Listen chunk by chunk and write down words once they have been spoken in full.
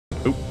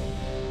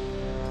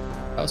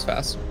That was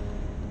fast.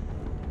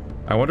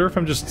 I wonder if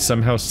I'm just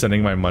somehow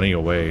sending my money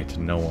away to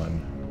no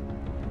one.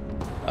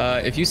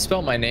 If you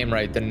spell my name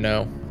right, then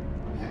no.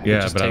 Yeah,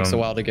 it just but takes a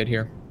while to get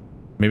here.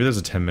 Maybe there's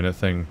a 10-minute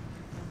thing.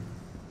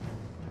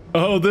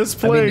 Oh, this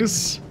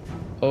place! I mean,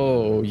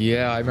 oh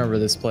yeah, I remember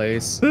this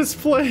place. This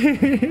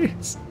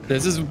place!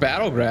 This is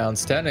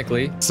Battlegrounds,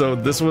 technically. So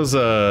this was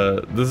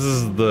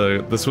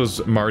this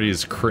was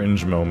Marty's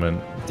cringe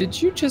moment.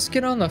 Did you just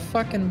get on the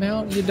fucking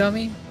mount, you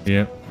dummy?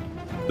 Yeah.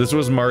 This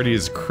was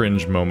Marty's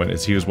cringe moment,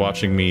 as he was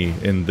watching me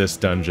in this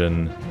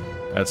dungeon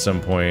at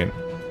some point.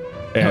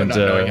 And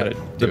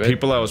the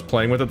people I was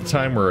playing with at the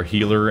time were a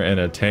healer and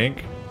a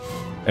tank,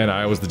 and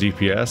I was the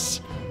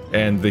DPS,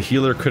 and the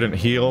healer couldn't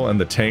heal and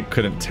the tank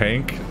couldn't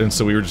tank, and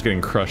so we were just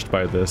getting crushed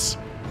by this.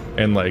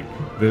 And like,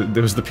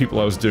 there was the people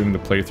I was doing the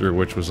playthrough,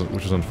 which was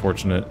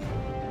unfortunate.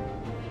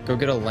 Go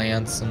get a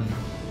lance and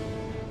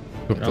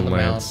Hook the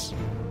lance.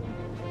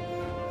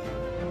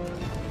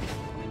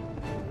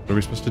 What are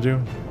we supposed to do?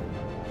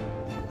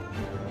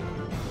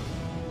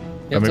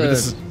 Oh, maybe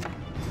this is...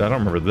 I don't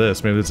remember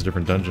this. Maybe it's a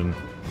different dungeon.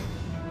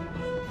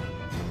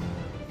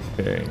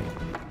 Okay.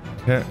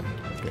 Yeah.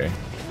 Okay.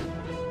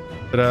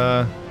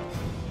 But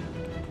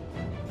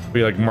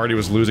like Marty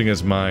was losing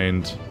his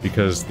mind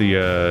because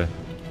the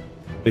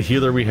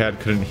healer we had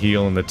couldn't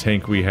heal and the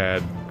tank we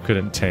had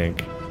couldn't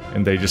tank,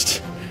 and they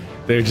just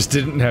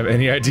didn't have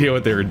any idea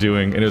what they were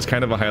doing, and it was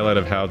kind of a highlight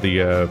of how the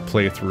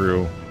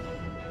playthrough,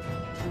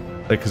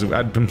 like, because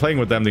I'd been playing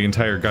with them the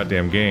entire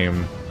goddamn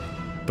game,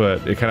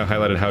 but it kind of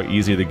highlighted how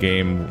easy the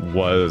game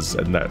was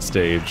in that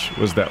stage.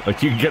 Was that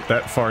like you could get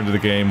that far into the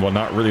game while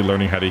not really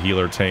learning how to heal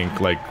or tank,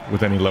 like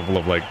with any level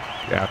of like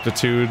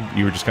aptitude.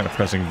 You were just kind of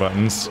pressing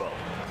buttons.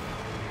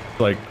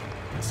 Like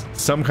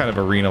some kind of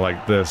arena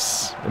like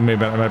this,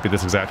 maybe it might be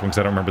this exact one because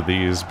I don't remember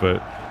these,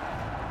 but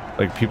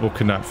like people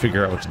could not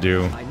figure out what to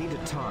do.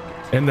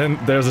 And then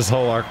there's this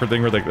whole awkward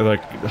thing where they're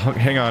like,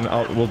 hang on,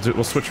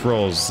 we'll switch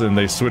roles, and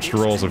they switched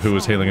roles of who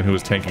was healing and who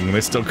was tanking, and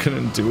they still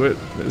couldn't do it.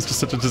 It's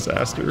just such a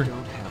disaster.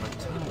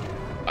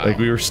 Like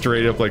we were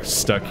straight up like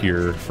stuck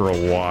here for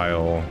a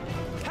while,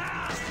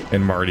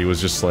 and Marty was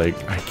just like,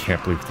 I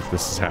can't believe that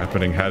this is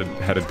happening. How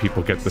did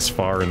people get this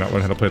far and not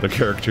learn how to play the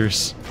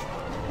characters?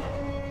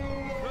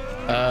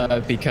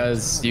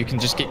 Because you can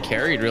just get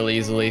carried really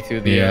easily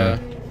through the. Yeah.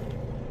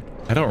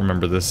 I don't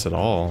remember this at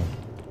all.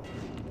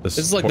 This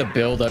is like the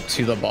build up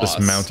to the boss.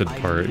 This mounted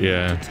part,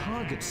 yeah.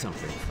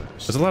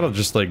 There's a lot of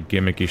just like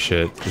gimmicky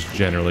shit just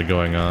generally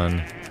going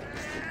on.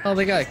 Well,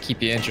 they gotta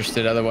keep you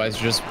interested, otherwise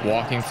you're just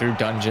walking through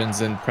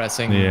dungeons and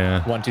pressing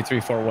 1, 2,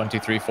 3, 4, 1, 2,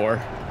 3,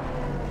 4.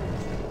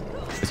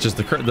 It's just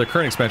the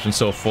current expansion's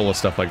so full of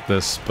stuff like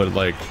this, but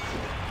like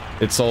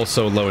it's all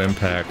so low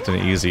impact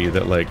and easy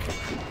that like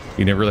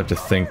you never really have to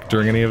think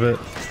during any of it.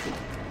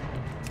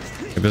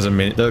 Like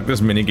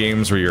there's mini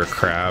games where you're a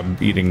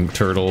crab eating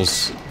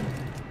turtles,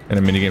 and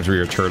a mini games where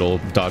you're a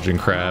turtle dodging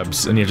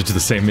crabs, and you have to do the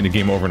same mini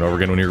game over and over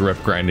again when you're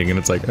rep grinding, and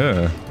it's like,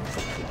 The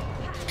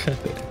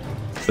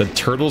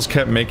turtles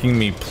kept making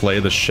me play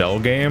the shell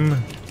game,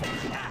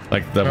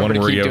 like the one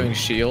where you doing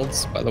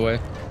shields, by the way.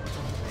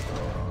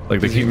 Like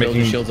they keep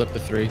making shields up to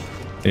 3.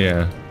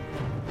 Yeah.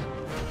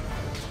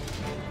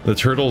 The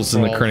turtles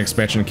in the current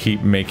expansion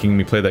keep making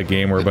me play that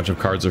game where a bunch of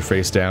cards are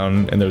face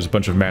down and there's a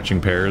bunch of matching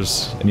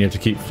pairs, and you have to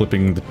keep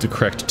flipping the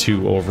correct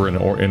 2 over and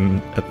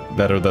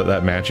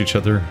that match each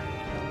other.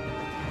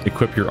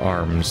 Equip your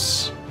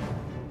arms.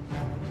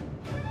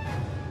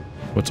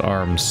 What's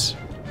arms?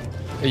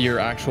 Your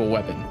actual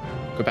weapon.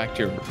 Go back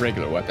to your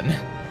regular weapon.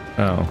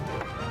 Oh.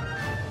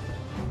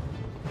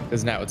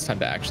 Because now it's time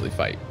to actually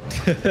fight.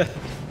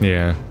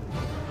 Yeah.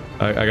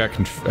 I got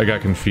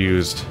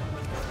confused.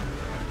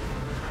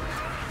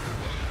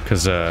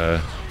 Because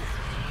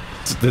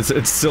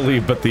it's silly,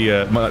 but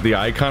the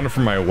icon for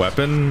my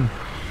weapon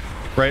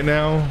right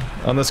now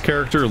on this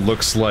character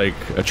looks like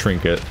a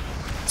trinket.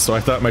 So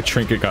I thought my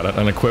trinket got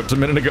unequipped a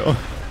minute ago,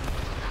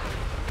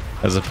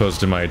 as opposed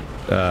to my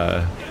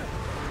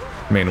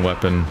main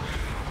weapon.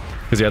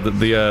 Because yeah,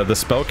 the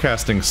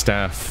spellcasting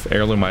staff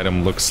heirloom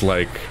item looks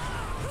like,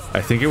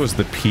 I think it was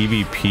the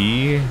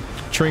PvP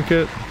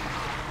trinket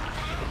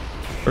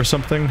or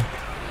something.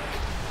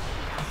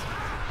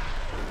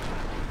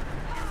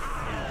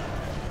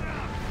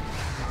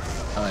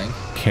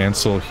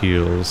 Cancel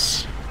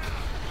heals.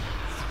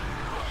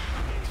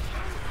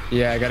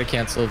 Yeah, I gotta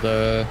cancel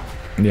the...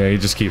 Yeah, he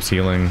just keeps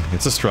healing.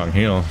 It's a strong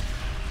heal.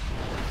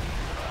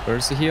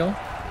 Where's the heal?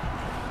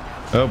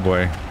 Oh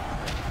boy.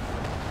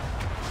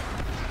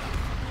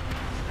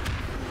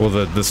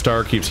 Well, the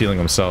star keeps healing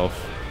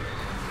himself.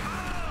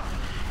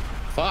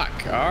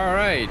 Fuck.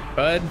 Alright,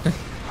 bud.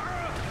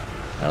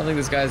 I don't think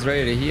this guy's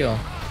ready to heal.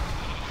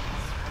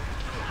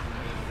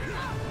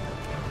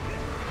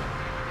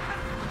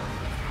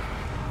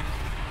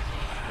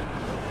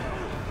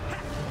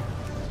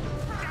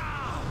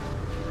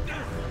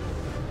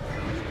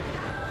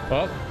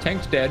 Well,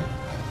 tank's dead.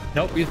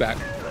 Nope, he's back.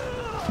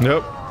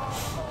 Nope.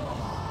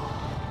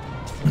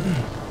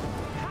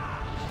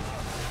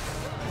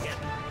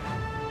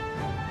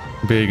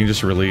 But you can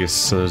just release,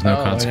 so there's no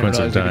consequence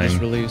of dying.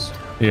 Just release.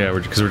 Yeah,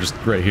 because we're just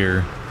right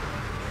here.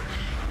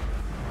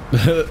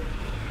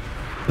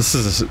 This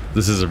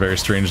is a very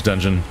strange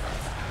dungeon.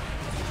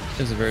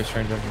 This is a very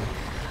strange dungeon.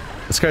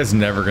 This guy's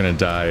never gonna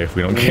die if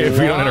we don't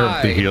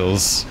interrupt the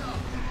heals.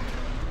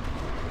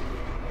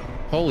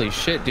 Holy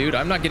shit, dude!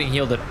 I'm not getting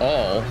healed at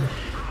all.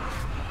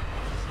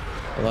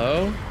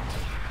 Hello?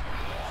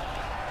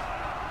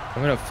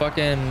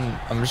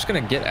 I'm just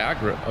gonna get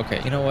aggro. Okay,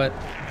 you know what?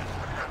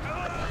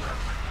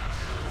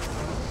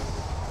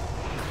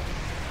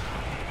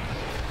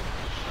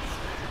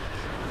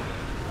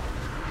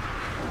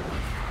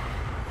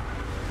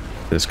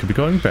 This could be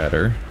going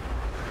better.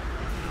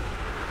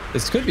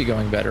 This could be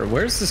going better.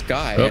 Where's this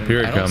guy? Oh,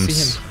 here he comes.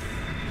 See him.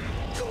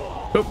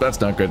 Oh, that's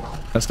not good.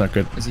 That's not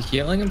good. Is he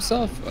healing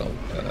himself? Oh,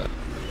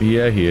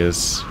 yeah, he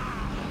is.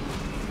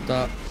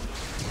 Stop.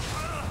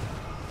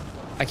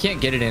 I can't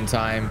get it in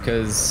time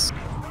because,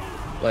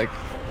 like,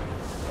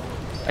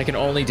 I can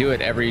only do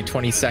it every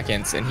 20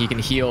 seconds, and he can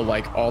heal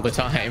like all the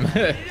time.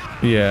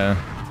 Yeah.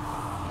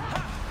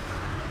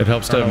 It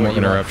helps to have more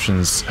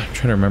interruptions. I'm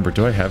trying to remember.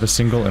 Do I have a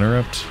single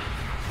interrupt?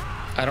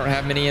 I don't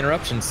have many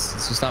interruptions.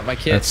 It's just not my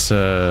kit. That's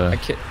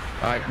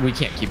we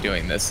can't keep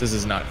doing this. This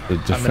is not. The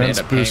defense I'm gonna end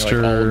up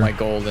booster. paying like all of my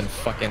gold and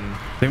fucking.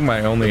 I think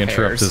my only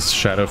interrupt is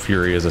Shadow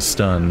Fury as a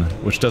stun,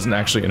 which doesn't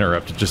actually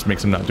interrupt. It just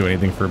makes him not do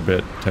anything for a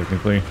bit,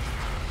 technically.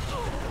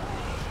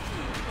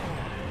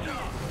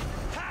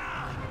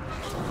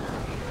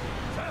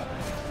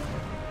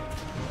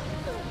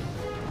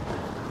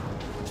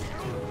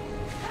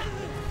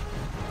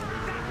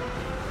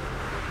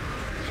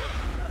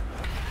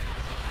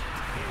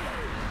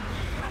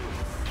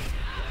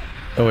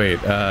 Oh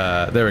wait,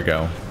 there we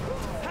go.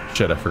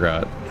 Shit, I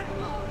forgot.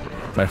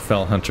 My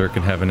Fell Hunter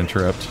can have an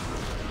interrupt.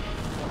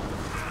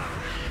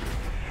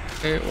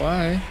 Wait,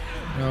 why?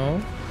 No.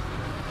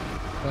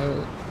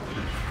 Oh,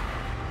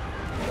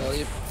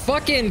 you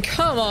fucking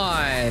come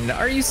on!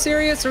 Are you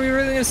serious? Are we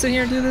really gonna sit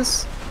here and do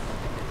this?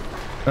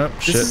 Oh,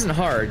 shit. This isn't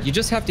hard. You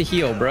just have to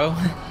heal, bro.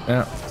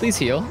 Yeah. Please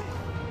heal.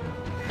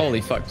 Holy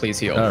fuck, please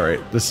heal.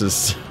 Alright, this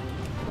is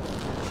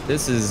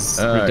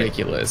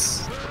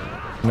ridiculous.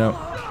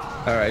 No.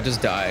 Alright,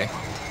 just die.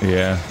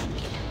 Yeah.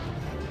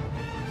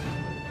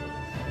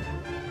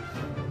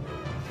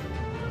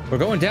 We're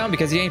going down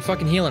because he ain't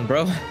fucking healing,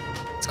 bro.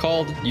 It's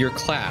called your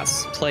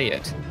class. Play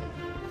it.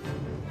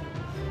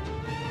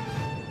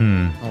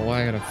 Oh,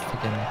 why I gotta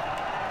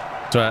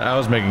fucking... So I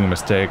was making a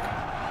mistake.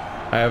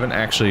 I haven't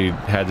actually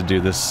had to do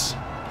this,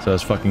 so I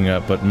was fucking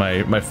up, but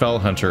my Fell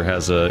Hunter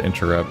has a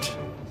interrupt.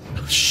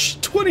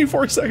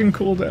 24-second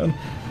cooldown.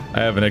 I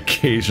have an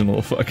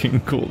occasional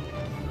fucking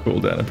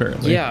cooldown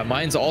apparently. Yeah,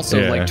 mine's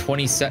also like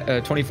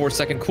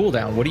 24-second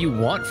cooldown. What do you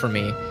want from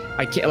me?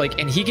 I can't, like,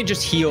 and he can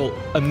just heal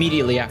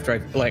immediately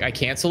after I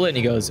cancel it, and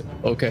he goes,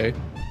 okay,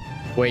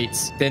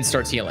 waits, then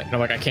starts healing. And I'm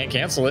like, I can't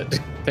cancel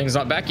it. Thing's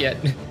not back yet.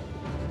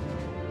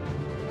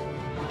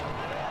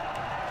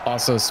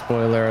 Also,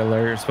 spoiler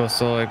alert, you're supposed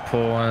to like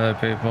pull one of the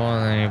people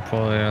and then you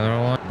pull the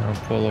other one, or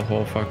pull the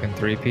whole fucking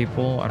 3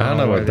 people. I don't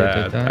know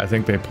about that. I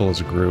think they pull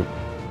as a group.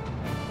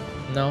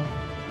 No.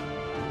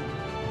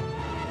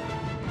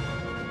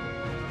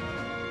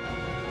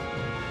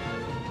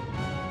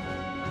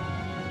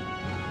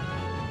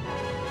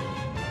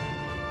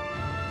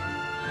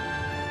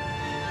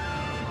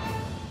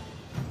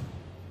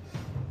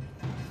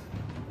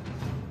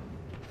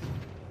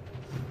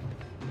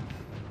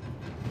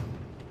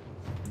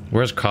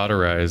 Where's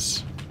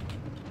Cauterize?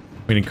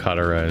 Meaning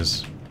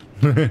Cauterize.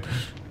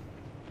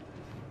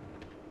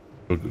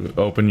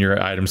 Open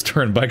your items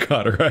turned by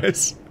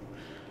Cauterize.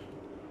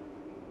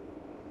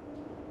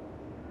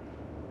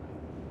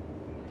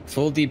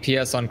 Full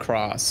DPS on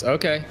cross.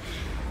 Okay.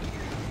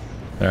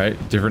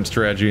 Alright, different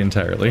strategy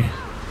entirely.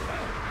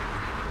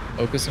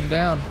 Focus him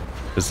down.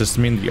 Does this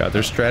mean the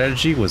other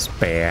strategy was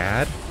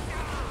bad?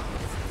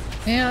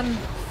 Man.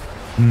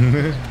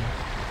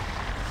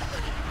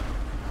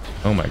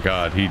 Oh my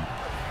god,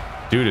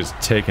 dude is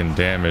taking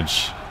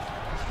damage.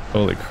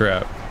 Holy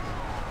crap.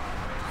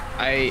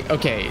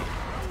 Okay.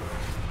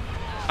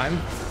 I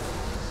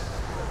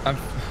don't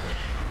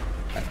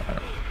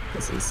know.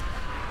 This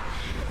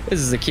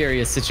is a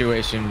curious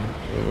situation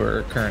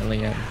we're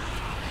currently in.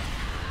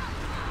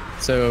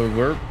 So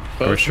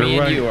both me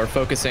and you are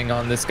focusing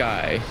on this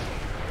guy.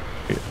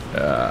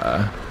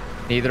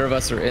 Neither of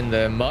us are in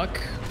the muck.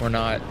 We're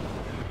not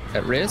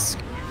at risk.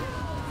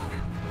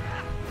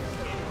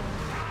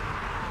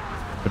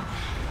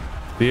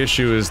 The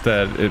issue is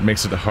that it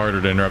makes it harder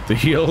to interrupt the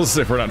heals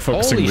if we're not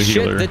focusing the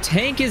healer. Holy shit, the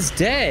tank is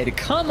dead.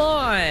 Come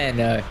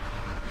on.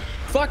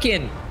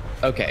 Fucking...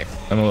 Okay.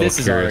 This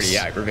is already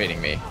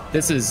aggravating me.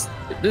 This is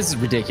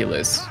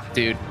ridiculous.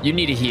 Dude, you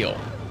need to heal.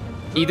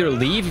 Either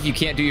leave if you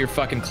can't do your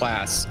fucking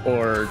class,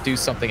 or do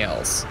something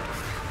else.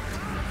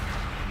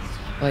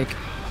 Like,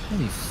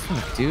 holy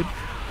fuck, dude.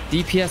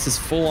 DPS is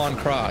full on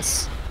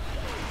cross.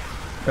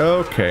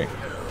 Okay.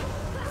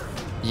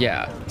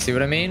 Yeah. See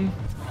what I mean?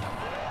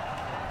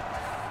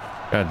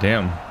 God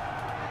damn.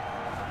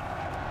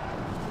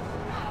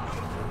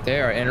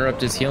 There,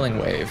 interrupt his healing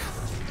wave.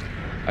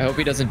 I hope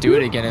he doesn't do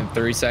it again in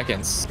 30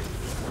 seconds.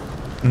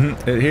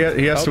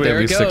 He has to wait at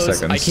least 6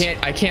 seconds.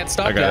 I can't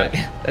stop that.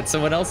 That's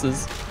someone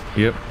else's.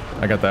 Yep,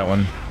 I got that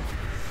one.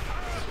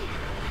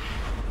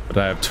 But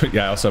I have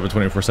I also have a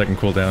 24-second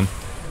cooldown.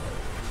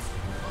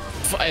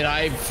 And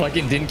I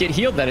fucking didn't get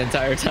healed that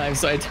entire time,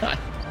 so I died.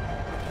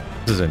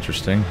 This is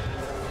interesting.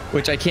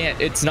 Which I can't,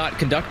 it's not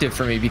conductive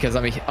for me because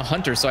I'm a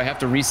hunter, so I have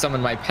to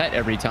resummon my pet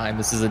every time.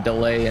 This is a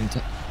delay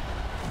and...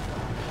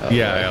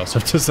 yeah, I also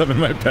have to summon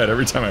my pet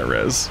every time I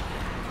res.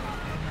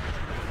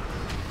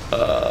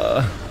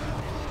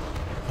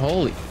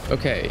 Holy,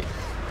 okay.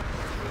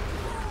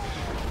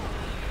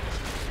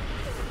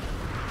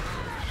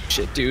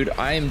 Shit, dude,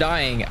 I am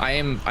dying.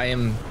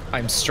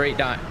 I'm straight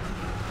dying.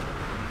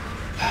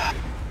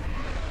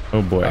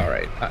 Oh boy. All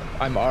right,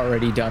 I'm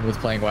already done with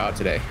playing WoW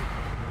today.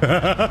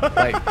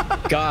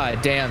 Like,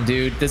 god damn,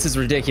 dude, this is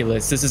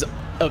ridiculous. This is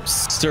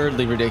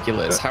absurdly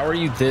ridiculous. How are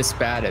you this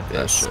bad at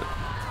this?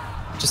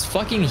 Just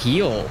fucking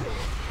heal.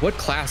 What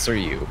class are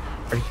you?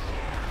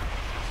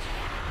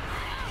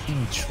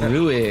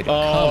 Druid.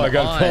 Oh, I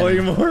got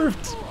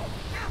polymorphed.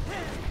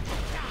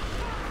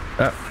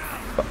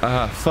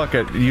 Fuck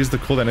it. You used the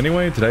cooldown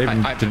anyway? Did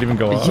it even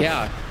go off?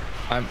 Yeah.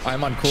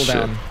 I'm on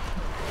cooldown.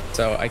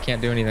 So I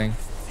can't do anything.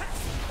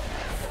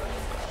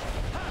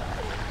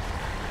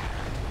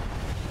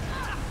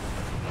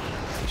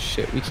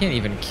 Shit, we can't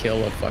even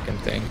kill a fucking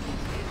thing.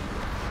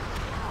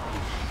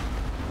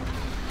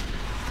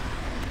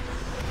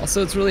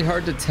 Also, it's really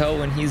hard to tell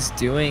when he's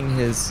doing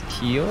his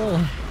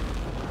heal.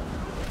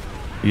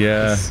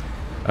 Yeah,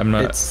 I'm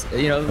not.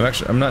 You know,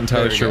 I'm not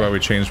entirely sure why we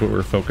changed what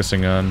we're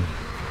focusing on,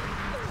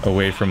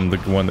 away from the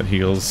one that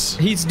heals.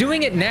 He's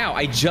doing it now.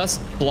 I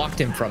just blocked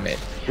him from it.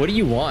 What do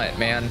you want,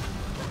 man?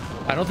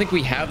 I don't think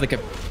we have the.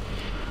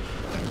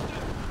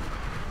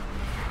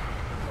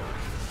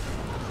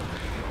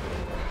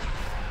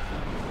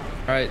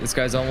 All right, this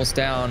guy's almost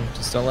down.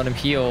 Just don't let him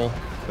heal,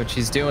 which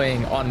he's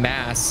doing en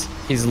masse.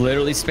 He's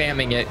literally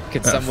spamming it.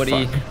 Could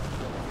somebody? Fuck.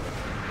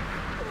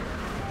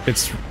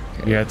 It's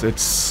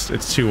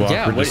too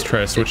awkward. Just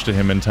try to switch to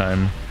him in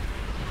time.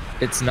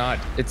 It's not.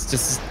 It's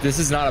just. This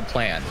is not a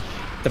plan.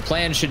 The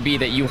plan should be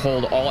that you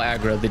hold all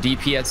aggro. The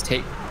DPS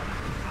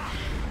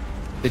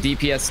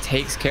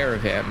takes care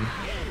of him,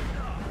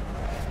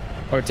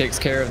 or takes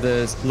care of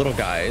the little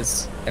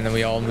guys, and then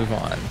we all move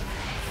on.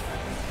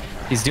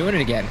 He's doing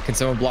it again. Can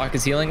someone block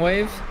his healing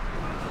wave?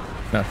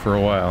 Not for a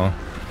while.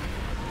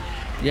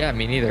 Yeah,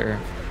 me neither.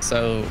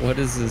 So what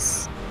is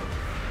this?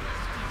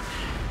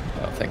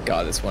 Oh, thank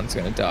God this one's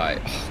gonna die.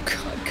 Oh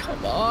God,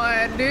 come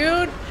on,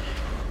 dude.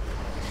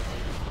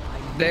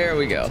 There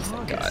we go.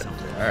 Thank God.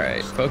 All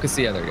right, focus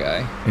the other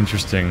guy.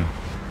 Interesting.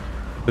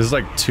 This is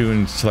like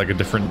tuned to like a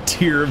different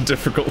tier of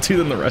difficulty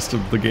than the rest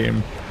of the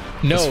game.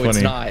 No,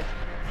 it's not.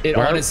 It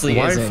honestly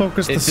isn't. Why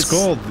focus the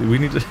skull? We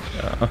need to.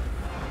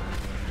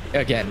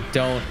 Again,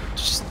 don't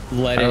just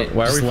let it.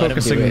 Why are we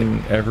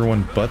focusing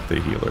everyone but the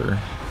healer?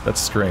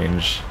 That's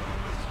strange.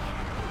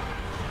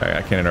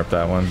 I can't interrupt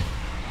that one.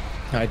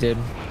 I did.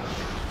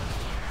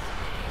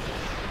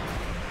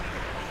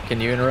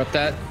 Can you interrupt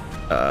that?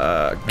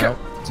 Nope.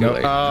 Nope.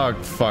 Oh,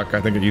 fuck.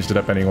 I think it used it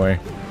up anyway.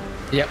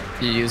 Yep,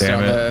 you used it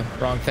on the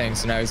wrong thing,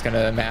 so now he's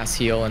gonna mass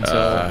heal until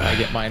I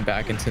get mine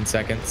back in 10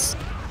 seconds.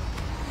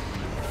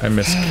 I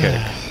miss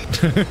kick.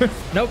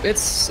 Nope,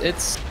 it's...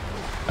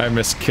 I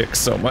miss kick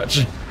so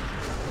much.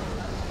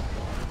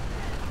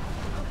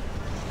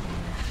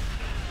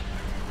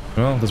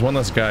 Well, there's one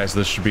less guy, so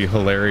this should be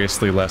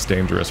hilariously less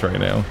dangerous right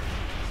now.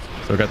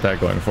 So we got that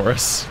going for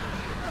us.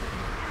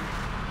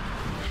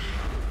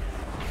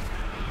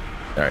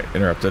 Alright,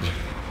 interrupted.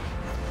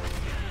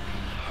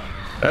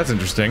 That's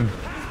interesting.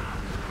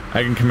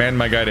 I can command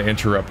my guy to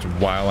interrupt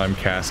while I'm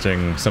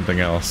casting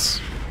something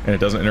else, and it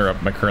doesn't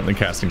interrupt my currently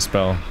casting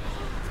spell.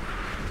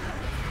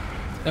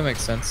 That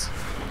makes sense.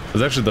 It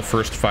was actually the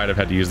first fight I've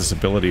had to use this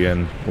ability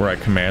in, where I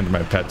command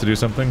my pet to do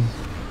something.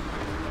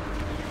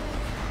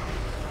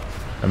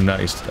 I'm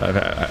not used to,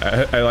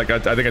 I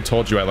think I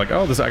told you, I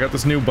got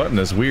this new button,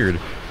 it's weird.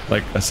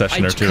 Like a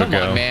session or two ago. Come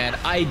on, man.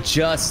 I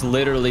just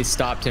literally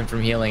stopped him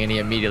from healing and he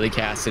immediately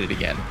casted it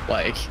again.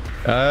 Like...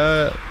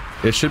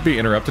 it should be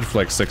interrupted for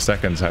like 6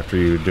 seconds after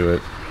you do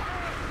it.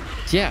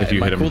 Yeah, if you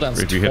my hit him, cooldown's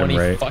if you hit him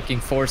right. fucking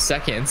 4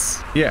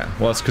 seconds. Yeah,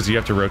 well, it's because you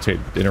have to rotate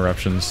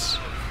interruptions.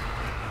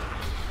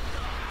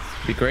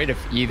 It'd be great if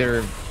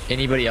either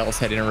anybody else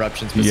had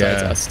interruptions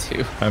besides us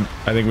two.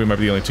 I think we might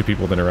be the only two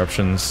people with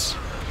interruptions.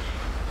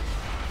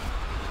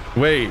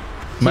 Wait,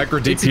 micro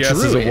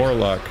DPS is a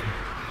warlock.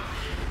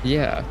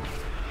 Yeah.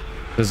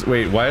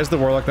 Wait, why does the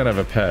warlock not have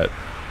a pet?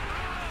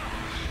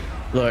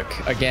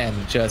 Look, again,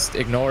 just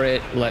ignore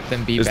it, let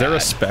them be bad. Is there a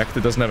spec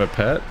that doesn't have a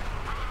pet?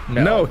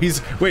 No. No, he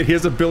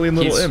has a billion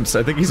little imps.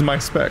 I think he's my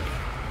spec.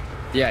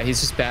 Yeah, he's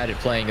just bad at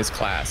playing his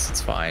class.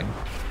 It's fine.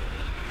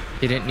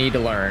 He didn't need to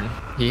learn.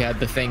 He had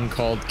the thing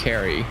called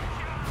carry.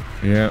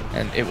 Yeah.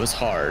 And it was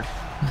hard.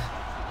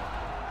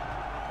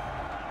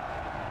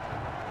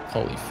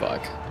 Holy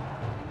fuck.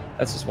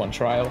 That's just one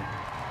trial.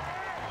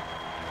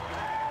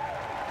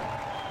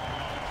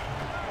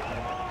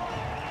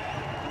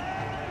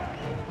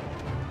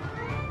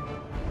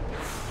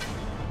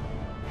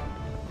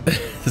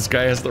 This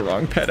guy has the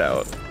wrong pet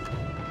out.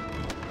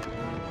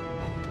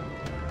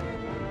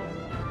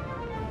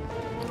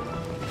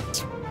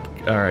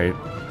 All right.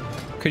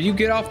 Could you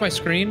get off my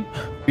screen?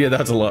 Yeah,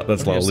 that's a lot.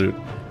 That's a lot of loot.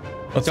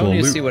 That's don't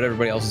need to see what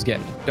everybody else is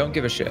getting. Don't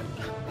give a shit.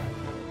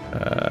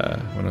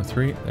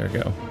 103. There we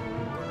go.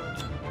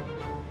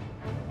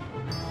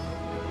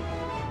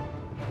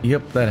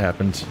 Yep, that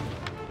happened.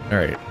 All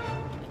right.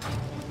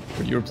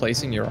 Were you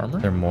replacing your armor?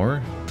 There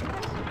more?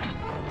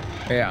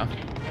 Yeah.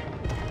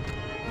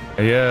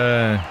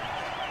 Yeah.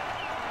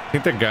 I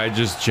think that guy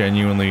just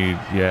genuinely,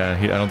 yeah,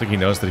 I don't think he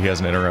knows that he has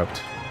an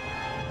interrupt.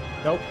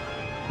 Nope.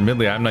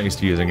 Admittedly, I'm not used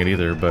to using it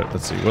either, but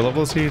let's see. What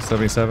level is he?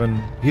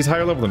 77? He's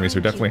higher level than me, so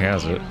he definitely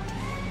has it.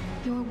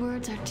 Your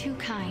words are too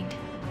kind.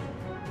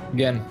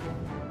 Again,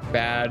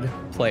 bad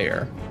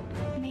player.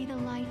 May the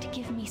light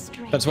give me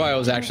strength. That's why I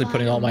was actually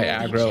putting all my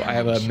aggro. I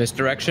have a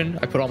misdirection.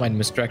 I put all my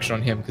misdirection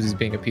on him because he's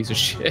being a piece of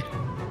shit.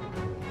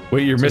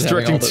 Wait, you're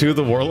misdirecting to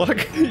the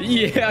warlock?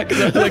 Yeah,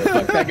 because I was like,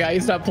 fuck that guy.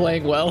 He's not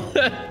playing well.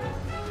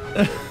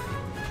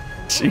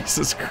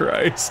 Jesus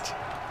Christ.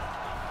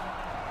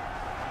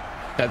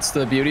 That's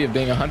the beauty of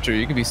being a hunter.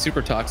 You can be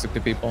super toxic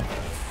to people.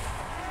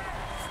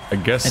 I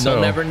guess and so.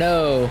 They'll never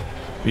know.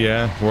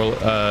 Yeah,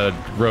 well,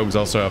 rogues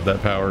also have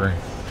that power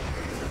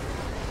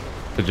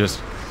to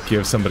just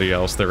give somebody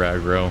else their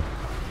aggro,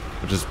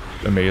 which is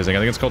amazing. I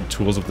think it's called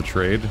Tools of the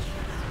Trade.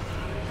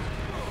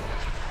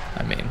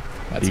 I mean,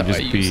 that's how I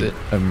use it.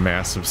 A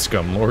massive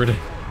scumlord.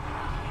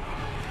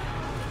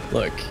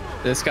 Look,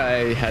 this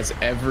guy has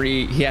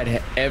he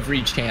had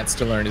every chance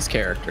to learn his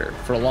character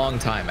for a long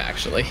time,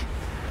 actually.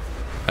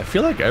 I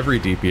feel like every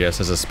DPS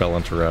has a spell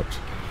interrupt.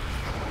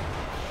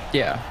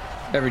 Yeah,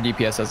 every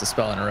DPS has a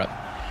spell interrupt.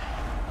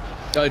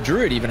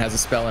 Druid even has a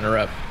spell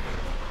interrupt,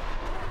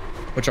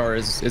 which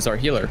is our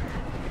healer.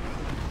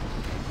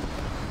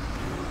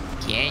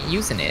 He ain't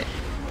using it.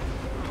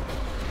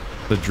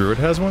 The Druid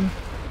has one?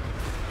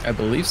 I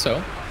believe so.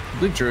 I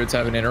believe Druids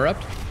have an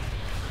interrupt.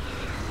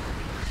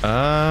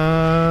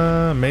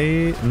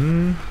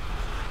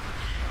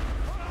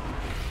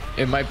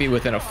 It might be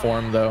within a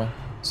form though.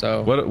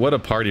 So what a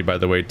party, by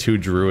the way. 2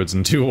 Druids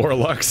and 2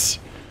 Warlocks.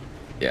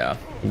 Yeah.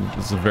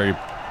 It's a very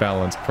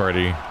balanced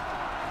party.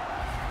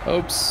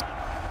 Oops.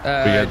 We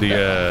had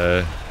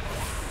the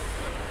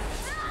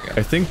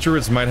I think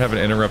Druids might have an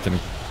interrupt in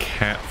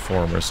cat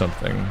form or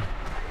something.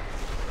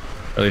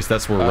 At least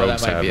that's where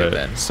rogues have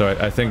it. So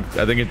I think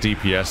a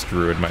DPS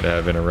Druid might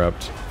have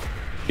interrupt.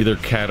 Either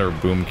cat or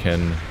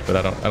boomkin, but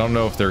I don't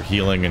know if their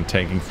healing and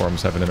tanking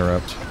forms have an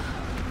interrupt.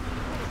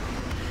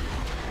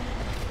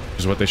 Which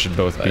is what they should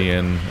both be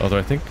in. Although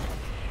I think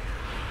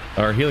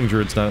our healing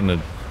Druid's not in a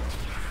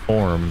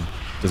form.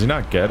 Does he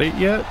not get it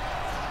yet?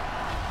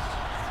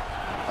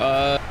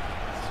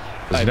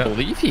 I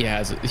believe he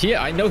has it.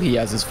 I know he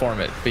has his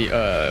form at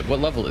what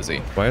level is he?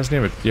 Why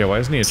isn't he why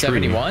isn't he a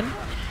 71? Tree?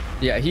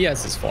 Yeah, he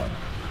has his form.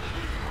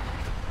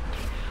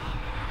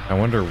 I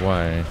wonder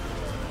why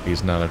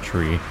he's not a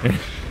tree.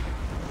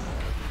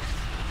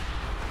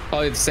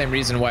 Probably the same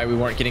reason why we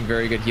weren't getting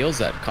very good heals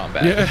at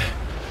combat. Yeah.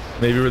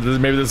 Maybe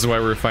this is why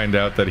we find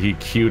out that he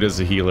queued as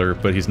a healer,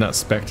 but he's not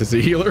spec'd as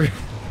a healer.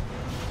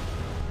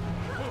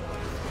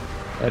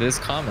 That is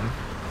common.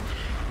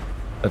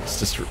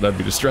 That'd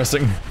be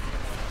distressing.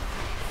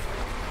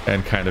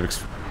 And kind of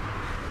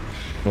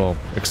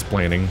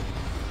explaining.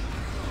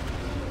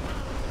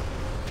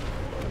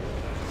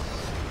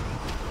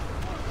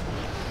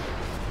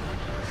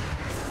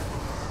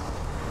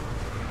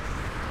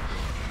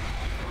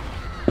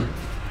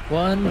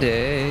 One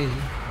day.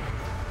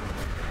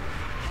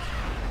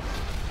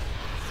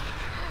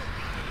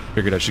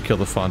 Figured I should kill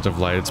the Font of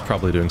Light. It's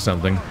probably doing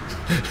something.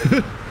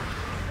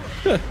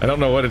 I don't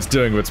know what it's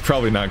doing, but it's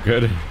probably not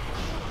good.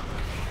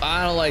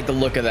 I don't like the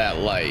look of that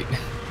light.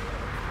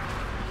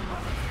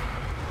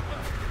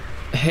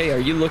 Hey, are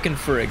you looking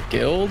for a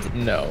guild?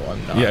 No,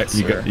 I'm not. Yeah,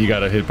 sir. you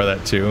got hit by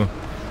that too.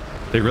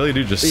 They really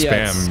do just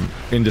spam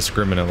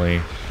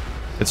indiscriminately.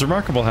 It's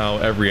remarkable how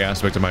every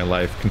aspect of my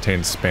life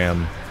contains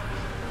spam.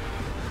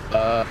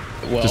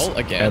 Well, just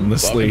again,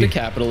 endlessly. welcome to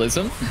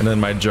capitalism. And then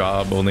my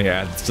job only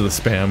adds to the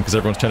spam because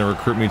everyone's trying to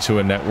recruit me to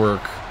a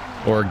network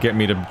or get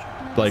me to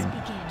play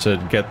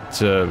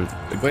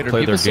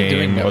their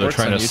game, or they're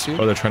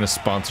trying to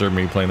sponsor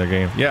me playing their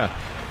game. Yeah,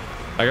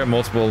 I got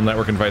multiple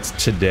network invites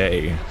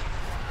today.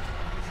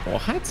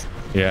 What?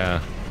 Yeah.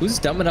 Who's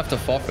dumb enough to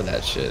fall for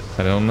that shit?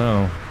 I don't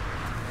know.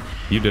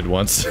 You did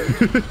once.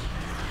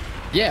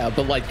 Yeah,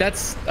 but like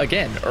that's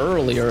again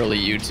early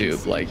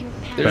YouTube. Like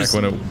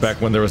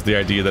back when there was the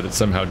idea that it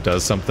somehow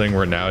does something,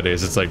 where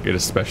nowadays it's like it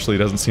especially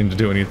doesn't seem to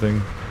do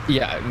anything.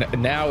 Yeah,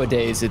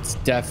 nowadays it's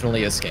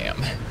definitely a scam.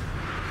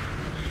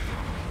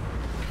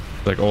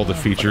 Like all the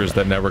features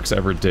that networks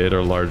ever did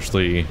are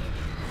largely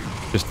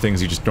just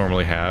things you just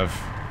normally have.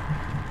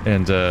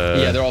 And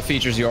yeah, they're all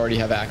features you already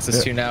have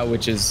access to now,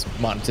 which is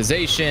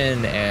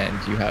monetization, and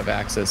you have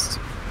access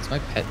to... Is my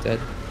pet dead?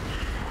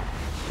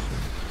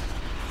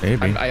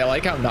 Maybe. I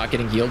like how I'm not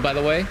getting healed, by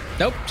the way.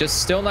 Nope,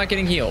 just still not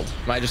getting healed.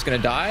 Am I just gonna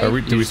die?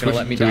 Do we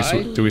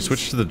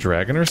switch to the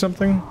dragon or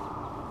something?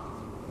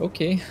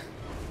 Okay.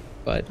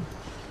 But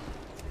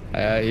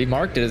he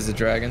marked it as a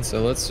dragon,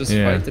 so let's just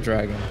fight the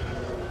dragon.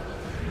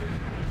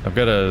 I've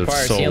got a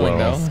soul healing,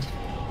 well. though.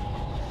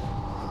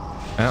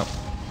 Ow.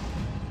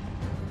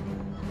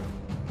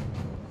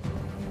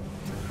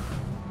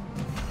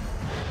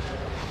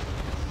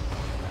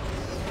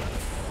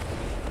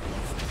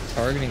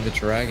 Targeting the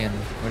dragon.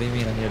 What do you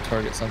mean I need to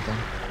target something?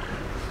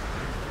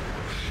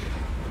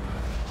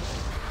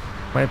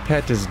 My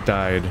pet has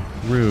died.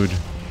 Rude.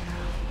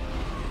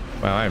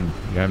 Wow, I'm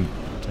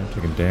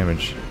taking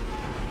damage.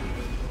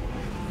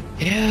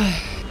 Yeah.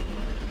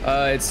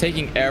 It's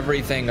taking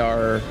everything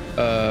our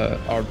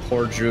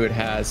poor druid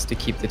has to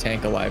keep the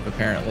tank alive,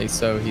 apparently.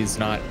 So he's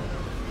not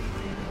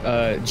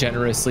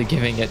generously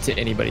giving it to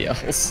anybody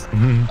else.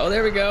 Oh,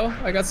 there we go.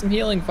 I got some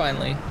healing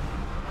finally.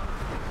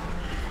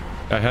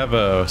 I have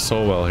a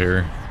soul well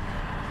here.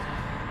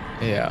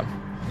 Yeah.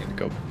 I need to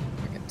go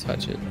back and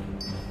touch it.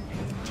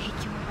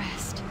 Take your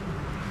rest.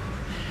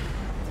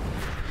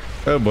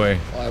 Oh boy.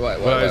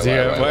 Why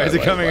is he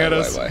coming at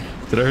us?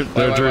 Did he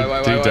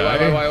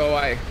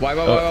die? Why?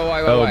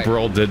 Oh,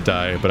 Brawl did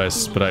die, but I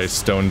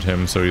stoned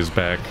him, so he's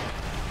back.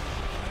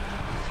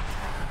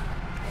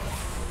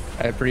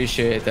 I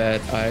appreciate that.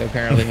 I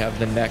apparently have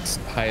the next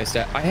highest.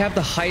 I have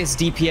the highest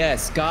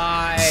DPS,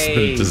 guys. It's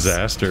been a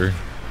disaster.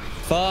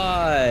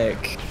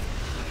 Fuck.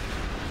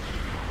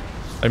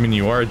 I mean,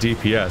 you are a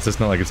DPS. It's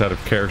not like it's out of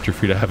character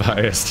for you to have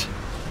highest.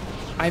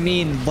 I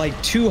mean,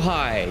 like too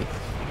high.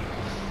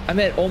 I'm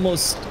at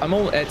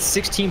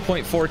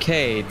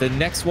 16.4k. The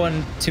next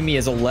one to me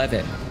is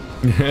 11.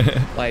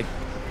 Like,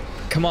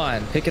 come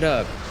on, pick it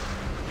up.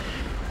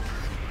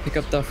 Pick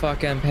up the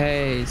fucking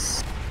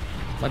pace.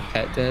 My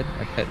pet dead?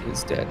 My pet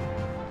is dead.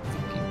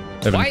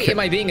 Why am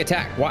I being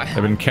attacked? Why?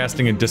 I've been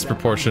casting a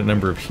disproportionate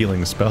number of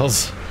healing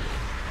spells.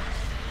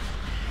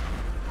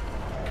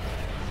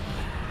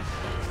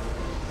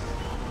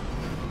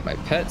 My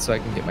pet so I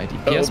can get my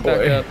DPS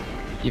back up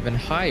even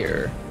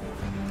higher.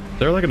 Is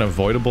there like an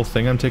avoidable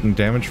thing I'm taking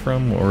damage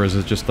from, or is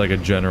it just like a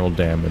general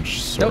damage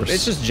source? Nope,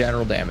 it's just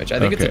general damage. I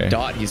think it's a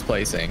dot he's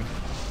placing.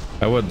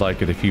 I would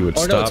like it if you would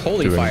stop no, it's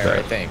Holy doing Fire, that.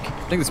 I think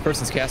this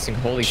person's casting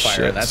Holy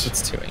Fire, and that's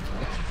what's doing.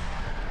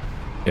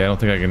 Yeah, I don't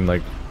think I can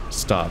like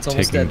stop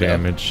taking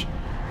damage.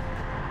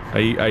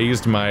 I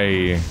used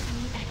my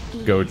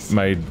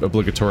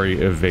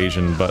obligatory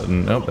evasion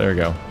button. Oh, there we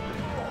go.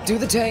 Do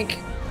the tank.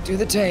 Do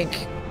the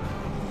tank.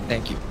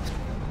 Thank you.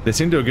 They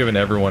seem to have given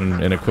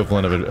everyone an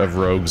equivalent of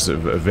rogues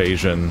of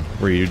evasion,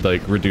 where you'd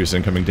like reduce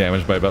incoming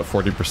damage by about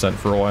 40%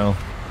 for a while.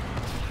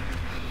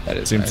 That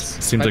is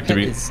seems like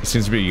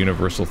seems to be a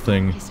universal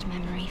thing.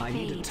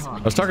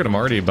 I was talking to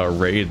Marty about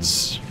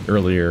raids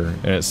earlier,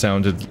 and it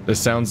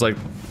sounds like,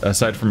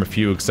 aside from a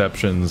few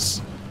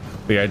exceptions,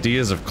 the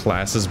ideas of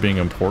classes being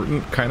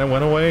important kind of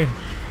went away.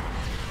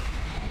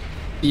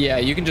 Yeah,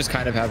 you can just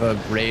kind of have a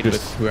raid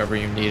with whoever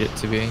you need it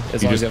to be,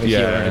 as long as you have a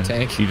healer and a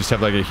tank. You just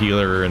have like a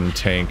healer and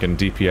tank and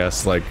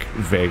DPS, like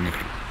vague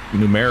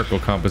numerical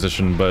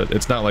composition, but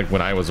it's not like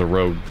when I was a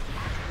rogue.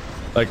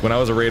 Like when I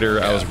was a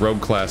raider, I was rogue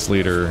class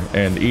leader,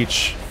 and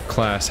each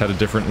class had a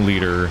different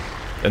leader,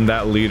 and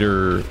that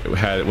leader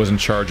was in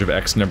charge of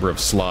X number of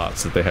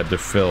slots that they had to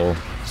fill.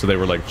 So they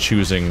were like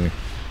choosing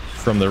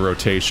from the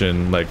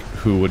rotation, like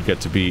who would get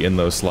to be in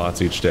those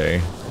slots each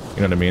day. You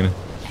know what I mean?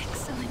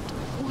 Excellent.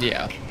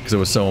 Yeah. Because it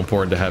was so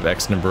important to have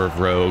X number of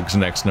rogues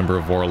and X number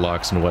of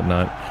warlocks and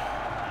whatnot.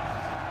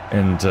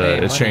 And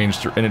it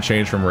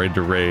changed from raid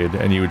to raid,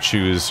 and you would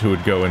choose who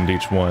would go into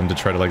each one to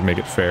try to like make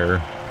it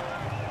fair.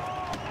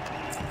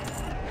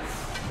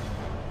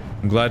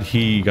 I'm glad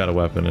he got a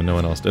weapon and no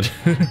one else did.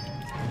 I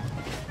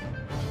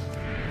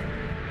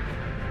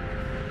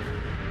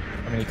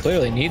mean, he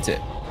clearly needs it.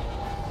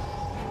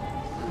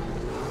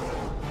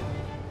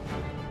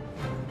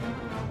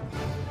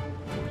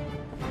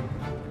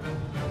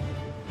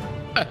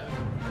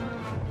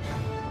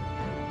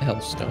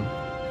 Hellstone.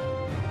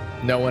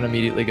 No one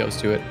immediately goes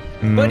to it.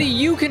 Buddy,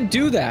 you can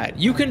do that.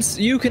 You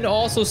can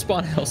also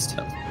spawn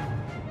Hellstone.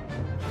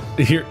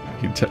 Here,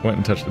 he went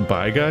and touched the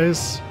bye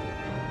guys.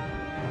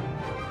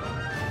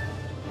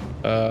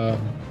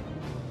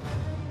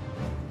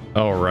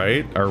 All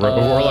right, our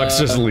warlock's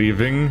just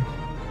leaving.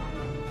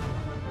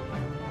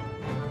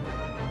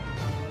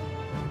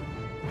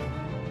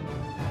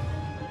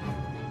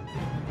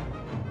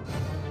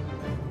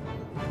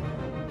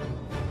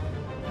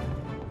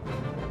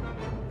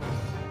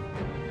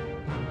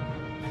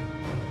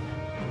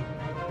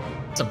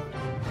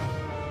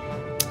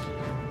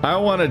 I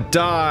want to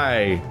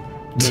die.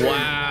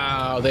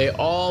 Wow, they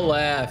all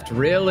left.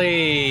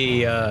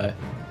 Really?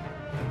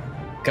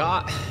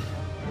 God.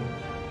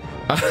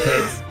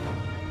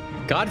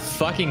 God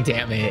fucking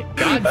damn it.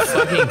 God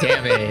fucking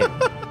damn it.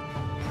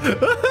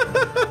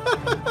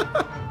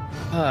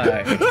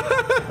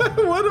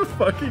 What a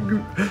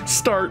fucking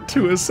start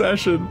to a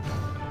session.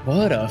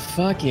 What a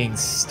fucking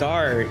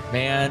start,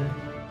 man.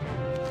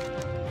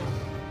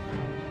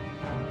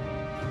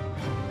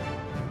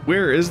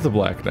 Where is the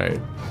Black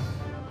Knight?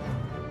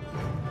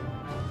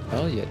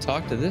 Well, you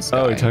talk to this guy.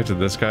 Oh, you talked to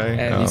this guy?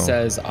 And he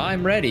says,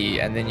 I'm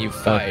ready, and then you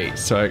fight.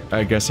 So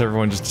I guess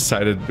everyone just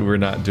decided we're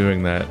not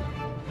doing that.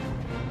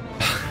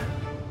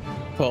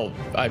 Well,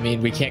 I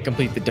mean, we can't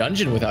complete the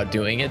dungeon without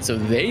doing it, so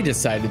they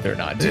decided they're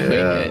not doing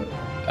it.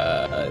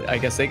 I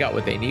guess they got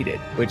what they needed,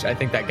 which I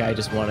think that guy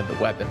just wanted the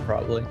weapon,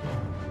 probably.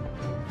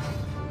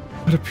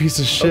 What a piece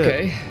of shit.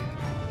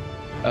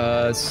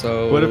 Okay.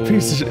 So... What a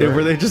piece of shit.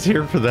 Were they just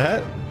here for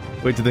that?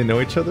 Wait, did they know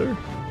each other?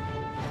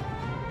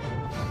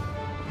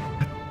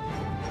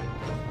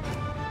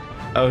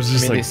 I was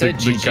just like, they said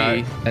the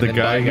guy, and then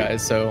bye,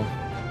 guys, so...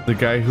 The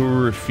guy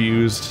who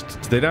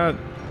refused, did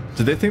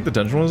they think the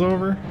dungeon was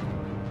over?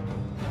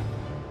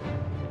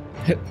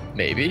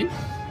 Maybe.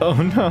 Oh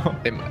no.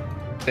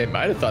 They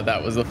might have thought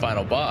that was the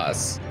final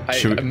boss.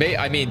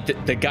 I mean,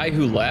 the guy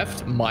who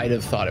left might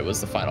have thought it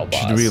was the final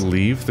boss. Should we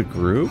leave the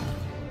group?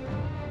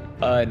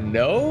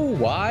 No.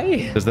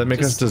 Why? Does that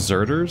make us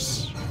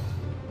deserters?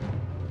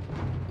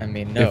 I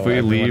mean, no. If we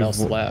everyone else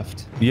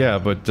left. Yeah,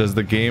 but does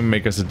the game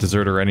make us a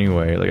deserter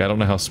anyway? Like, I don't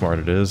know how smart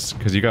it is,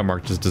 because you got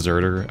marked as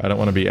deserter. I don't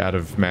want to be out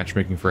of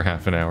matchmaking for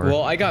half an hour.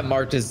 Well, I got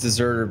marked as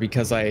deserter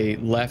because I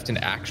left an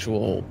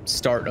actual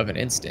start of an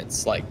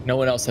instance. Like, no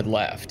one else had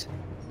left.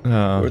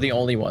 We're the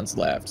only ones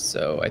left.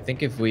 So I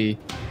think if we...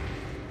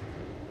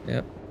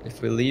 Yep.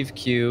 If we leave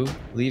queue,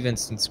 leave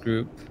instance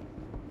group,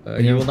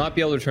 you will not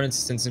be able to return to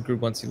instance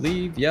group once you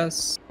leave.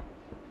 Yes.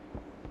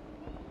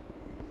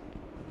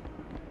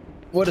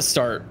 What a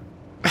start.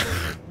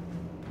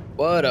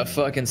 What a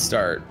fucking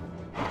start.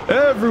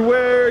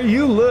 Everywhere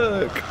you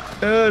look.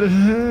 Do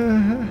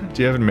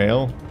you have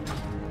mail?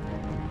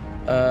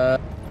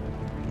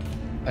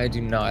 I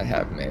do not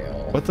have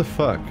mail. What the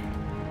fuck?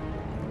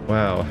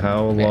 Wow,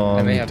 how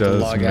long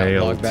does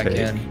mail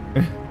take?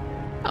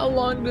 How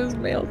long does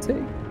mail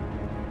take?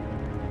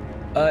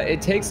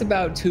 It takes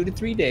about 2 to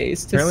 3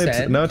 days to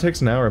send. No, it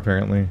takes an hour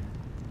apparently.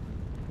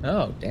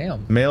 Oh,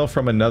 damn. Mail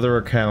from another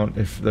account,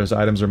 if there's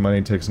items or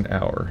money, takes an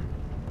hour.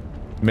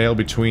 Mail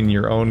between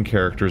your own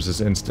characters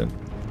is instant.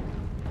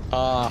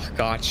 Ah,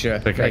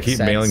 gotcha. Like, I keep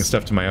mailing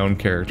stuff to my own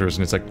characters,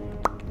 and it's like,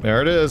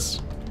 there it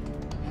is.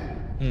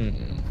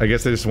 I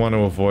guess they just want to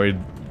avoid,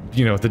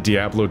 you know, the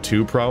Diablo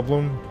 2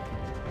 problem.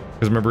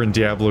 Because remember in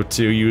Diablo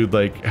 2, you'd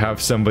like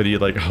have somebody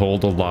like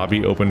hold a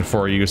lobby open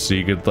for you so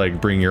you could like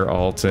bring your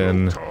alt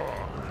in,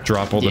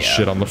 drop all the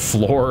shit on the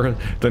floor,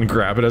 then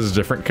grab it as a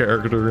different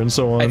character and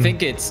so on. I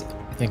think it's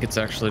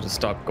actually to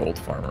stop gold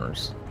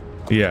farmers.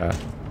 Yeah.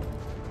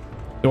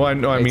 No, I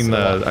mean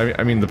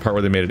the part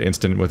where they made it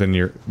instant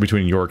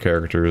between your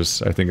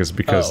characters. I think is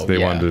because they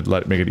wanted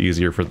to make it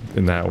easier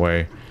in that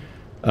way.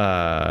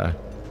 Because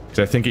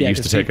I think it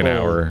used to take an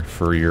hour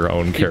for your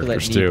own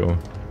characters too.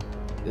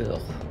 Ugh.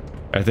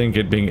 I think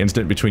it being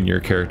instant between your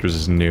characters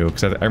is new,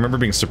 because I remember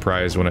being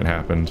surprised when it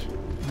happened.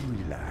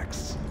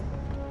 Relax.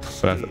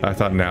 But I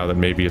thought now that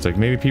maybe it's like,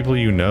 maybe people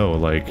you know,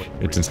 like,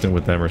 it's instant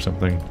with them or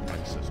something.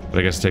 But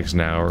I guess it takes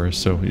an hour,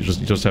 so you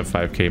just have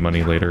 5k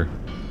money later.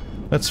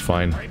 That's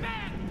fine.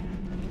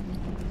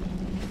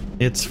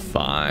 It's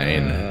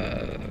fine.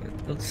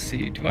 Let's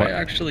see, do I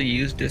actually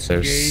use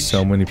disengage? There's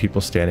so many people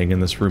standing in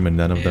this room and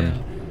none of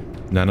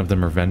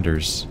them are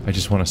vendors. I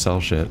just want to sell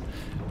shit.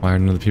 Why are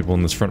none of the people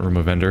in this front room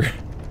a vendor?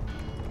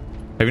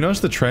 Have you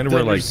noticed the trend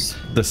where like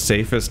the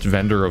safest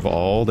vendor of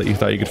all that you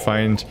thought you could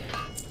find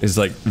is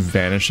like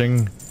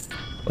vanishing?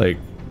 Like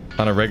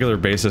on a regular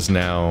basis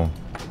now,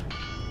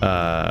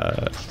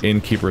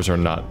 innkeepers are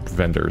not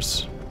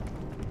vendors.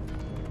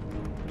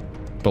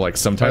 But like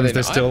sometimes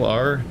they still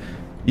are.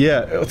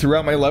 Yeah,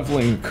 throughout my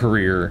leveling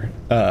career,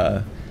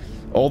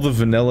 all the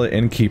vanilla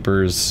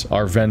innkeepers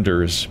are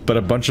vendors, but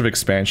a bunch of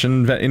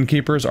expansion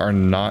innkeepers are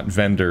not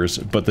vendors,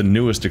 but the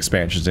newest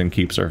expansions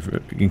innkeepers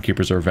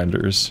are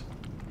vendors.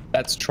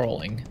 That's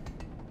trolling.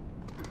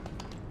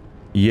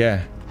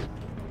 Yeah.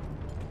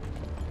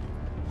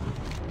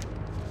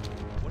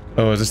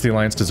 Oh, is this the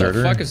Alliance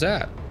Deserter? What the fuck is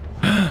that?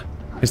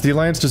 It's the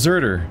Alliance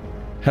Deserter.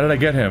 How did I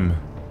get him?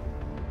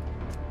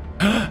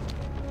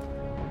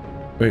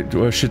 Wait,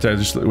 oh shit,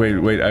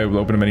 wait, I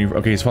opened a menu.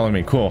 Okay, he's following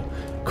me. Cool.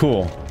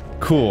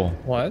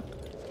 What?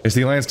 It's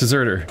the Alliance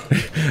Deserter.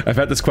 I've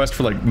had this quest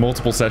for like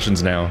multiple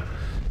sessions now.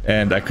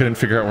 And I couldn't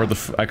figure out where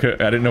I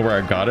didn't know where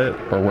I got it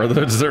or where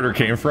the deserter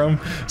came from.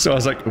 So I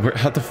was like,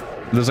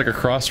 there's like a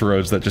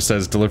crossroads that just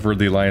says deliver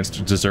the Alliance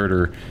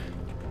Deserter.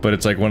 But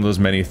it's like one of those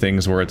many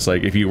things where it's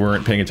like, if you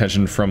weren't paying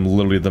attention from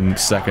literally the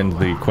second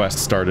the quest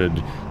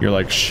started, you're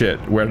like, shit,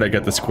 where did I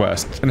get this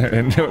quest?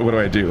 And what do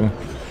I do?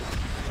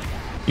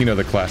 You know,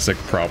 the classic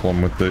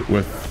problem with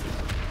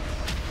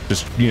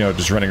just, you know,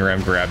 just running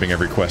around grabbing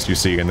every quest you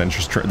see and then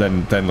just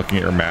then looking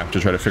at your map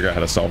to try to figure out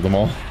how to solve them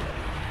all.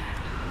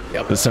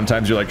 Yep. But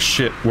sometimes you're like,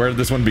 shit, where did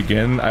this one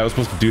begin? I was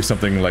supposed to do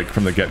something like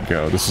from the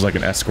get-go. This was like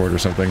an escort or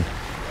something.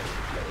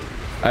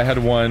 I had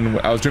one,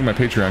 I was doing my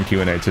Patreon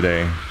Q&A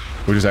today,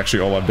 which is actually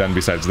all I've done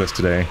besides this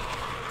today.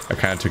 I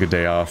kind of took a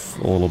day off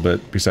a little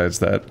bit besides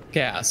that.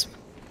 Gasp.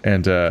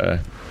 And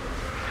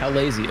how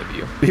lazy of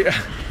you.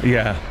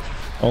 Yeah.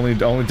 Only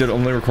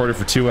recorded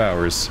for 2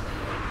 hours.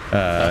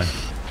 But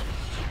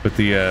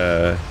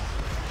the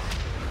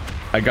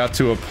I got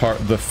to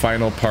the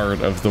final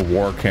part of the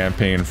war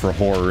campaign for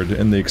Horde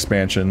in the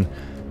expansion,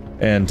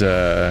 and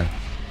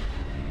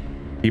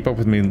keep up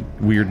with me,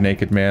 weird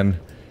naked man.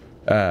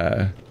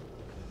 There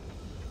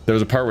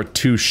was a part with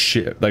two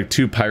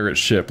pirate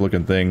ship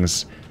looking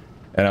things,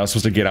 and I was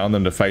supposed to get on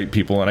them to fight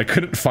people, and I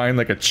couldn't find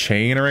like a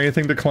chain or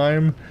anything to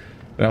climb,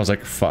 and I was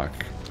like, fuck.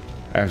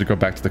 I have to go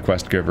back to the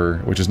quest giver,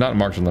 which is not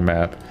marked on the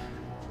map,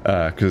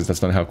 because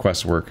that's not how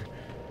quests work.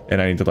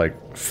 And I need to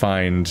like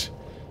find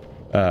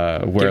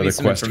where the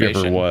quest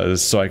giver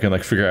was, so I can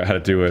like figure out how to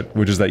do it.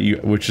 Which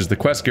is the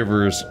quest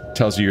givers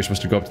tells you you're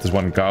supposed to go up to this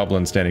one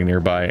goblin standing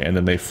nearby, and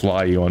then they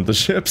fly you onto the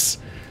ships.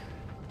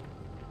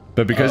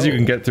 But because you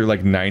can get through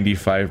like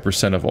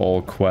 95% of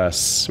all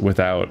quests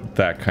without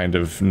that kind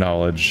of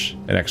knowledge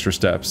and extra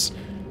steps,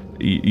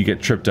 you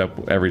get tripped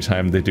up every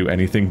time they do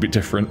anything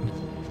different.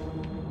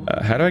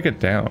 How do I get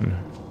down?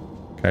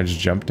 Can I just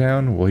jump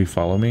down? Will he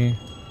follow me?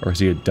 Or is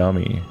he a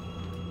dummy?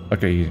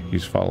 Okay,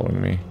 he's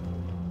following me.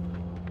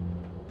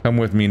 Come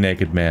with me,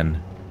 naked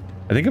man.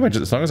 I think if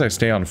as long as I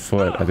stay on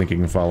foot, I think he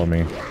can follow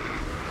me.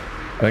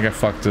 I think I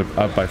fucked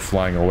up by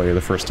flying away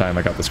the first time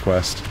I got this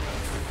quest.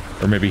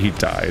 Or maybe he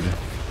died.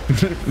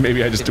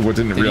 Maybe I just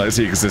didn't realize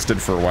he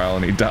existed for a while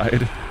and he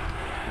died.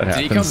 That happens.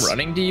 Did he come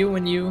running to you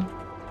when you...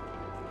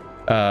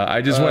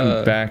 I just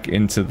went back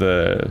into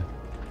the...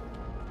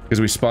 Because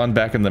we spawned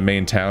back in the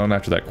main town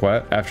after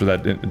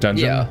that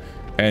dungeon. Yeah.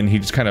 And he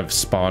just kind of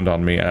spawned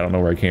on me. I don't know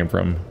where I came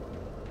from.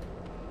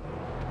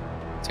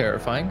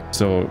 Terrifying.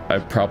 So I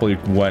probably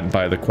went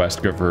by the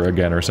quest giver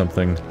again or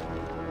something.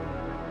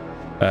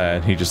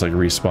 And he just like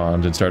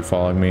respawned and started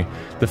following me.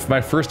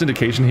 My first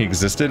indication he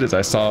existed is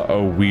I saw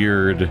a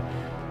weird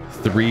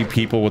 3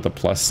 people with a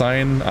plus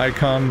sign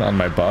icon on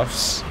my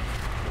buffs.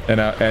 And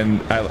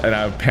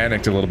I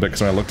panicked a little bit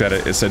because when I looked at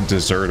it, it said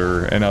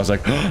deserter, and I was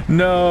like, oh,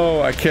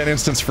 no, I can't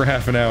instance for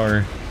half an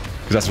hour,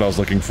 because that's what I was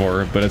looking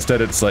for. But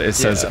instead, it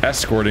says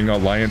escorting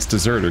Alliance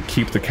deserter.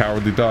 Keep the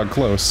cowardly dog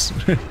close.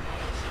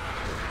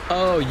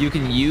 Oh, you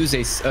can use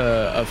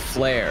a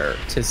flare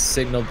to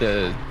signal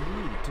the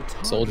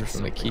soldier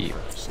from the keep.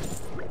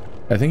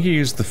 I think you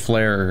used the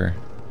flare.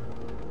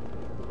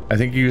 I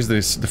think you use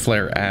the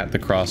flare at the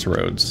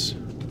crossroads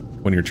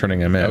when you're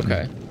turning him in.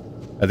 Okay.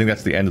 I think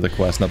that's the end of the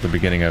quest, not the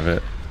beginning of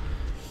it.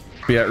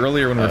 But yeah,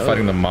 earlier when we were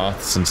fighting the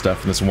moths and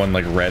stuff in this one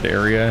like red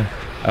area,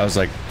 I was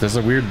like, there's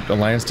a weird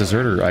Alliance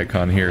deserter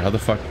icon here. How the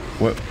fuck?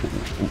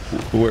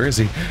 Where is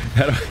he?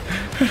 How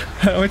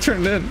do I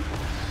turn it in?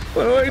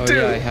 What do I do?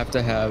 Yeah, I have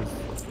to have...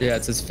 Yeah,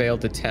 it says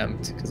failed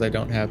attempt because I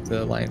don't have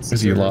the Alliance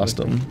deserter. Because you lost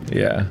him.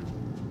 Yeah.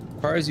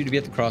 Requires you to be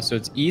at the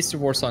crossroads east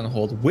of Warsong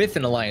Hold with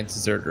an Alliance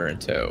deserter in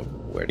tow.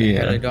 Where the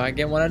hell do I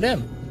get one of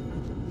them?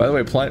 By the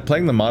way,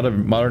 playing the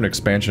modern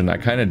expansion, I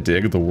kind of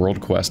dig the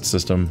world quest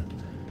system.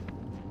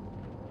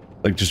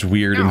 Like just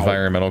weird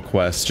environmental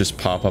quests just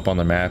pop up on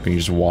the map and you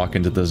just walk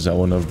into the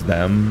zone of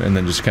them and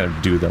then just kind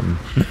of do them.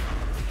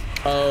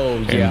 Oh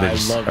yeah, I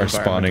love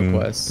spawning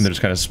quests. And they're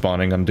just kind of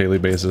spawning on a daily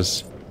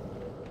basis.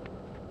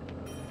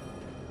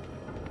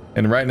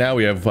 And right now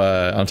we have,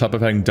 on top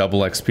of having double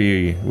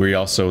XP, we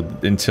also,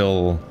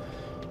 until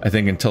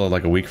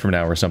like a week from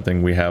now or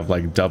something, we have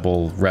like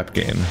double rep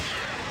gain.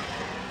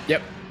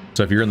 Yep.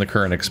 So if you're in the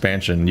current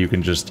expansion, you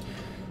can just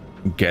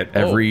get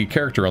every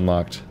character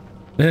unlocked.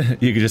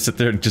 You can just sit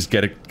there and just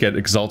get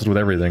exalted with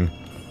everything.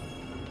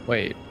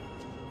 Wait.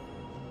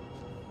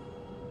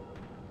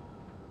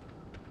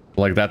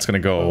 Like that's gonna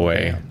go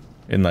away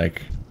in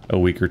like a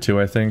week or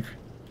two, I think.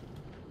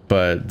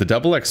 But the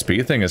double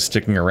XP thing is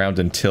sticking around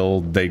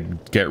until they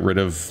get rid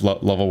of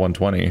level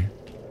 120.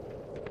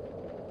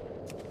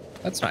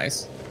 That's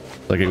nice.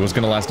 Like it was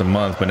gonna last a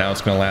month, but now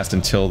it's gonna last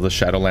until the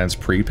Shadowlands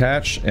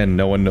pre-patch, and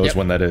no one knows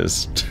when that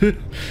is.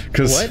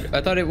 What?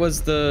 I thought it was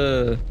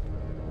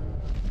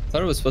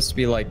supposed to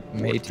be like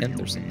May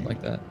 10th or something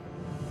like that.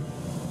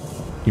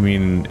 You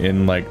mean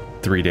in like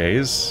 3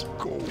 days?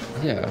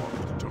 Yeah.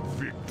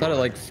 I thought it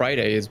like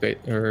Friday is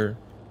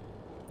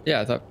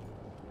yeah, I thought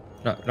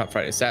not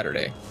Friday,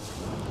 Saturday.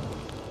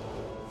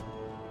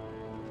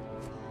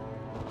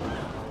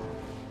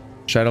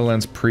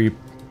 Shadowlands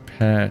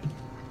pre-patch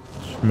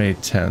May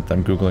 10th.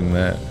 I'm googling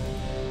that.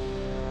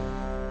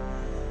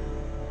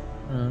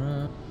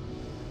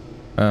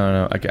 I don't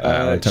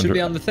know. It should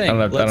be on the thing.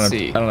 Let's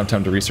see. I don't have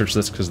time to research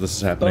this because this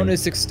is happening.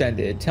 Bonus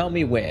extended. Tell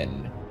me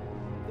when.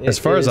 As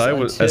far as I've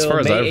heard,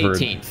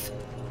 18th.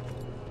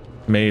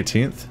 May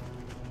 18th.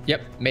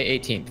 Yep, May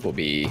 18th will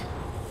be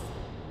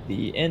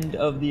the end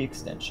of the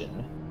extension.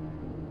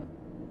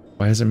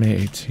 Why is it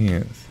May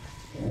 18th?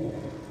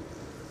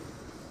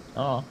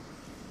 Oh.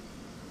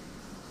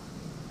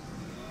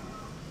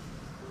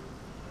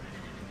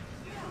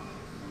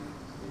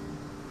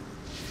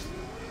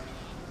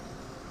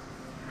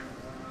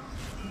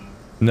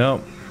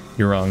 No,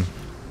 you're wrong.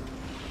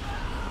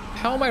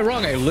 How am I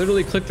wrong? I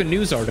literally clicked the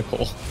news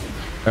article.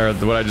 Or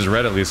what I just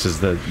read at least is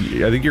that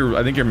I think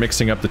you're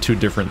mixing up the two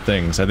different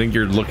things. I think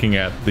you're looking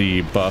at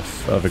the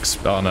buff of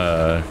on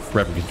a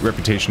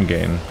reputation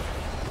gain.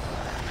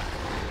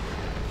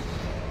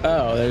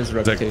 Oh, there's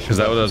reputation. Because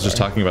that was what I was just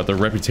talking about. The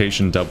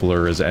reputation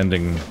doubler is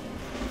ending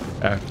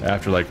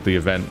after like the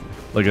event,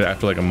 like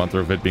after like a month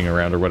of it being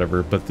around or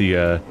whatever. But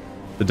the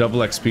double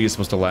XP is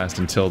supposed to last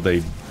until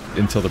the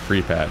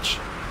pre-patch,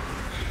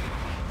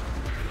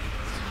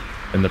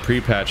 and the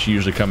pre-patch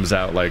usually comes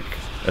out like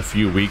a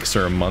few weeks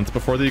or a month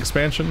before the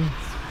expansion.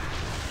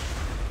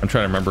 I'm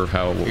trying to remember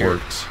how it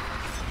worked.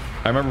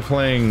 I remember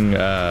playing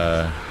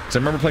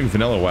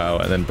Vanilla WoW,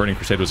 and then Burning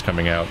Crusade was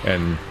coming out,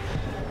 and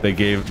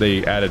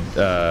they added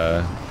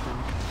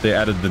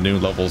the new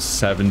level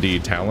 70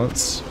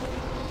 talents.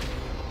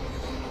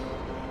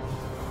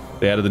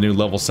 They added the new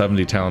level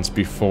 70 talents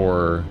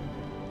before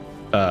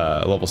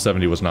level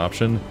 70 was an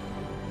option.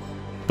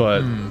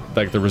 But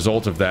like the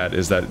result of that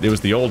is that it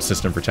was the old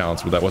system for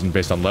talents, but that wasn't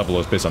based on level, it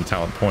was based on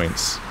talent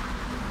points.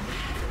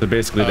 So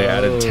basically they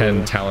added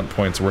 10 talent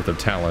points worth of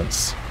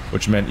talents,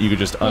 which meant you could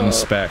just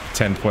unspec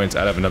 10 points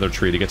out of another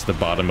tree to get to the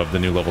bottom of the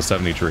new level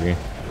 70 tree.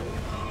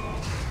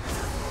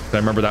 I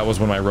remember that was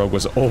when my rogue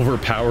was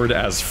overpowered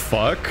as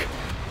fuck,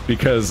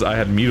 because I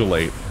had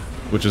Mutilate,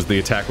 which is the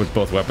attack with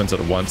both weapons at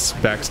once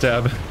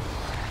backstab.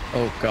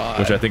 Oh god.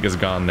 Which I think is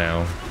gone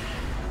now.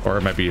 Or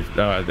it might be,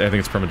 I think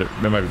it's from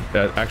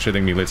actually I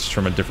think Mutilate's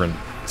from a different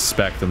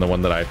spec than the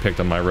one that I picked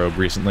on my rogue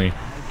recently.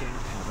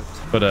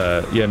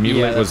 But yeah,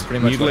 Mutilate was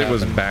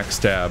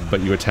backstab,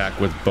 but you attack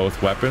with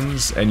both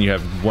weapons, and you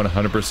have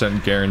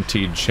 100%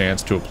 guaranteed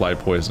chance to apply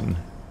poison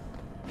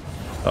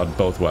on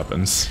both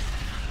weapons.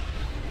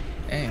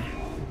 Damn.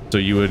 So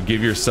you would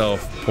give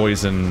yourself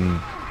poison.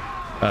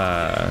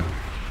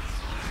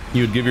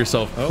 You would give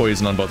yourself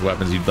poison on both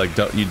weapons. You'd like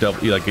get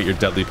your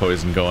deadly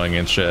poison going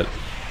and shit,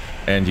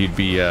 and you'd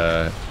be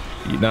not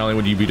only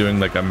would you be doing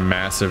like a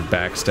massive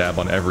backstab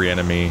on every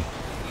enemy,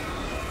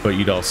 but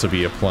you'd also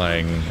be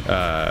applying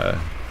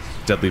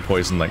deadly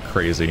poison like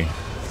crazy.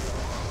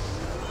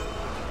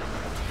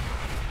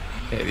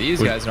 Hey,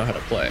 these guys know how to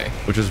play.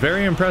 Which was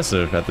very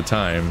impressive at the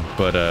time,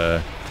 but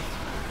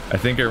I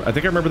think I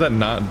remember that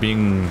not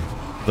being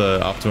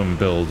the optimum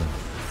build.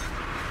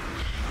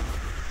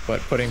 What,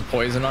 putting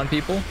poison on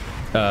people?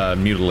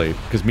 Mutilate,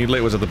 because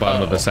Mutilate was at the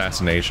bottom of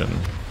Assassination.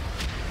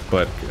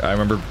 But I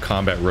remember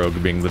Combat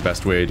Rogue being the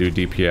best way to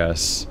do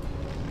DPS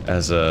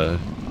as a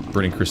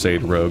Burning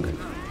Crusade Rogue.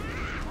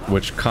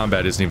 Which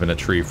combat isn't even a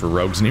tree for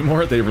rogues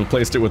anymore. They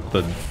replaced it with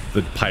the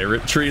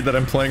pirate tree that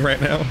I'm playing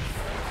right now.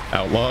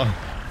 Outlaw.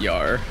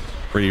 Yar.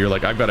 Where you're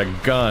like, I've got a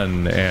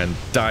gun and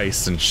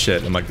dice and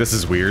shit. I'm like, this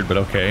is weird, but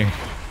okay.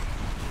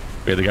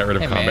 Yeah, they got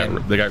rid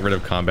of They got rid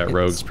of combat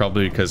rogues,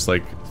 probably because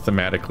like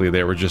thematically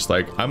they were just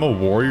like, I'm a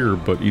warrior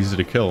but easy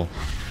to kill.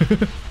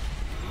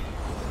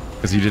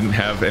 Because you didn't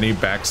have any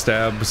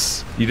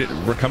backstabs.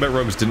 Combat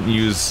rogues didn't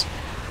use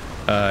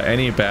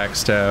any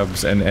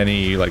backstabs and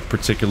any like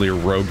particularly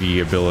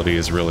roguey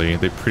abilities. Really,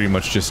 they pretty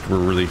much just were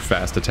really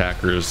fast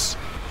attackers,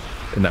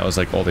 and that was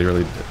like all they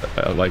really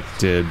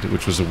did,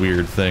 which was a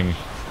weird thing.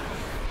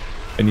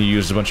 And you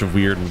used a bunch of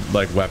weird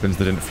like weapons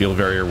that didn't feel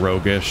very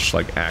roguish,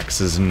 like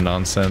axes and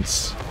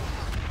nonsense.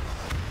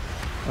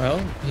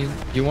 Well,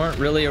 you weren't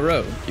really a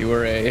rogue. You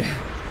were a...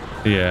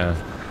 Yeah.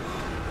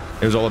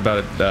 It was all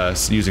about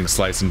using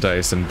slice and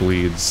dice and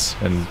bleeds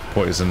and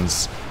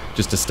poisons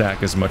just to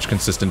stack as much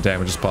consistent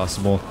damage as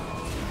possible.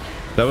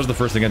 That was the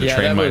first thing I had to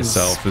train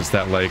myself, is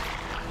that like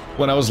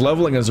when I was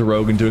leveling as a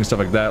rogue and doing stuff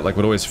like that, like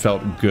what always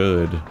felt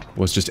good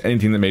was just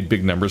anything that made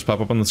big numbers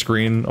pop up on the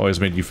screen always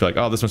made you feel like,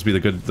 oh, this must be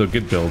the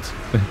good build.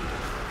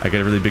 I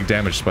get really big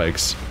damage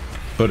spikes.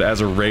 But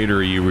as a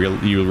raider, you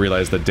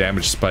realize that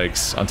damage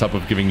spikes, on top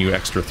of giving you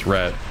extra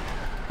threat,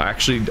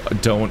 actually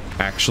don't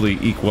actually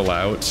equal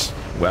out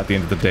at the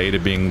end of the day to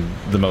being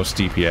the most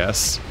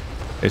DPS.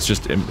 It's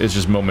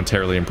just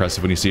momentarily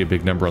impressive when you see a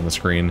big number on the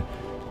screen.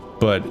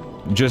 But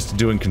just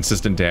doing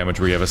consistent damage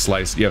where you have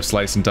slice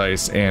and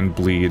dice and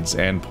bleeds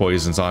and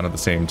poisons on at the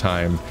same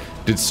time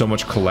did so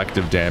much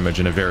collective damage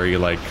in a very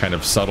like kind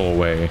of subtle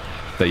way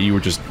that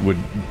you'd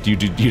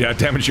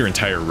damage your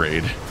entire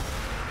raid.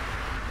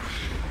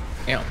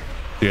 Yeah.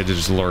 You had to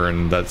just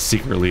learn that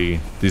secretly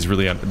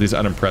these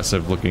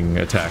unimpressive looking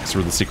attacks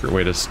were the secret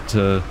way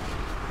to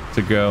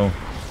go.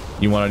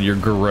 You wanted your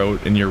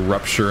garrote and your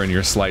rupture and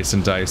your slice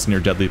and dice and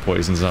your deadly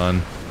poisons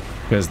on,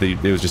 because it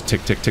was just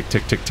tick tick tick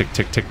tick tick tick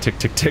tick tick tick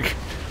tick tick.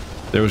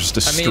 There was just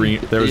a stream.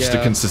 There was just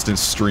a consistent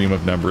stream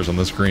of numbers on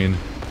the screen,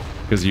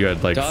 because you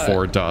had like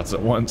 4 dots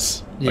at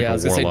once. Like I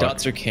was gonna say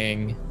dots are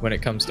king when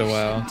it comes to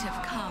WoW.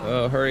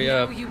 Oh, hurry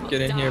up!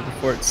 Get in here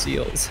before it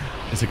seals.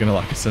 Is it gonna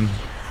lock us in?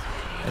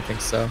 I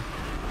think so.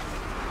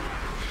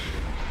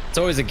 It's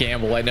always a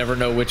gamble. I never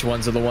know which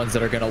ones are the ones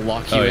that are gonna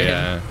lock you in.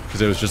 Yeah,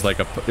 because it was just like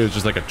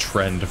a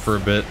trend for a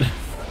bit.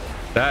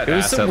 That it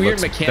was some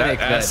weird mechanic.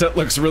 That asset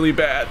looks really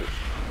bad.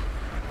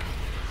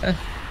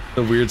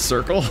 The weird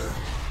circle.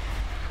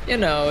 You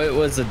know, it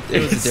was a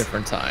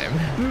different time.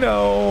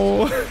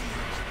 No.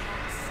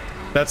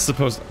 That's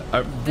supposed.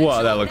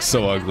 Wow, that looks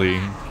so ugly.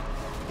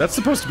 That's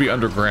supposed to be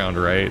underground,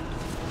 right?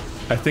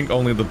 I think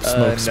only the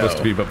smoke's supposed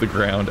to be above the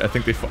ground. I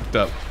think they fucked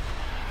up.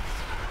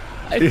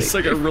 It's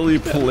like a really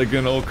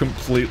polygonal,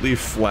 completely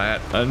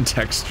flat,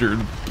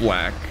 untextured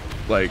black,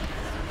 like,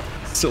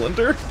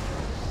 cylinder.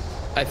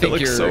 I think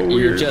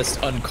you're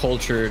just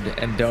uncultured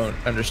and don't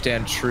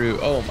understand true.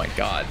 Oh my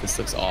god, this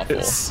looks awful.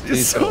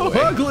 It's so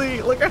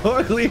ugly. Look how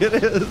ugly it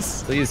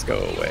is. Please go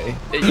away.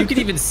 You can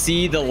even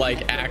see the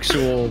like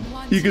actual.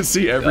 You can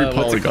see every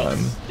polygon.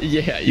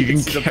 Yeah, you can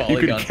see the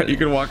polygon. You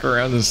can walk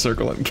around in a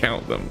circle and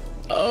count them.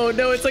 Oh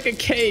no, it's like a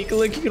cake.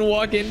 Look, you can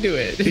walk into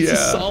it. It's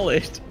just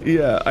solid.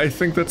 Yeah, I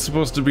think that's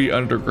supposed to be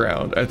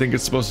underground. I think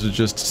it's supposed to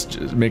just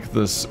make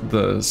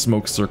the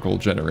smoke circle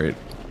generate.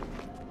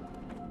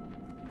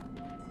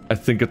 I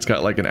think it's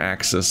got like an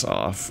axis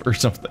off or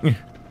something.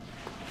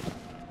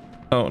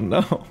 Oh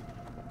no.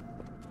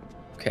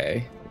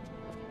 Okay.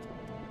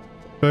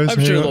 Guys,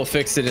 I'm sure they'll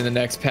fix it in the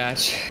next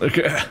patch.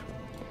 Okay.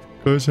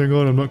 Guys, hang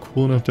on. I'm not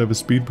cool enough to have a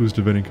speed boost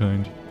of any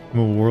kind. I'm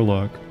a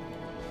warlock.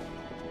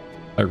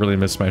 I really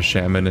miss my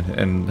shaman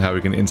and how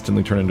he can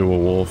instantly turn into a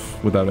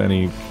wolf without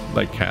any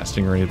like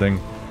casting or anything.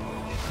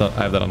 So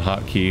I have that on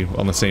hotkey,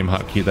 on the same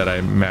hotkey that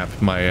I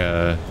mapped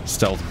my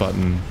stealth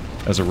button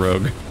as a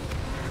rogue.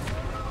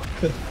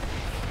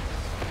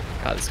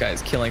 God, this guy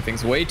is killing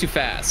things way too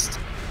fast.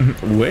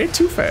 Way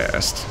too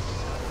fast.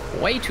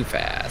 Way too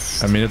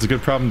fast. I mean, it's a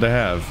good problem to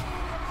have.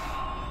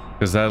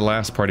 Because that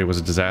last party was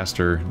a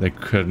disaster. They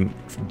couldn't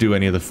do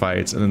any of the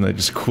fights, and then they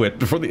just quit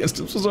before the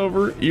instance was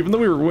over, even though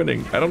we were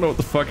winning. I don't know what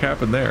the fuck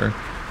happened there.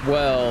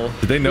 Well,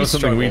 did they know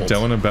something we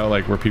don't about,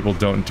 like, where people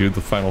don't do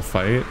the final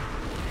fight?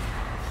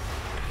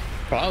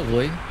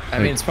 Probably. I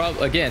mean, it's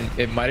probably, again,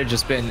 it might have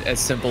just been as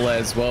simple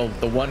as, well,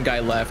 the one guy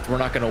left, we're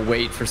not going to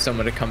wait for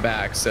someone to come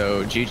back,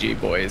 so GG,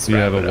 boys.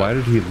 Yeah, but why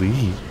did he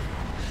leave?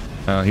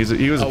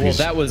 He was. Oh, well,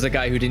 that was a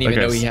guy who didn't even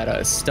know he had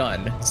a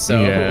stun,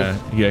 so... Yeah,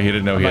 he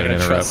didn't know he had an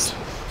interrupt.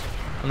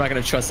 I'm not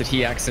going to trust that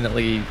he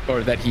accidentally,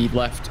 or that he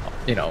left,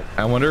 you know.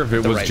 I wonder if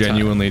it was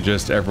genuinely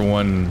just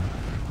everyone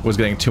was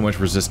getting too much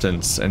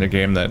resistance in a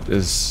game that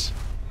is,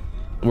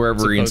 where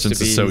every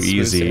instance is so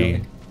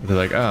easy. They're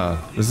like,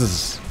 this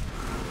is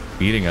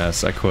beating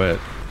us. I quit.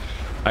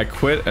 I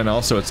quit, and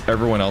also it's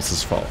everyone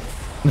else's fault.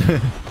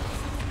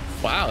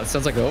 Wow, it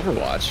sounds like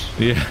Overwatch.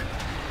 Yeah.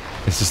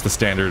 It's just the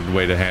standard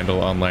way to handle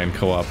online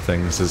co-op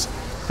things is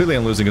clearly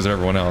I'm losing as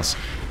everyone else.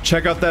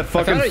 Check out that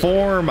fucking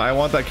form. I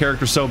want that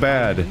character so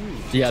bad.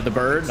 Yeah, the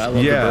bird. I love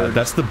the bird. Yeah,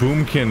 that's the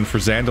boomkin for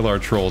Zandalar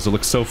trolls. It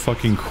looks so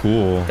fucking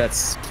cool.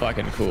 That's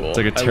fucking cool. It's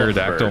like a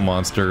pterodactyl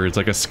monster. It's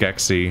like a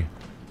Skeksis.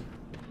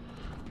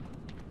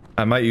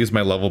 I might use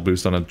my level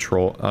boost on a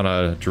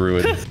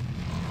druid.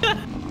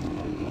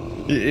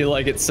 You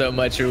like it so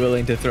much you're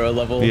willing to throw a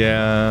level?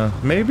 Yeah,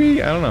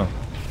 maybe. I don't know.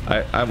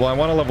 I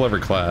want to level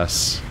every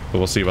class, but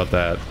we'll see about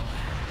that.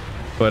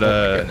 But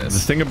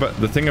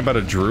the thing about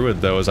a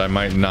druid though is I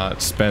might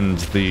not spend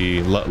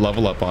the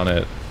level up on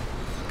it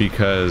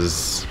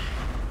because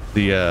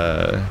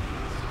I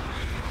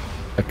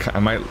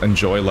might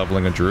enjoy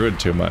leveling a druid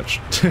too much.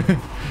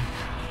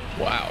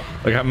 Wow.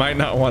 Like I might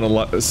not want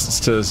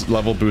to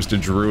level boost a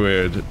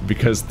druid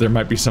because there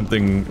might be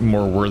something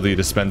more worthy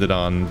to spend it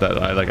on that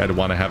I'd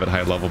want to have at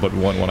high level but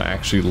wouldn't want to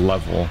actually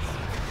level.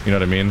 You know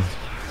what I mean?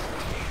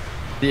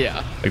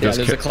 Yeah. Like there's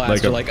a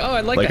class you're like, oh,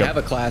 I'd like to have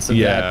a class of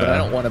that, but I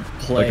don't want to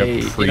play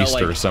like a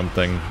priest or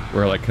something.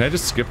 Where like, can I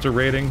just skip the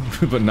rating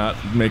but not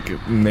make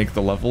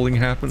the leveling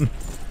happen?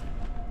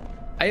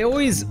 I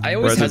always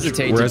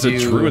hesitate to do. Whereas a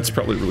druid's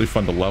probably really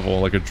fun to level,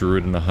 like a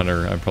druid and a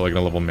hunter. I'm probably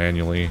gonna level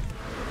manually.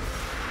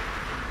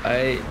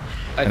 I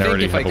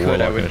think if I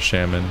could, I would. And a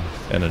shaman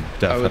and a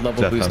death. I would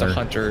level boost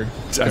hunter.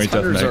 a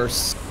hunter.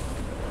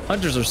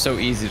 Hunters are so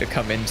easy to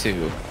come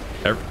into.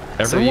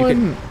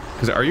 Everyone,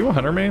 because are you a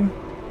hunter main?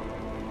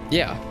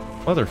 Yeah.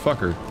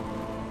 Motherfucker.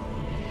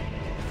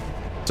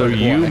 So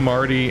you,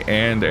 Marty,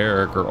 and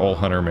Eric are all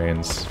hunter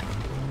mains.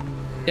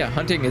 Yeah,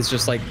 hunting is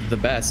just like the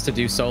best to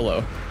do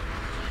solo.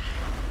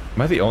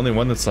 Am I the only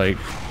one that's like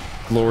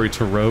glory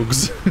to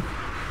rogues?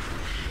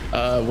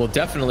 Well,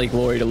 definitely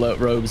glory to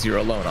rogues. You're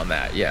alone on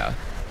that. Yeah.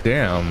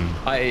 Damn.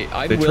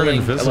 I'm they willing. Turn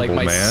invisible,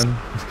 like man.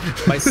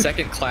 My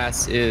second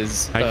class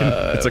is.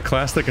 It's a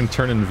class that can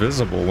turn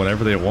invisible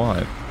whenever they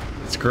want.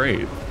 It's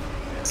great.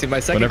 See,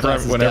 my second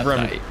class is Death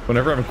Knight.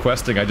 Whenever I'm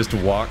questing, I just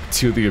walk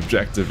to the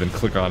objective and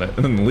click on it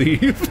and then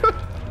leave.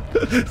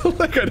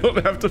 Like I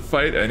don't have to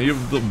fight any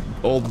of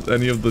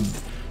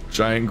the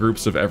giant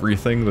groups of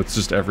everything that's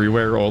just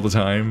everywhere all the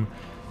time.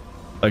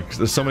 Like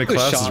there's so many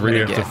classes where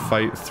you have to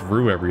fight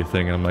through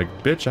everything, and I'm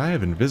like, bitch, I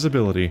have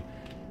invisibility,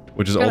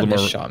 which is all the more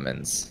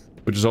shamans.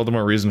 Which is all the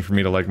more reason for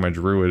me to like my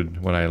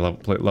druid when I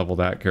level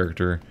that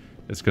character.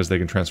 It's because they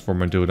can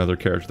transform into another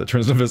character that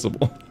turns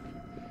invisible.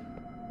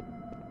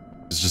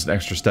 It's just an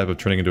extra step of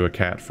turning into a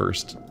cat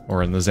first,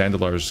 or in the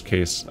Zandalar's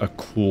case, a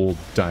cool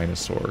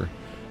dinosaur.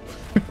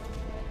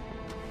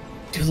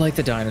 Do like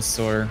the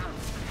dinosaur.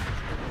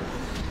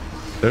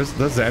 The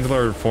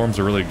Zandalar forms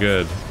are really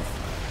good.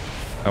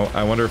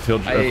 I wonder if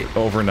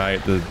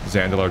overnight the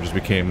Zandalar just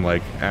became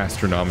like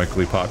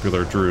astronomically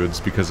popular druids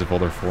because of all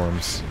their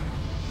forms.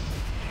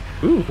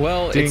 Ooh,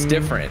 well, ding. It's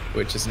different,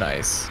 which is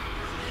nice.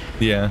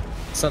 Yeah.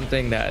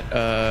 something that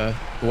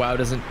WoW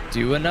doesn't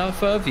do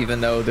enough of,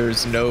 even though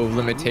there's no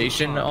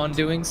limitation on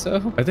doing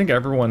so. I think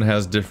everyone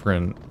has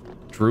different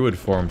druid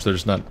forms. They're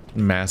just not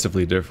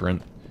massively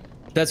different.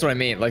 That's what I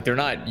mean. Like they're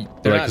not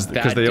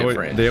that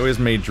different. They always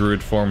made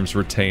druid forms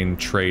retain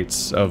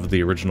traits of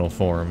the original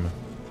form.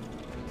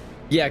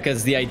 Yeah,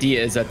 because the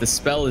idea is that the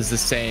spell is the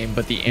same,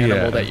 but the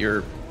animal that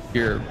you're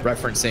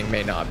referencing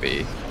may not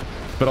be.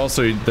 But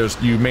also,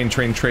 you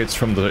maintain traits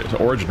from the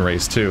origin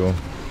race too,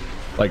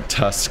 like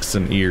tusks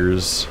and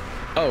ears.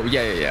 Oh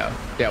yeah.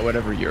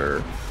 Whatever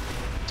your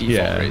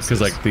default race is.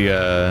 Because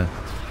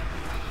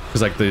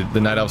like the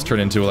night elves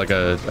turn into like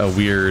a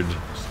weird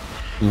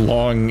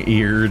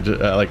long-eared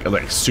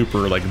like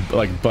super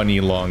like bunny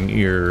long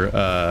ear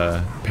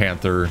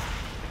panther,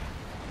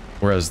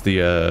 whereas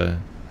the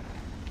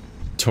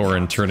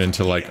Tauren turn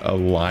into like a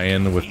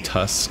lion with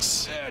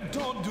tusks.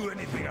 Don't do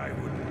anything I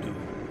wouldn't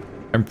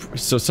do.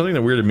 So something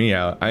that weirded me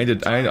out, I want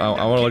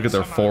to look at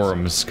their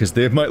forums because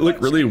they might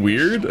look really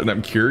weird, and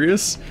I'm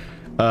curious.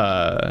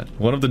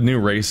 One of the new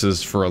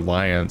races for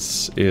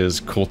Alliance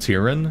is Kul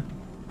Tiras,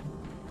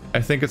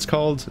 I think it's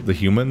called, the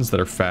humans that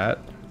are fat.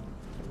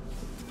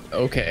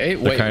 Okay,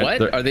 wait,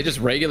 what? Are they just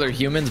regular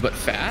humans but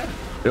fat?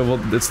 Yeah,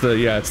 well, it's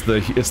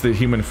the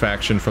human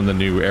faction from the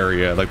new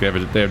area. Like they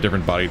have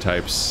different body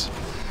types.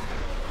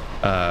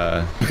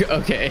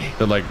 Okay.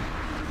 They're like,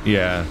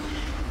 yeah.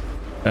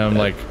 And I'm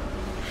like,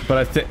 but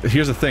I think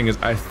here's the thing: is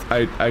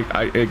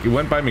it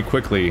went by me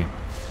quickly,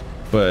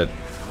 but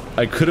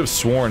I could have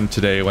sworn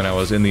today when I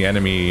was in the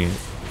enemy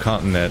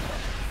continent,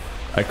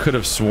 I could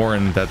have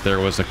sworn that there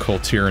was a Kul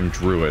Tiras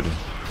druid,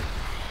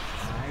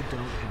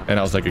 and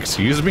I was like,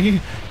 excuse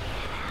me.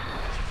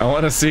 I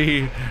want to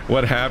see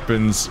what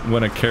happens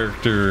when a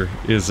character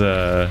is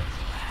Our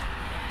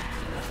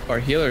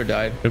healer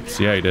died. Oops,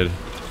 yeah, he did.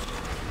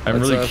 I'm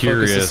really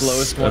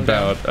curious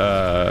about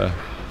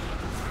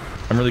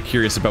I'm really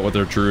curious about what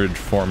their druid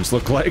forms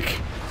look like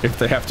if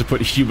they have to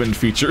put human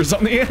features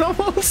on the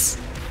animals.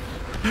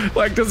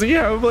 Like, does he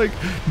have like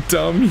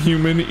dumb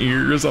human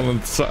ears on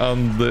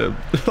the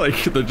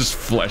like they're just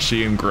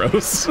fleshy and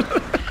gross?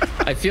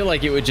 I feel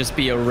like it would just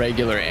be a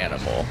regular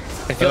animal.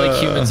 I feel like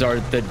humans are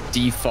the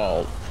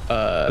default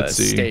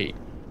state.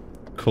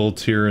 Kul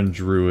Tiras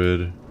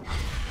druid.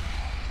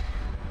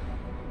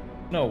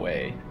 No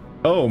way.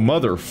 Oh,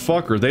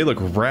 motherfucker, they look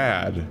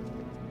rad.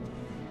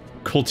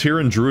 Kul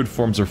Tiras druid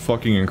forms are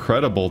fucking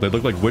incredible. They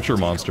look like Witcher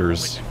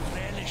monsters.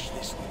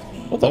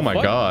 Oh my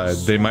god,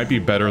 they might be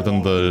better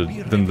than the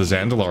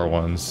Zandalar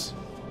ones.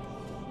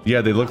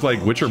 Yeah, they look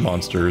like Witcher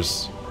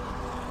monsters.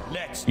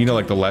 You know,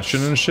 like the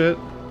Leshen and shit?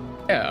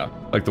 Yeah.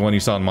 Like the one you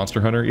saw in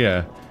Monster Hunter?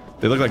 Yeah.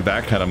 They look like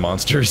that kind of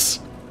monsters.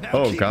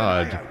 Oh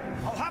god.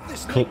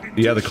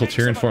 Yeah, the Kul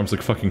Tiras forms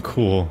look fucking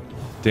cool.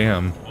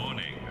 Damn.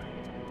 Warning.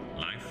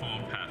 Life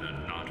form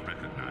pattern not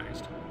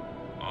recognized.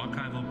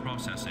 Archival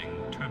processing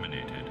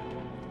terminated.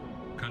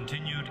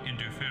 Continued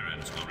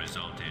interference will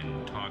result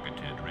in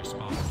targeted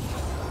response.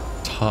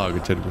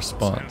 Targeted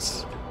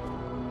response.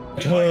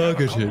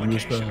 Targeted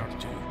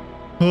response.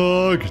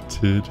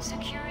 Targeted.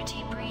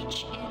 Security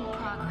breach in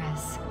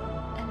progress.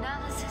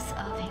 Analysis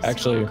of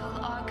Actually,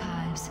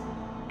 archives.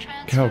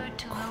 How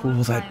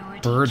cool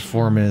that bird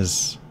form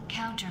is.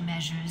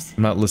 Countermeasures.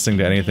 I'm not listening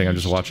to anything, I'm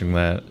just watching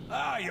that.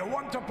 Ah, you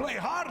want to play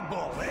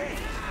hardball, eh?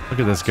 Look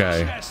at this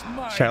guy.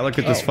 Chat, look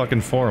at this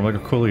fucking form. Look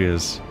how cool he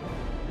is.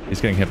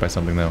 He's getting hit by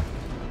something though.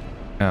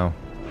 Ow.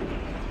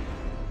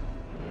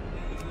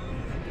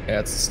 Yeah,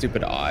 it's a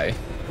stupid eye.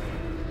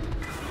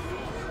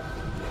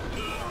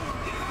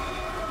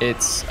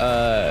 It's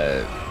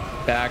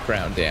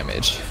background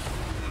damage.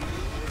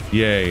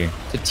 Yay.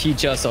 To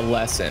teach us a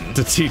lesson.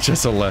 To teach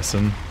us a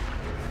lesson.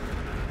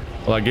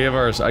 Well, I gave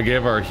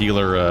our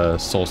healer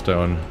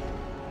soulstone.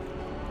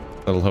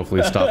 That'll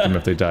hopefully stop them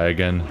if they die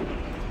again.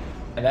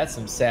 And that's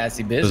some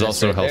sassy business. There's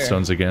also right health there.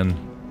 stones again.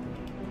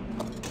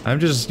 I'm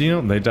just, you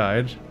know, they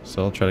died,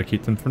 so I'll try to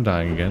keep them from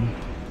dying again.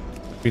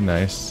 Be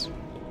nice.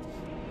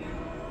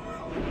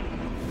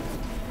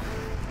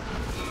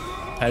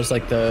 I just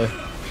like the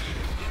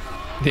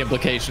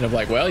implication of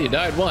like, well, you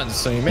died once,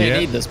 so you may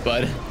need this,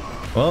 bud.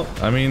 Well,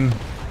 I mean,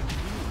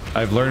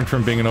 I've learned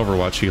from being an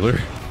Overwatch healer.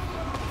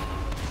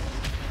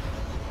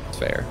 It's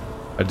fair.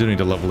 I do need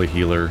to level a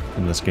healer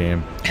in this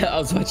game. I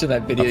was watching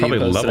that video. I'll probably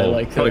you posted.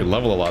 level,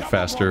 level a lot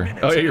faster.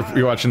 Oh, yeah,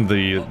 you're watching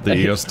the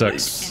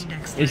Yostux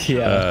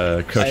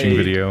coaching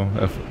video.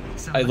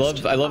 I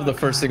love the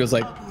first thing was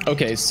like,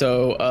 okay,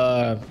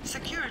 so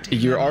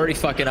you're already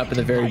fucking up in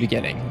the very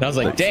beginning. And I was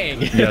like,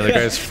 dang. Yeah, the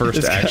guy's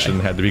first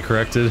action had to be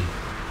corrected.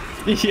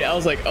 Yeah, I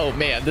was like, oh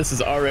man, this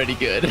is already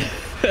good.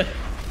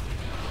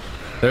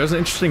 There's an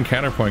interesting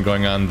counterpoint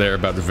going on there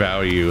about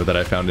value that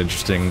I found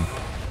interesting.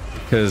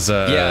 Because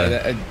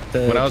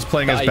when I was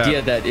playing as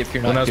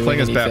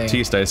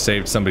Baptiste, I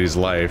saved somebody's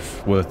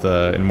life with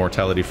an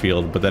immortality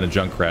field, but then a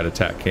Junkrat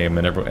attack came,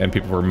 and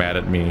people were mad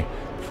at me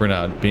for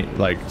not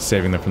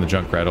saving them from the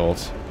Junkrat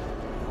ult.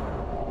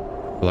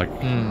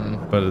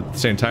 But at the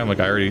same time,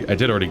 like I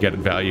did already get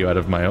value out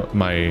of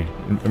my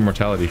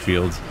immortality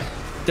field.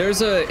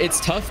 it's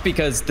tough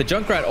because the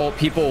Junkrat ult,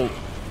 people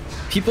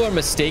are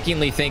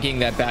mistakenly thinking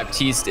that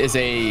Baptiste is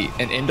an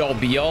end-all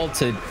be-all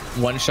to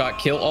one-shot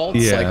kill ults.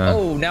 Yeah. Like,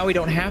 oh, now we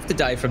don't have to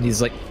die from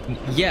these. Like,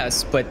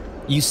 yes, but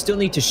you still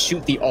need to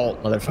shoot the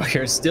ult,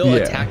 motherfucker. Still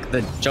attack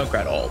the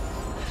Junkrat ult.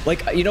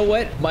 Like, you know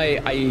what?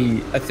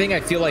 A thing I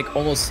feel like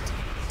almost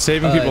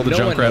saving people the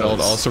Junkrat ult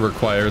also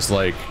requires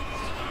like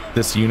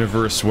this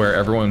universe where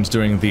everyone's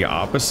doing the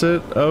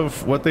opposite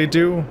of what they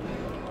do.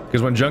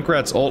 Because when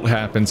Junkrat's ult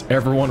happens,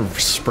 everyone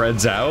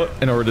spreads out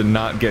in order to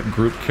not get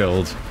group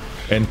killed.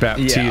 And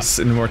Baptiste's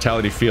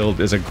Immortality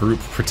Field is a group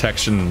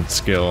protection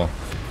skill.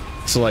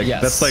 So like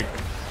that's like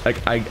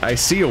I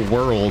see a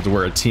world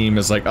where a team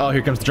is like, oh,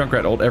 here comes the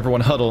Junkrat ult,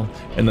 everyone huddle,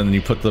 and then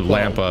you put the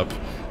lamp up.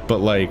 But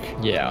like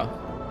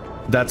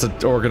that's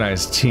an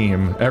organized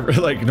team.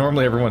 Like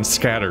normally everyone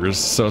scatters,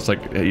 so it's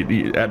like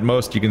at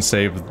most you can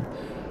save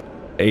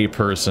a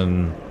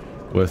person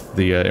with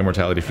the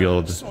Immortality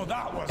Field.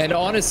 And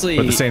honestly,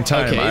 but at the same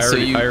time, I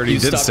already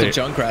did stop the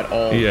Junkrat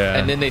ult,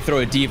 and then they throw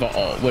a Diva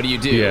ult. What do?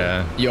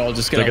 You all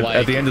just gonna like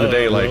at the end of the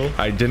day, like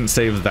I didn't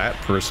save that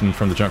person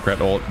from the Junkrat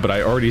ult, but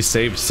I already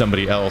saved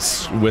somebody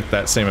else with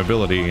that same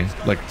ability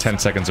like 10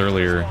 seconds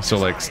earlier. So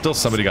like still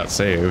somebody got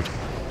saved.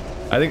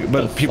 I think,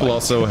 but people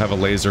also have a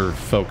laser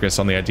focus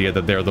on the idea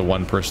that they're the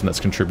one person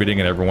that's contributing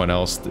and everyone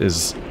else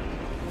is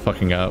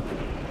fucking up,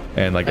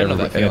 and like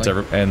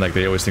and like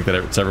they always think that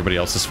it's everybody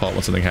else's fault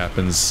when something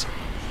happens.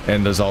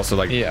 And there's also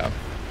like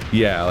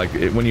like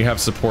when you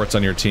have supports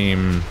on your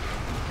team,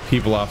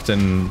 people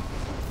often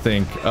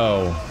think,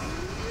 oh,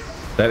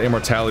 that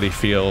Immortality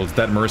Field,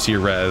 that Mercy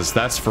res,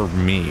 that's for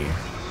me.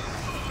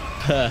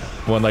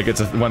 When like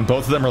when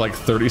both of them are like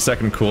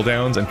 30-second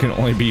cooldowns and can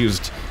only be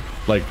used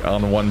like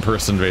on one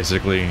person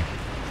basically,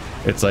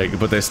 it's like,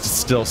 but they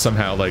still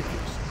somehow like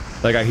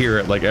I hear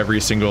it like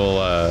every single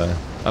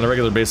on a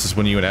regular basis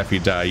when you and Effie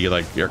die,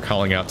 you're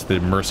calling out to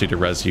the Mercy to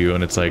res you,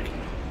 and it's like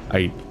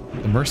the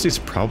Mercy's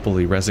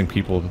probably rezzing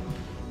people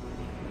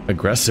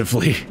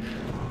aggressively.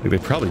 Like they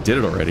probably did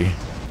it already.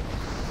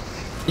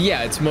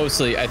 Yeah, it's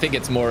mostly, I think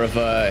it's more of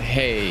a,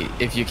 hey,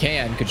 if you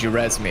can, could you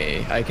res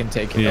me? I can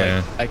take it.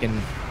 Yeah. Like,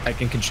 I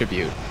can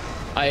contribute.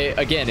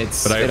 Again,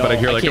 it's. But I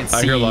hear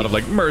I hear a lot of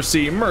like,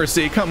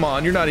 Mercy, come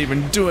on, you're not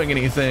even doing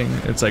anything.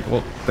 It's like,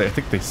 well, I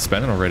think they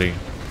spent it already.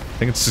 I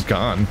think it's just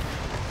gone.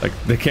 Like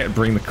they can't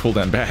bring the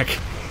cooldown back.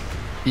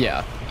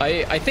 Yeah,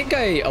 I think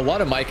a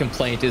lot of my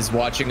complaint is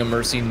watching a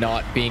Mercy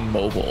not being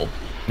mobile.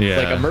 Yeah.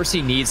 Like a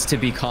Mercy needs to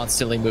be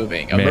constantly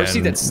moving. A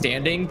Mercy that's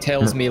standing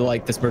tells me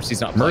like this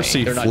Mercy's not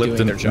playing. They're not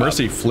doing their job.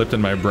 Mercy flipped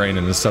in my brain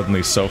and is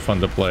suddenly so fun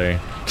to play.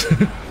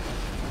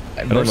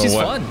 Mercy's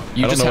fun.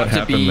 I don't know what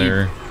happened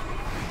there.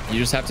 You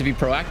just have to be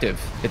proactive.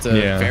 It's a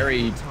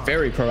very,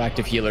 very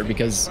proactive healer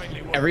because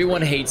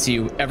everyone hates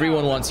you,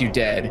 everyone wants you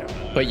dead,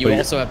 but you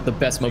also have the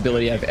best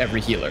mobility out of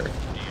every healer.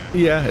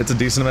 Yeah, it's a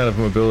decent amount of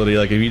mobility.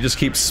 Like if you just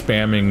keep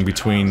spamming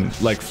between,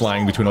 like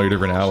flying between all your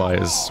different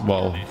allies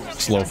while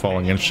slow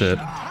falling and shit,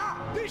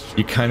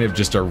 you kind of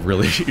just are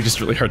really, you're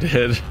just really hard to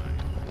hit.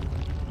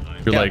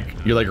 You're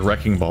like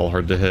Wrecking Ball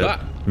hard to hit.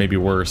 Maybe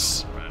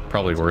worse.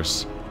 Probably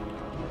worse.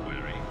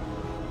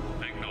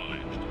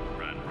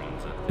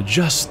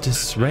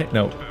 Justice, right?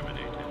 No.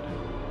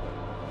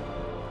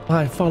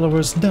 My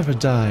followers never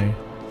die.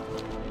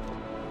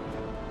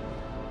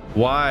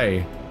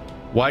 Why?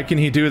 Why can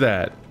he do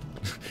that?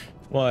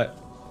 What?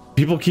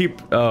 People keep...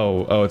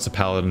 Oh, it's a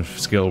paladin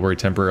skill where he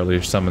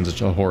temporarily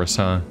summons a horse,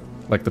 huh?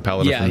 Like the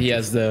paladin. Yeah, he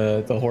has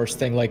the horse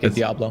thing like in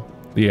Diablo.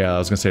 Yeah, I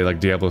was gonna say like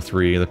Diablo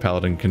 3, the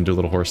paladin can do a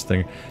little horse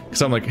thing.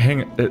 Because I'm like,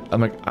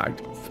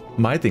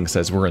 my thing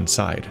says we're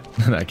inside,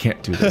 and I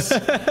can't do this.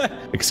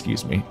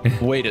 Excuse me.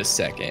 Wait a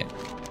second.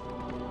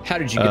 How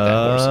did you get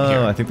that horse in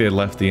here? I think they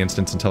left the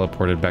instance and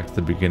teleported back to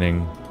the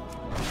beginning.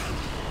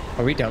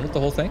 Are we done with the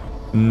whole thing?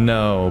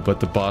 No, but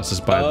the boss is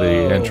by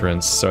the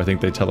entrance, so I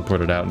think they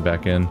teleported out and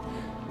back in.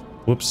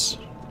 Whoops.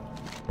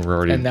 We're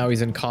already... And now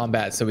he's in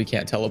combat, so we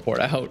can't teleport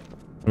out.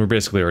 We're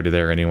basically already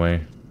there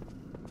anyway.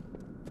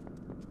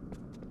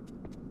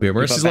 Yeah,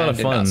 Mercy's a lot of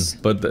fun,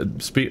 but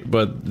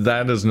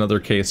that is another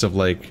case of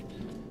like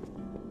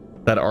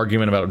that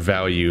argument about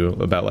value,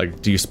 about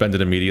like, do you spend it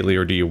immediately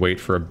or do you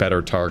wait for a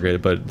better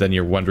target? But then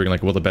you're wondering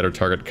like, will the better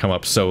target come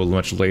up so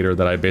much later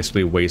that I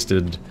basically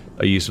wasted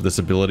a use of this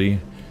ability?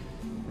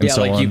 And yeah,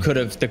 so like you could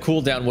have, the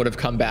cooldown would have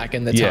come back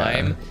in the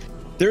time.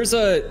 There's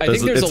a, I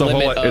think there's a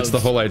limit of... It's the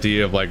whole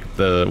idea of like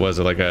the, was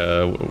it like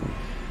a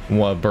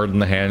bird in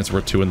the hand is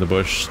worth two in the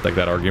bush? Like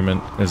that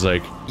argument is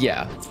like,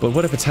 yeah. But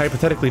what if it's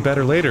hypothetically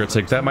better later? It's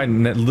like, that might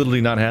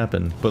literally not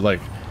happen. But like,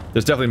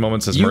 there's definitely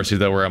moments as Mercy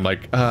though where I'm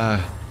like,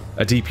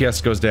 a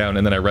DPS goes down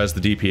and then I res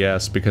the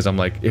DPS because I'm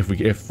like,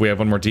 if we have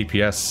one more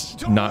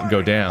DPS not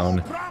go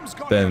down,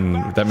 then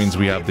that means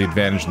we have the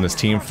advantage in this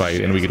team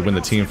fight and we could win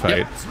the team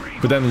fight.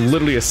 But then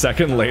literally a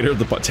second later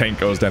the tank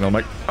goes down. I'm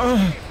like,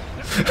 oh.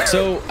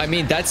 So I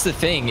mean that's the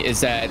thing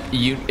is that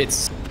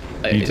that's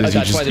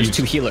why there's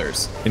two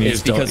healers. And you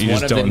just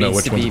don't know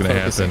which one's gonna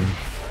happen.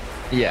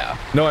 Yeah.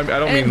 No, I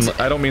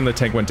don't mean the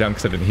tank went down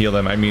because I didn't heal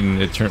them. I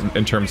mean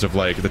in terms of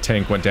like the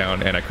tank went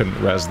down and I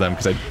couldn't res them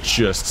because I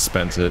just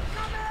spent it.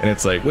 And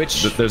it's like,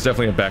 there's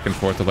definitely a back and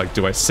forth of like,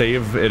 do I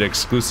save it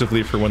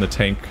exclusively for when the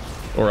tank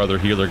or other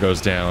healer goes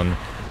down,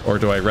 or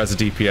do I res a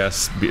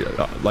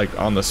DPS like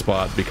on the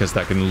spot because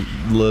that can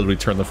literally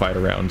turn the fight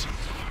around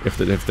if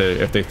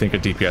they think a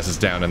DPS is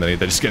down and then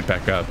they just get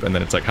back up and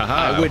then it's like,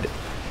 haha.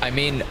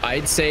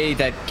 I'd say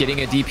that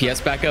getting a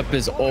DPS backup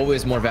is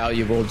always more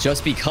valuable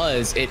just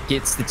because it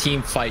gets the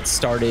team fight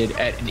started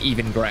at an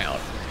even ground.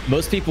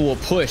 Most people will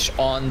push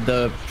on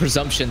the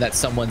presumption that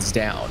someone's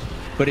down.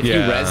 But if you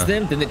res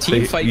them, then the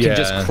team fight can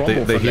just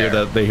crumble they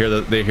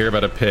hear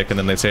about a pick, and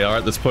then they say, all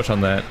right, let's push on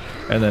that.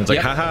 And then it's like,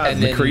 haha,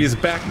 McCree's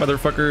back,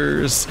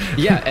 motherfuckers.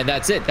 Yeah, and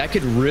that's it. That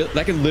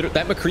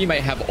McCree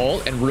might have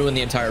ult and ruin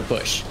the entire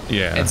push.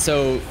 Yeah. And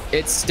so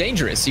it's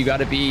dangerous. You got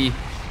to be...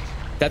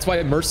 That's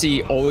why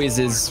Mercy always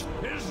is,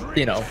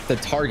 you know, the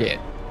target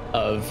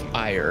of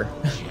Ire.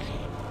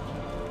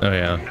 Oh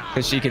yeah.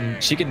 Because she can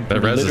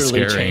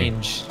literally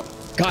change.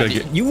 God,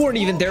 you weren't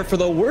even there for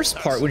the worst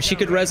part when she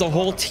could res a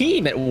whole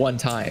team at one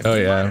time. Oh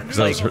yeah, because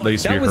that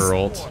used to be her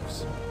ult.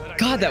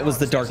 God, that was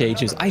the Dark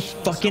Ages. I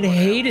fucking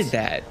hated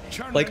that.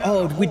 Like,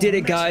 oh, we did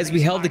it, guys. We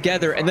held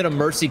together, and then a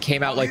Mercy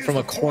came out like from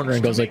a corner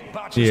and goes like,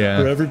 yeah,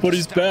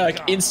 everybody's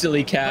back.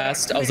 Instantly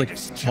cast. I was like,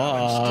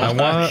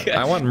 fuck.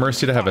 I want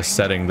Mercy to have a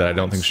setting that I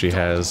don't think she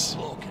has.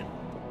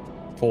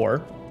 For?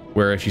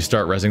 Where if you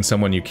start resing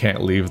someone, you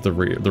can't leave the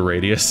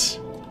radius.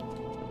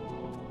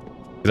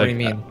 What do you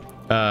mean?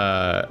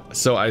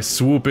 So I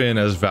swoop in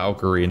as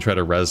Valkyrie and try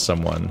to res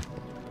someone,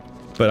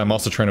 but I'm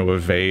also trying to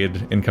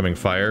evade incoming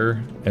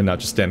fire and not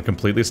just stand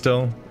completely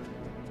still.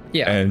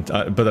 Yeah. And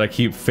but I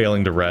keep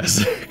failing to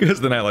res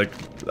because then I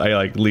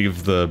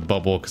leave the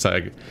bubble because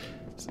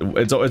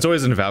it's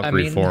always in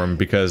Valkyrie form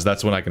because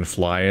that's when I can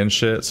fly and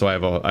shit. So I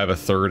have a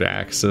third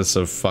axis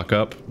of fuck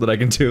up that I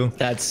can do.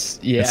 That's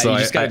you so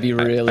just gotta be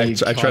really.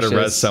 I try to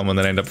res someone,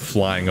 then I end up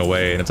flying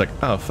away, and it's like,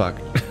 oh fuck.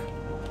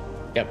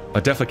 Yep. I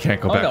definitely can't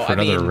go back for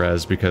another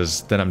res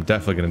because then I'm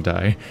definitely gonna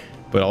die.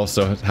 But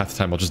also half the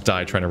time I'll just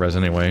die trying to res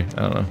anyway.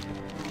 I don't know.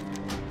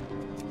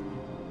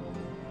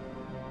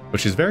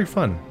 But she's very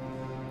fun.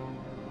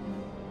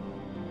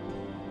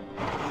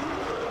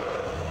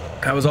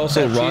 I was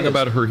also wrong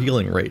about her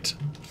healing rate.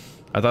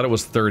 I thought it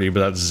was 30, but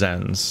that's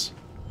Zen's.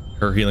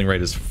 Her healing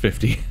rate is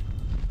 50.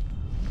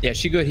 Yeah,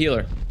 she good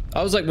healer.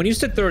 I was like, when you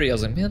said 30, I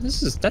was like, man,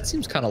 that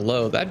seems kind of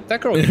low. That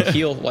girl can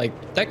heal like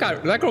that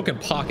girl can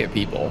pocket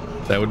people.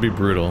 That would be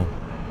brutal.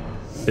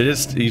 It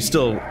is. You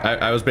still.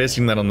 I was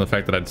basing that on the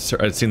fact that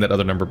I'd seen that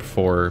other number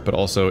before, but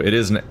also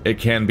it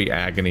can be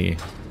agony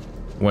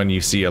when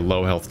you see a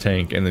low health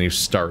tank and then you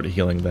start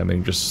healing them and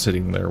you're just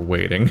sitting there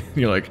waiting.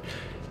 You're like,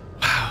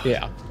 wow.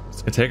 Yeah.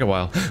 It's gonna take a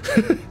while.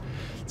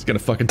 It's gonna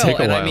fucking take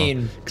a while. I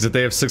mean, because if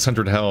they have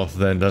 600 health,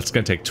 then that's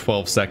gonna take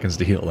 12 seconds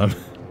to heal them.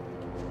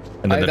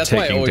 And then they're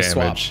taking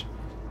damage.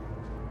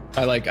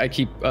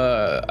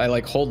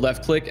 I hold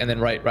left click and then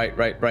right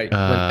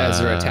as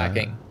they're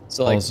attacking.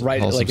 So like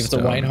if it's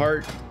a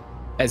Reinhardt,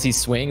 as he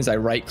swings, I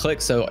right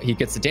click so he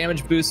gets the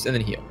damage boost and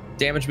then heal.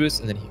 Damage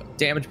boost and then heal.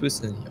 Damage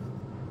boost and then heal.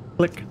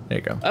 Click. There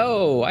you go.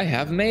 Oh, I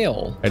have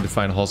mail. I had to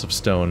find Halls of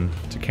Stone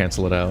to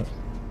cancel it out.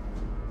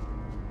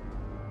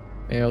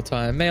 Mail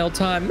time, mail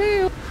time,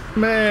 mail.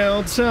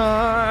 Mail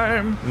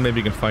time. Maybe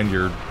you can find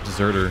your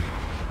deserter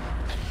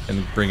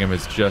and bring him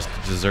his just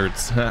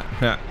desserts.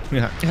 Okay.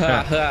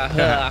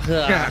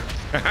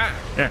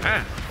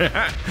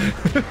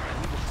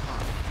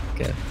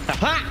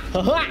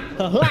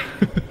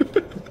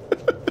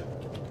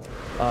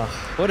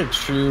 What a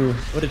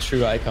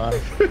true icon.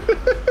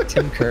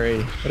 Tim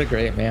Curry. What a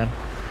great man.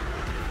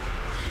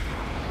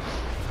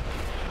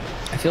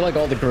 I feel like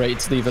all the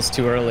greats leave us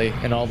too early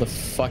and all the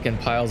fucking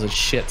piles of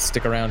shit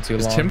stick around too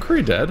long. Is Tim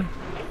Curry dead?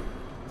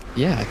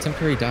 Yeah, Tim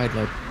Curry died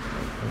like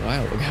a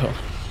while ago.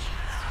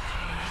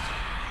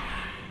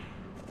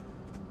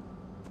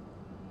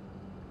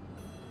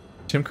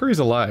 Tim Curry's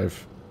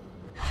alive.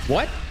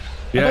 What?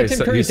 Yeah, I thought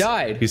Tim Curry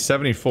died. He's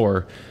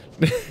 74.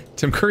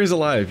 Tim Curry's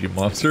alive, you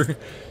monster.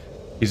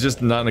 He's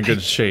just not in a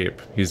good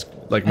shape. He's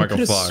like Michael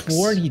Fox. I could have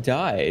sworn he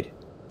died.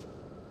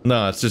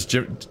 No, it's just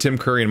Tim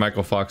Curry and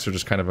Michael Fox are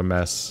just kind of a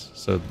mess.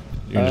 So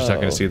you're just not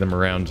going to see them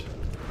around.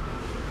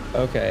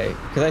 Okay,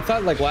 because I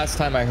thought like last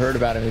time I heard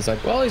about him, he's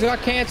like, well, he's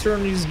got cancer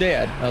and he's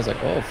dead. I was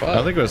like, oh fuck.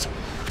 I think it was.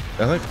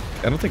 I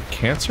don't think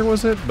cancer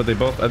was it, but I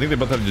think they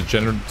both have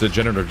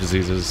degenerative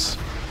diseases.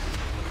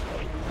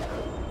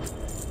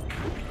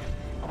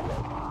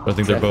 I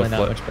think they're both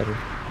not much better.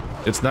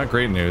 It's not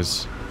great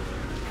news.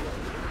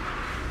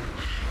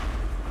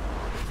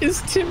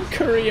 Is Tim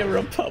Curry a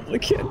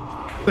Republican?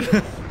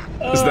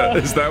 Is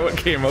that what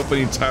came up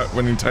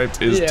when you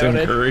typed "is Tim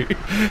Curry"?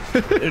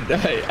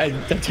 I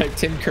typed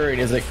Tim Curry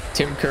and it's like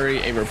Tim Curry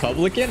a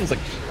Republican. It's like,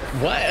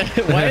 what?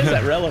 Why is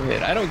that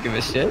relevant? I don't give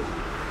a shit.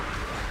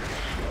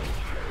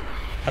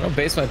 I don't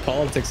base my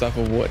politics off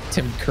of what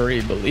Tim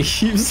Curry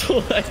believes.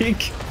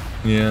 Like,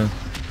 yeah,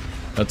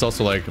 that's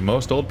also like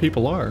most old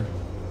people are.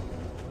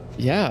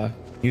 Yeah,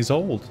 he's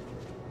old.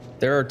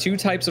 There are two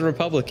types of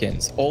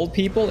Republicans: old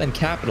people and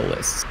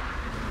capitalists.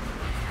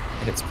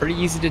 And it's pretty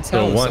easy to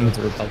tell if someone's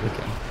a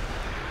Republican.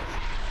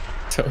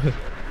 So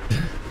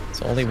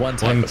it's only one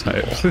type of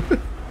people.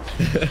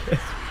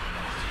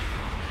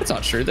 That's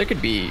not true. There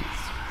could be.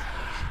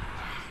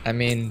 I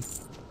mean,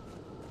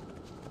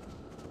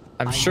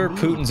 I'm sure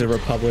Putin's a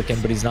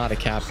Republican, but he's not a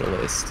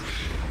capitalist.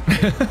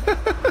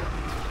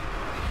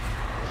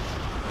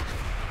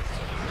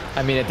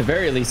 I mean, at the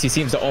very least, he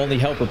seems to only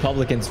help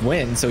Republicans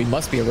win, so he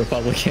must be a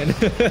Republican.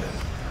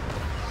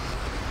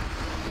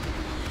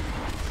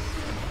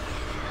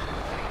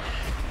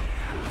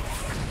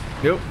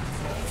 Yep.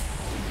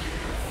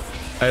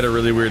 I had a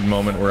really weird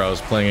moment where I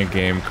was playing a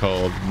game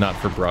called Not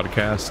for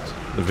Broadcast.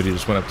 The video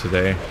just went up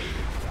today,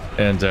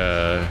 and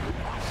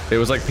it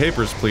was like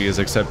Papers, Please,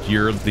 except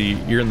you're in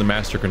the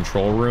master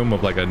control room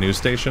of like a news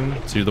station,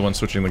 so you're the one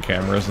switching the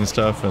cameras and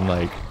stuff, and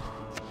like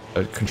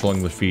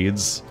controlling the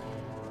feeds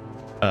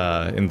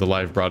in the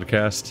live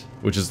broadcast,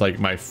 which is like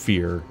my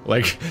fear.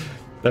 Like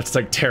that's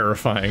like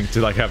terrifying to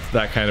like have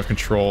that kind of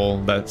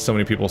control that so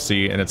many people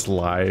see, and it's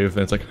live,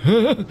 and it's like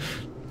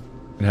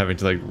and having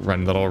to like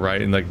run that all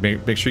right and like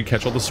make sure you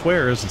catch all the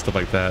swears and stuff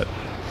like that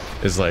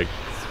is like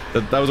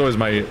that was always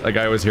my like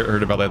I always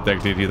heard about that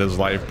idea that was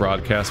live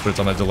broadcast, but it's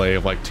on a delay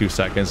of like 2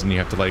 seconds and you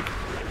have to like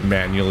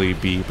manually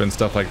beep and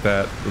stuff like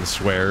that with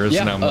swears.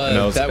 Yeah, and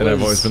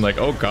I've always been like,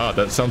 oh god,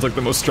 that sounds like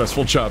the most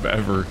stressful job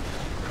ever.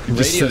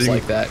 Radio's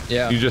like that.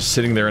 Yeah, you're just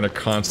sitting there in a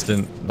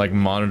constant like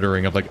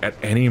monitoring of like at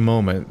any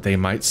moment they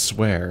might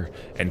swear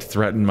and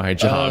threaten my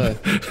job.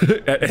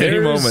 At any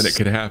moment it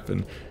could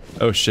happen.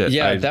 Oh shit.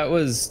 Yeah, that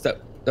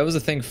was a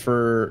thing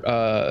for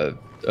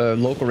a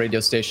local radio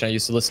station I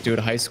used to listen to at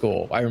high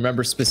school. I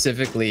remember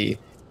specifically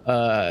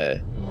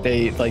they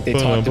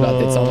talked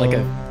about it's on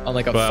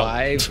like a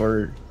 5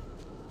 or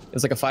it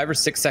was like a 5 or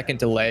 6 second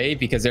delay,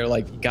 because they're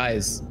like,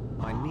 guys,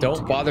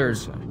 don't bother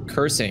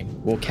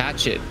cursing, we'll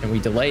catch it, and we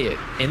delay it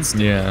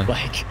instantly. Yeah.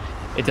 Like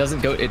it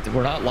doesn't go,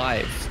 we're not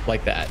live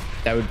like that.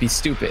 That would be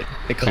stupid.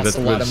 It costs a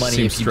lot of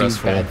money if you do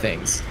bad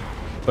things.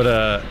 But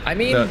I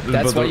mean,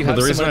 that's why you have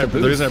someone at the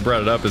booth. The reason I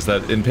brought it up is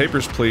that in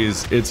Papers,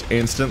 Please, it's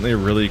instantly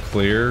really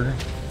clear,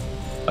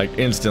 like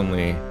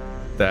instantly,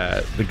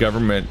 that the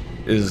government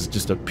is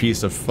just a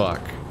piece of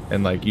fuck,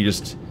 and like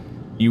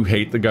you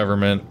hate the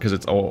government because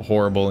it's all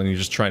horrible, and you're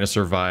just trying to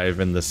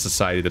survive in this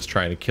society that's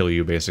trying to kill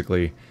you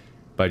basically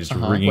by just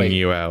wringing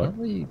you out.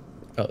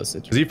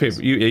 Because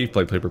you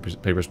played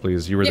Papers,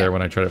 Please. You were there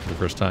when I tried it for the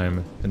first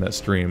time in that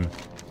stream.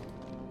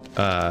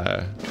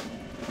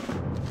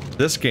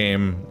 This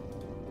game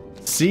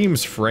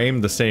seems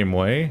framed the same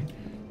way,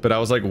 but I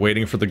was like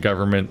waiting for the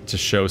government to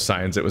show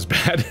signs it was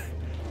bad.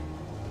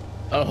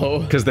 Oh.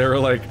 Because they were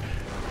like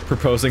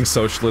proposing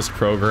socialist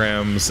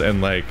programs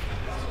and like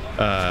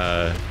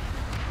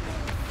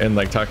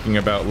talking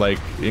about like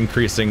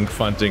increasing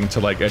funding to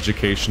like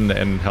education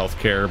and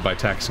healthcare by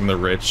taxing the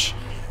rich,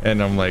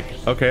 and I'm like,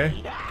 okay.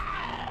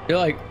 You're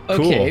like,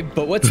 okay, cool.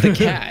 But what's the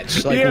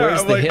catch? Like, yeah,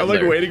 where's the Hitler?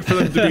 I'm like waiting for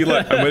them to be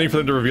like, I'm waiting for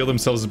them to reveal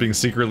themselves as being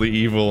secretly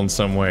evil in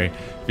some way,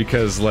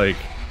 because like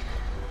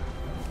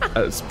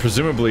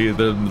presumably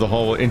the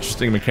whole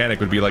interesting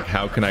mechanic would be like,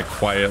 how can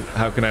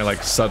I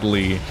like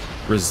subtly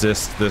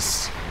resist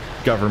this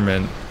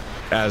government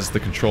as the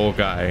control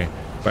guy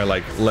by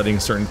like letting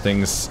certain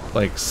things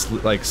like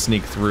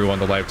sneak through on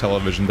the live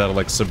television that'll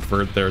like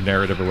subvert their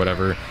narrative or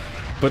whatever.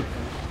 But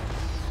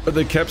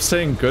they kept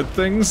saying good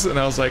things, and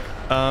I was like,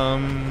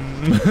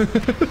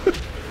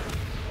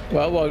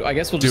 well, I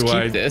guess we'll just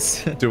keep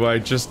this. Do I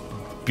just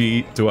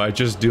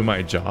do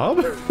my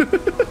job?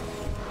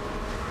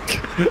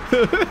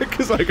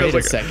 Because like, I was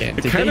like,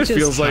 it kind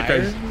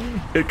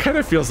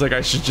of feels like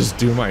I should just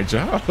do my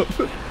job,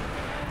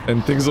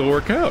 and things will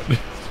work out.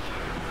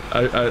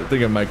 I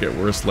think it might get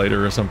worse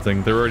later or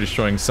something. They're already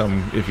showing a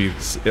few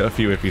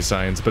iffy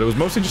signs, but it was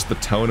mostly just the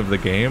tone of the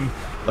game.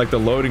 Like the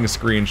loading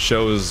screen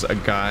shows a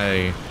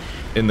guy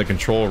in the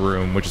control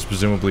room, which is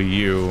presumably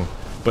you,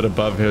 but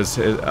above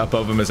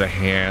him is a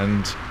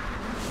hand,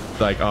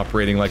 like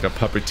operating like a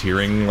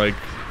puppeteering like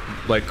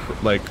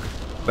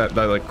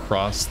that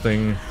cross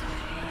thing.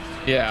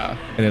 Yeah.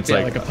 And it's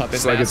like a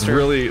puppet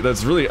master.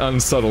 That's really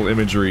unsubtle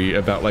imagery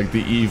about like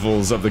the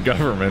evils of the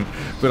government,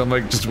 but I'm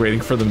like just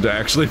waiting for them to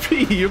actually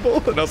be evil,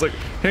 and I was like,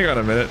 hang on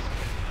a minute.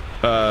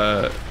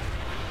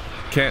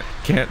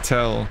 Can't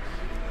tell.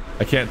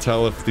 I can't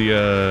tell if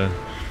the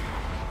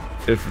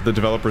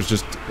developer's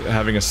just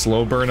having a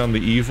slow burn on the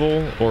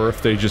evil, or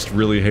if they just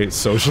really hate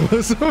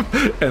socialism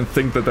and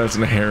think that that's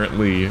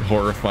inherently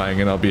horrifying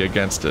and I'll be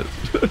against it.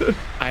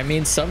 I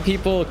mean, some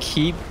people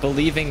keep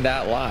believing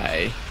that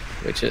lie,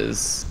 which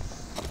is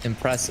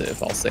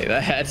impressive, I'll say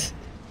that.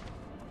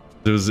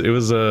 It was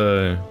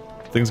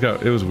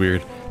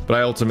weird, but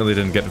I ultimately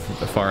didn't get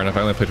far enough.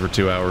 I only played for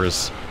 2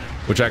 hours,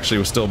 which actually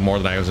was still more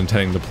than I was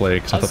intending to play.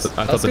 Cause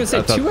I was gonna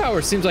say 2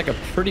 hours seems like a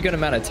pretty good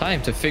amount of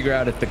time to figure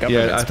out if the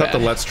government's bad. I thought the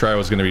Let's Try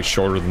was gonna be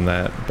shorter than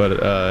that, but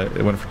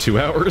it went for 2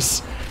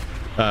 hours.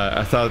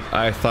 I thought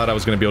I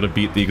was gonna be able to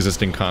beat the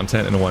existing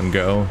content in one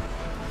go.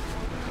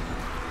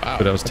 Wow,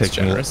 but I was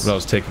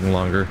taking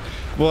longer.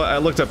 Well, I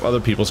looked up other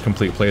people's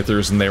complete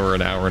playthroughs, and they were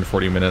an hour and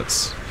 40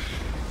 minutes.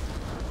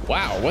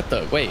 Wow, what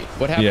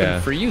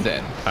happened for you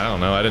then? I don't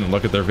know. I didn't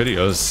look at their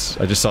videos.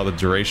 I just saw the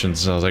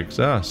durations, and I was like,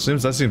 that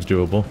seems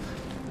doable.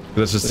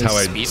 That's just how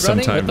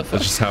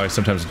I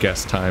sometimes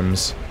guess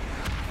times.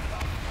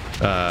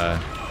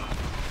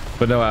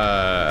 But no,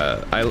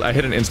 I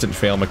hit an instant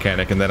fail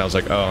mechanic, and then I was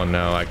like, oh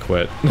no, I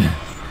quit.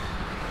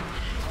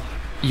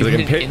 You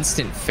hit an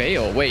instant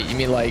fail? Wait, you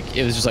mean like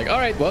it was just like, all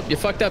right, well, you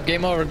fucked up,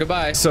 game over,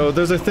 goodbye. So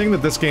there's a thing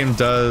that this game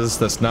does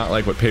that's not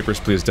like what Papers,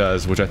 Please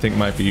does, which I think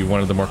might be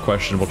one of the more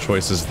questionable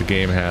choices the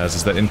game has,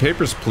 is that in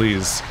Papers,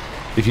 Please,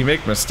 if you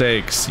make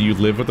mistakes, you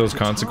live with those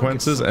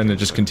consequences, and it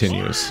just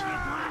continues.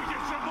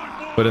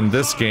 But in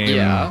this game,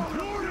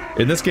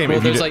 well,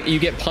 there's like you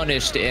get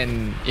punished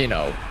in, you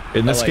know.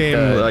 In this game,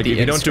 if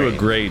you don't do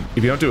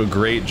a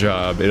great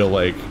job, it'll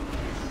like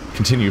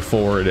continue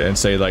forward and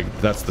say like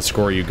that's the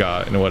score you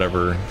got and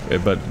whatever,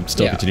 but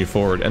still continue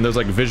forward. And there's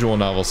like visual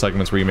novel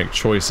segments where you make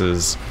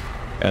choices,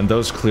 and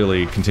those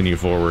clearly continue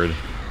forward.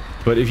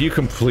 But if you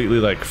completely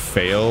like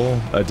fail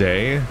a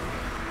day,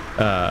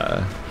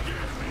 because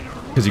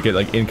you get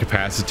like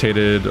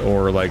incapacitated,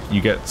 or like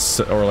you get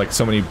or like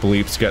so many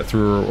bleeps get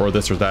through, or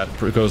this or that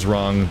goes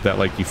wrong that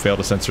like you fail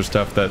to censor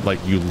stuff, that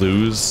like you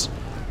lose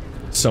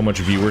so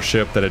much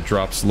viewership that it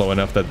drops low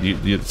enough that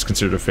it's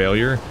considered a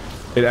failure.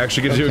 It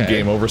actually gives you a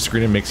game over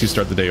screen and makes you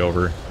start the day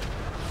over.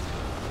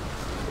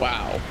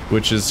 Wow.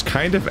 Which is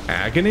kind of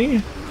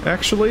agony,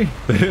 actually.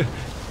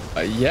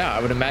 Yeah,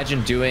 I would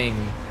imagine doing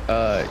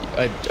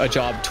a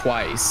job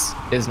twice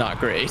is not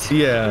great.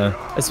 Yeah.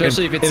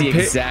 Especially if it's the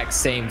exact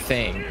same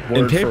thing.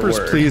 In Papers,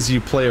 Please, you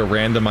play a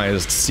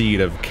randomized seed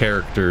of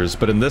characters,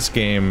 but in this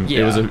game,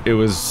 it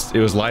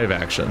was live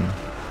action.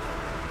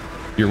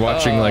 You're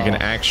watching like an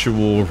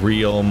actual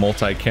real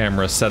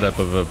multi-camera setup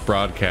of a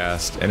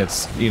broadcast, and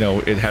it's, you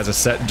know, it has a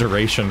set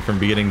duration from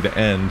beginning to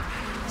end.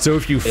 So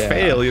if you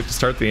fail, you have to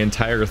start the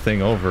entire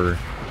thing over,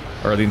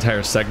 or the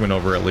entire segment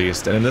over at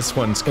least. And in this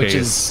one's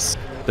case,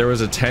 there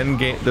was a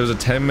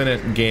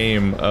 10-minute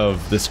game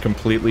of this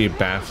completely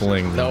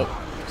baffling I'm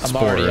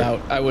already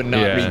out. I would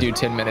not redo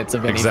 10 minutes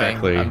of anything.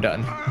 Exactly. I'm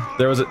done.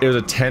 It was a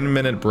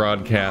 10-minute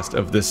broadcast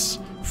of this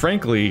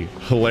frankly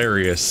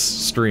hilarious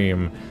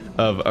stream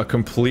of a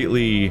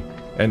completely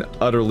and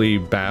utterly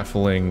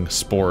baffling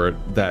sport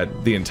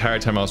that the entire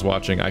time I was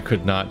watching, I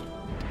could not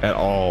at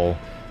all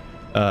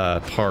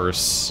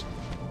parse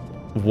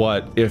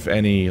what, if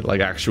any,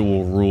 like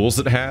actual rules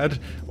it had,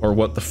 or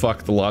what the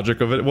fuck the logic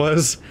of it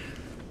was.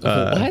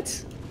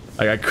 What?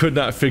 Like, I could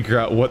not figure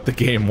out what the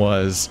game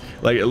was.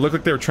 Like, it looked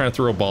like they were trying to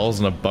throw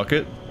balls in a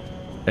bucket.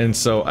 And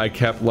so I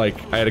kept,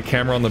 like, I had a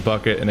camera on the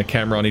bucket and a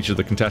camera on each of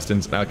the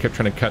contestants, and I kept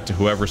trying to cut to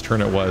whoever's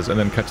turn it was, and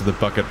then cut to the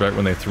bucket right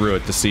when they threw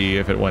it to see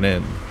if it went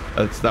in.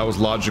 That was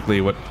logically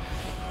what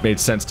made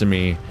sense to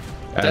me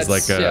as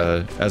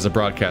as a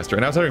broadcaster,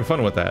 and I was having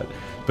fun with that.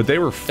 But they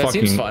were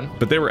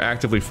but they were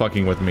actively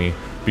fucking with me,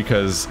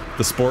 because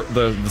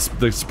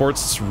the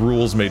sports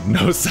rules made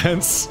no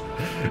sense,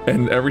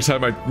 and every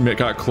time I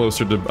got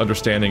closer to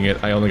understanding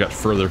it, I only got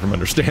further from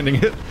understanding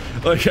it.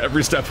 Like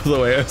every step of the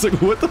way, I was like,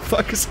 what the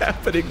fuck is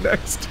happening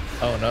next?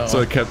 Oh no.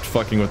 So it kept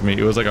fucking with me.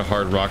 It was like a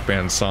hard rock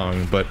band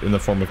song, but in the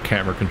form of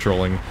camera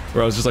controlling,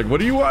 where I was just like, what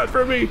do you want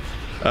from me?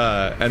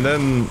 And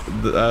then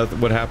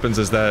what happens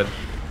is that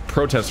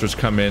protesters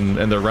come in,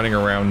 and they're running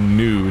around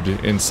nude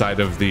inside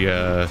of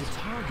the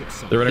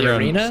they're running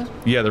around arena?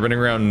 Yeah, they're running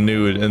around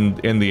nude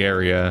in the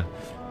area,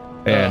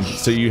 and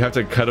so you have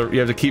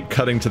to keep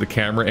cutting to the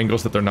camera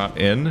angles that they're not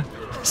in.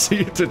 So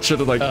you have to try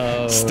to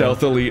like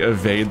stealthily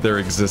evade their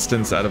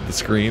existence out of the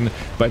screen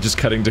by just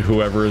cutting to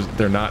whoever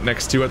they're not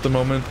next to at the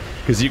moment,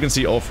 because you can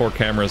see all 4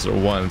 cameras at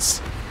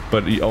once,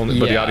 but the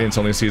audience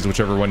only sees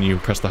whichever one you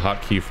press the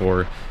hotkey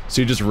for.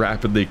 So you're just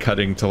rapidly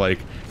cutting to like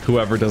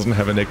whoever doesn't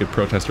have a naked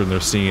protester in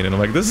their scene, and I'm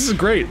like, this is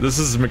great. This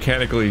is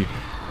mechanically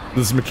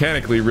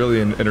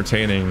really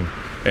entertaining,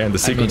 and the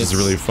sequence is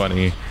really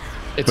funny.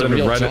 It's a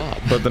real job.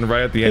 But then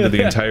right at the end of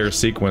the entire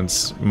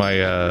sequence,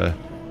 my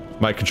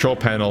my control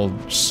panel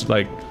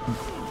like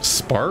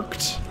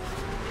sparked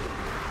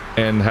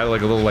and had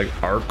like a little like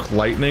arc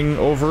lightning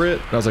over it.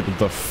 And I was like, what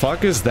the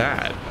fuck is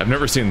that? I've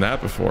never seen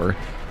that before.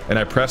 And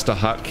I pressed a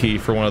hotkey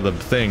for one of the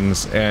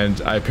things, and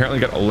I apparently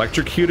got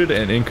electrocuted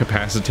and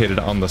incapacitated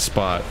on the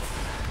spot,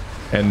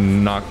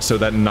 and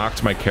that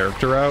knocked my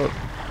character out,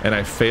 and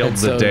I failed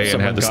the day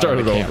and had to start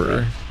it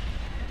over.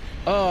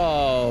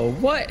 Oh,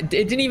 what? It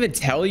didn't even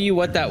tell you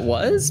what that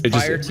was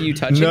prior to you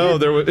touching it? No,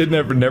 it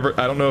never.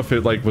 I don't know if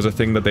it like was a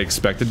thing that they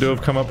expected to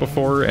have come up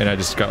before, and I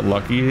just got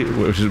lucky,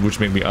 which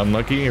made me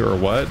unlucky, or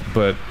what.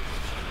 But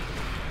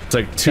it's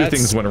like two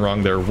things went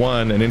wrong there.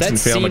 One, an instant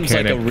fail mechanic. That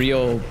seems like a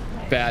real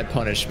bad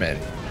punishment.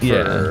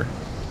 Yeah.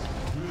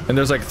 And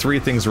there's like 3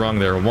 things wrong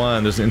there.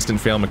 One, there's an instant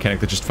fail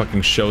mechanic that just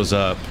fucking shows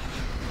up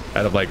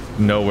out of like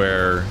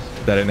nowhere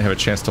that I didn't have a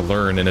chance to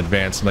learn in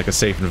advance in like a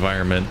safe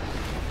environment,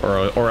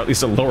 or at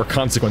least a lower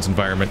consequence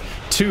environment.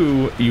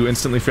 2, you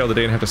instantly fail the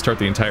day and have to start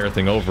the entire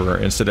thing over,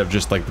 instead of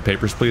just like the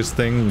Papers, Please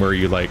thing where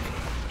you like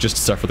just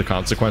suffer the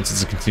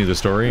consequences and continue the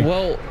story.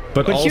 Well,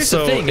 but here's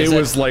the also thing, it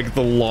was like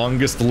the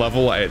longest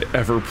level I had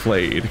ever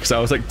played because I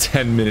was like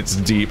 10 minutes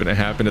deep and it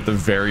happened at the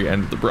very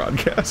end of the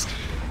broadcast.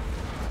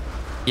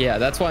 Yeah,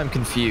 that's why I'm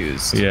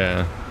confused.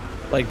 Yeah.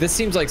 Like, this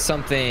seems like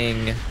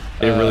something... It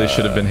really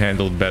should have been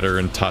handled better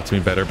and taught to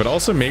me better, but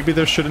also maybe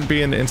there shouldn't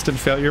be an instant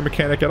failure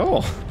mechanic at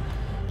all.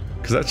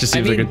 Because that just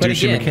seems like a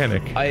douchey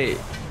mechanic.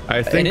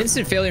 I think an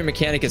instant failure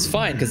mechanic is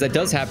fine, because that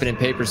does happen in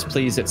Papers,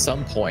 Please at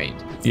some point.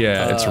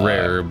 Yeah, it's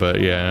rare,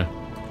 but yeah.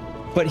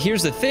 But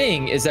here's the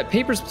thing, is that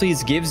Papers,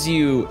 Please gives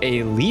you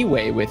a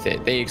leeway with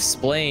it. They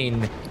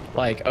explain,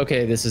 like,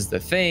 okay, this is the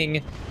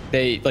thing.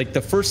 Like,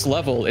 the first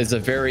level is a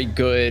very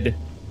good...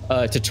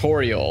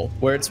 tutorial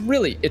where it's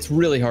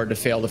really hard to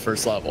fail the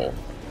first level,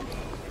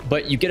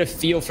 but you get a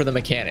feel for the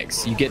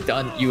mechanics.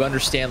 You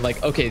understand,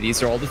 like, okay,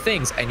 these are all the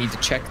things I need to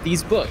check.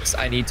 These books,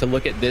 I need to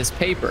look at this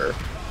paper,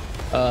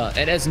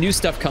 and as new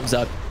stuff comes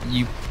up,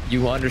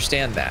 you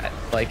understand that,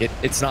 like,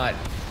 it's not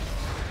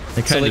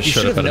so, like, you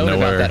should have known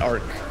about that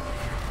arc.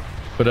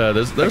 But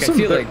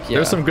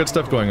there's some good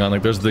stuff going on.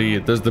 Like there's the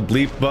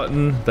bleep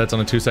button that's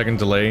on a 2-second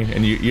delay,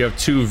 and you have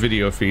 2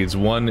 video feeds.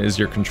 One is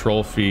your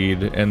control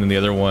feed, and then the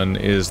other one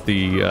is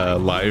the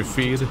live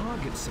feed.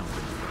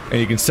 And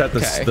you can set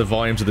the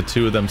volumes of the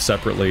 2 of them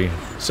separately,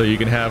 so you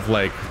can have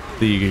like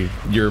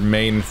your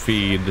main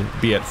feed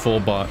be at full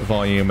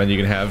volume, and you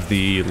can have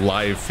the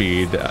live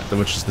feed,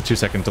 which is the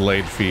 2-second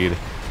delayed feed,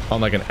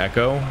 on like an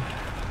echo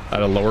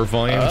at a lower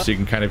volume, so you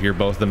can kind of hear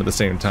both of them at the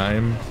same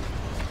time.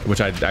 Which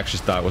I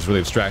actually thought was really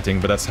distracting,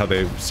 but that's how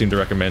they seem to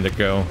recommend it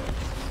go.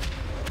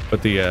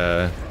 But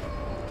there's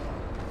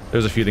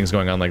a few things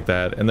going on like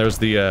that, and there's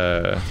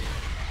the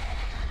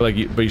but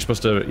you're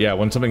supposed to, yeah,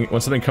 when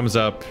something comes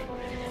up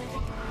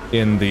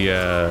in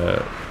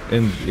the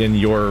in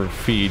your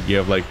feed, you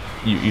have like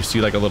you see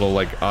like a little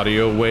like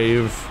audio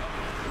wave,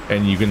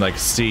 and you can like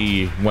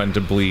see when to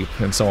bleep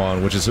and so on,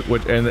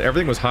 and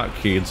everything was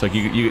hotkeyed, so like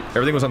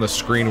everything was on the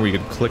screen where you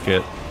could click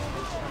it.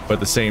 But at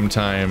the same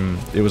time,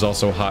 it was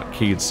also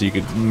hotkeyed, so you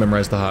could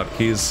memorize the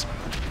hotkeys.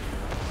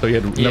 So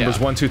you had numbers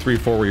 1, 2, 3,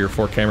 4 were your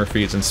 4 camera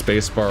feeds, and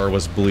spacebar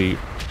was bleep.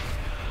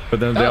 But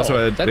then they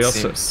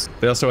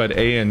also had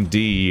A and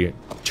D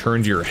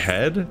turned your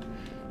head,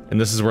 and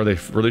this is where they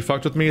really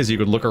fucked with me. Is you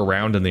could look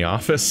around in the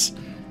office,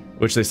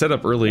 which they set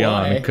up early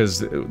on because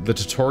the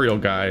tutorial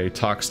guy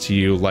talks to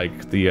you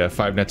like the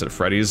Five Nights at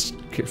Freddy's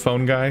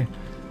phone guy.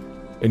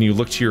 And you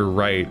look to your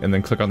right and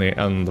then click on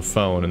the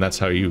phone, and that's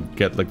how you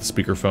get like the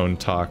speakerphone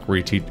talk where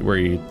he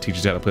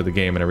teaches you how to play the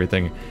game and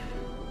everything.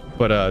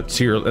 But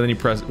and then you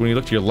press, when you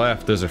look to your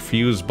left, there's a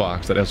fuse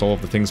box that has all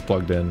of the things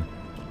plugged in,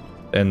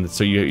 and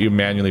so you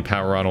manually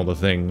power on all the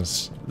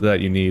things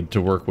that you need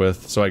to work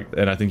with. So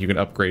I think you can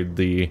upgrade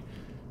the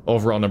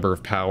overall number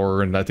of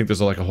power, and I think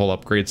there's like a whole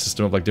upgrade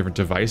system of like different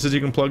devices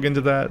you can plug into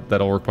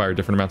that'll require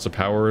different amounts of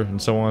power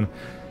and so on.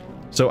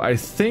 So I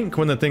think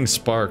when the thing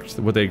sparked,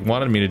 what they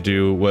wanted me to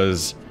do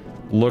was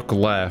look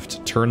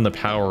left, turn the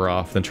power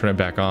off, then turn it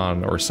back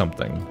on or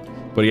something.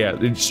 But yeah,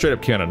 it straight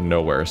up came out of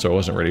nowhere, so I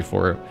wasn't ready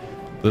for it.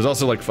 There's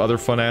also like other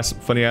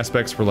funny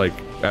aspects where like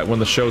when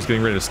the show's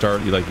getting ready to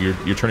start,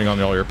 you're turning on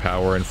all your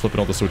power and flipping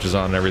all the switches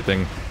on and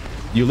everything.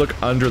 You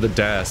look under the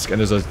desk,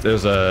 and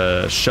there's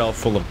a shelf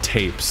full of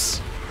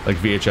tapes, like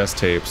VHS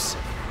tapes.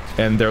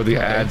 And they're the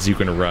ads you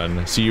can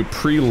run. So you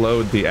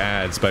preload the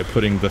ads by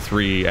putting the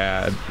three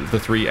ad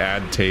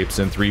tapes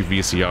in 3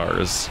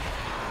 VCRs.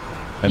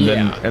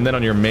 And then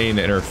on your main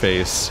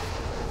interface,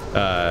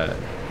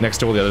 next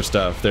to all the other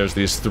stuff, there's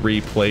these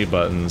 3 play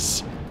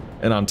buttons.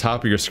 And on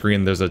top of your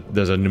screen, there's a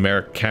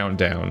numeric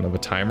countdown of a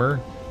timer.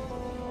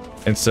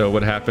 And so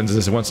what happens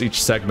is once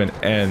each segment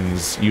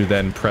ends, you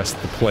then press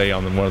the play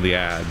on one of the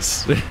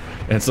ads.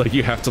 And it's like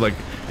you have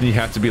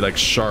to be like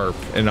sharp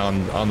and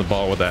on the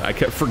ball with that. I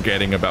kept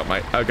forgetting about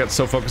I got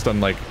so focused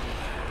on like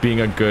being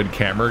a good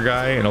camera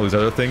guy and all these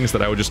other things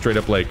that I would just straight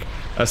up like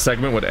a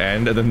segment would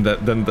end, and then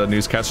the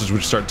newscasters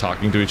would start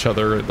talking to each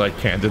other like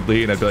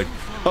candidly, and I'd be like,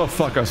 oh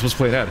fuck, I was supposed to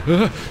play an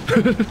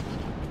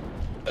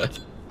ad.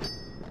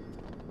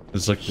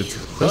 It's like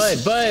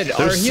Bud,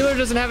 our healer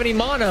doesn't have any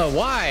mana.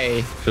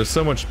 Why? There's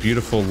so much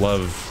beautiful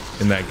love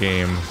in that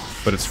game,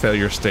 but its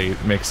failure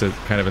state makes it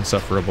kind of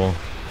insufferable.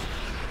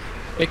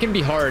 It can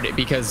be hard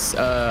because,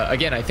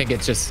 again, I think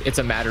it's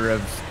a matter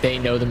of they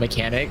know the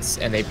mechanics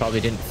and they probably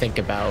didn't think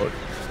about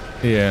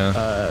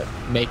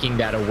making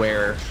that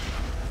aware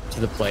to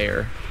the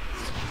player.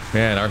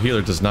 Man, our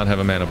healer does not have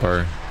a mana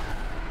bar.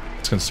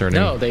 It's concerning.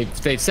 No,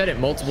 they've said it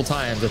multiple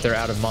times that they're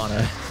out of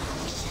mana.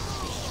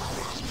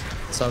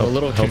 So I'm a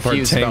little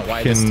confused about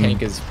why this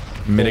tank is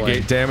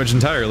mitigate damage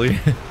entirely.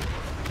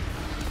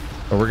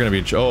 Or we're gonna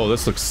be. Oh,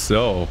 this looks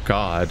so.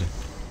 God.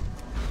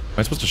 Am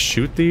I supposed to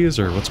shoot these,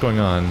 or what's going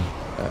on?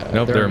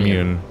 Nope, they're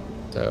immune.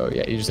 So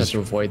yeah, you just have to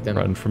avoid them.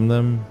 Run from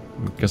them.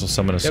 I guess I'll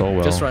summon a soul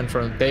well. Just run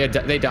from them.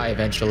 They die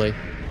eventually.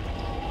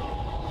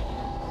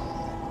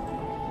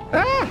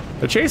 Ah!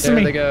 They're chasing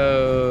me. There they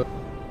go.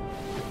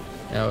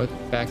 Now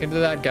back into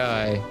that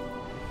guy.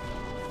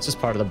 It's just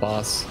part of the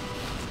boss.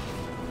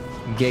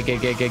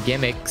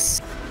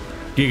 Gimmicks.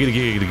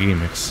 Giggity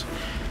mix.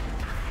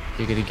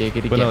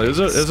 Giggity. But no, it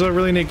was a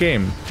really neat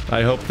game.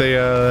 I hope they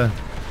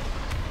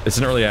it's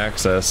an early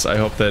access. I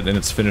hope that in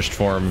its finished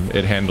form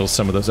it handles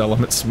some of those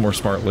elements more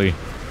smartly.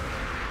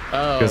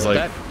 Oh, because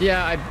like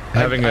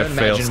having a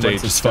fail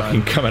state just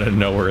fucking come out of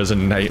nowhere is a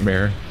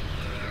nightmare.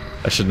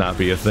 That should not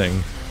be a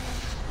thing.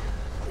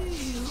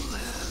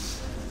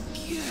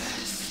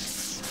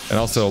 And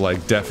also,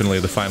 like, definitely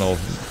the final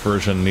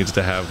version needs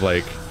to have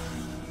like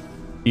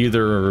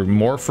either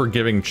more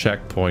forgiving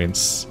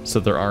checkpoints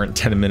so there aren't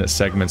 10-minute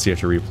segments you have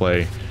to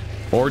replay,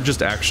 or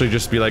just actually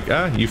just be like,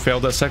 you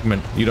failed that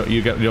segment, you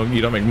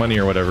don't make money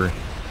or whatever.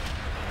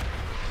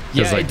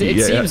 Yeah, like,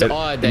 it seems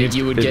odd that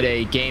you would get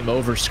a game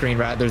over screen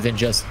rather than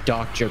just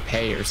docked your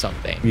pay or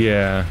something.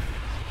 Yeah.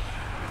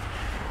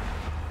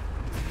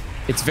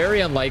 It's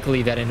very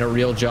unlikely that in a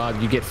real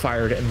job you get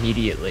fired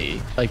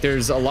immediately. Like,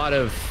 there's a lot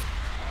of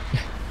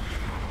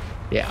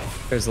yeah,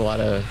 there's a lot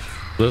of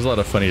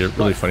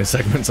really funny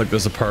segments. Like,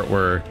 there's a part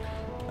where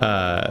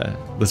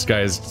this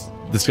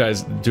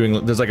guy's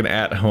doing, there's like an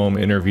at-home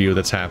interview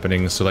that's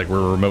happening, so like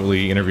we're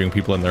remotely interviewing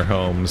people in their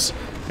homes,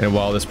 and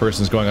while this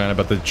person's going on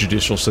about the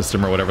judicial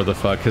system or whatever the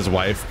fuck, his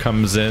wife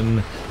comes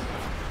in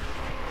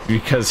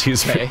because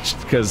she's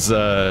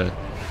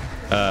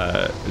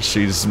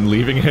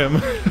leaving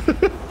him.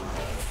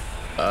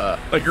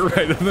 Like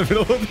right in the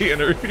middle of the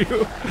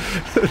interview.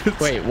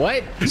 Wait,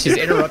 what? She's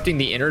interrupting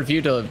the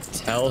interview to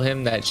tell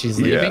him that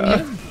she's leaving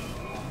him?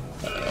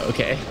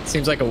 Okay,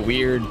 seems like a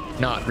weird,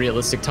 not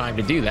realistic time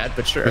to do that,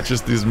 but sure. It's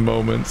just these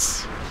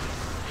moments.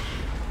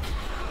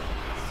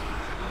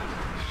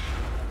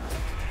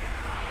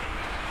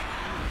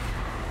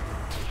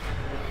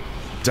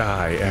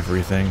 Die,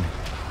 everything.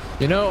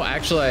 You know,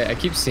 actually, I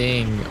keep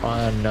seeing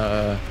on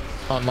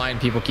online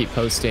people keep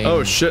posting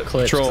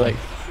clips, troll. like,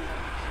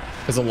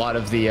 because a lot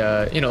of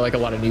the you know, like a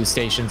lot of news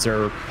stations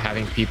are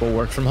having people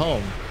work from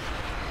home,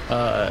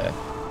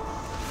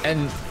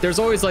 and there's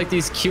always like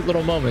these cute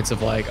little moments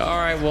of like, all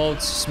right, well,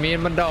 it's just me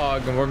and my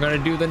dog and we're gonna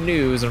do the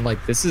news, and I'm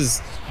like, this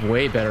is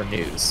way better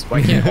news.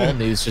 Why can't all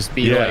news just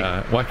be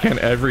like, why can't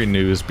every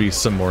news be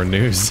some more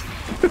news?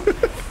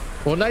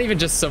 well, not even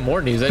just some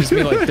more news, I just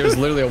mean like there's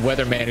literally a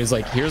weatherman who's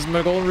like, here's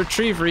my golden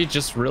retriever, he's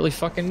just really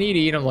fucking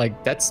needy, and I'm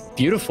like, that's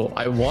beautiful.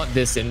 I want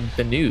this in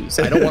the news.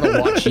 I don't want to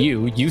watch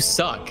you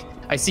suck.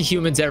 I see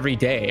humans every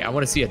day. I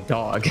want to see a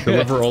dog.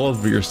 Deliver all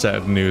of your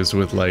sad news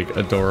with like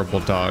adorable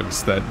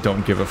dogs that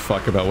don't give a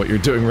fuck about what you're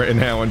doing right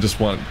now and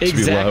just want to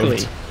be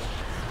loved.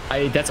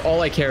 That's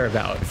all I care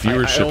about.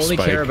 Viewership I only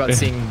spike. care about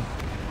seeing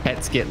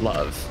pets get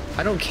love.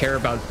 I don't care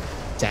about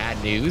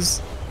sad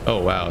news.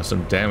 Oh wow,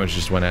 some damage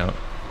just went out.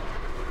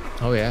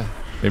 Oh yeah.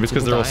 Maybe it's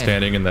because they're all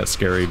standing in that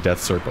scary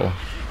death circle.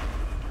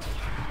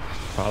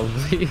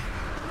 Probably.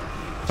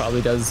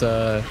 Probably does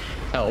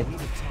help.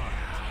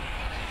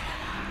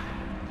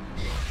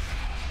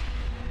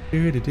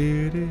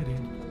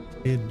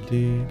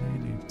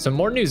 Some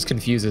more news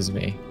confuses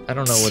me. I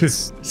don't know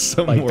what's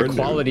like the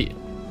quality.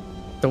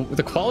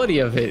 The quality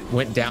of it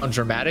went down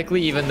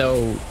dramatically, even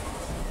though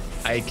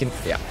I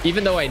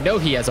know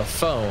he has a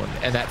phone,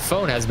 and that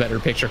phone has better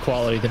picture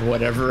quality than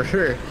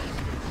whatever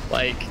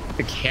like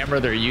the camera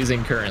they're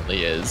using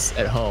currently is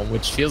at home,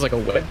 which feels like a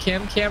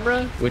webcam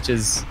camera, which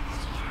is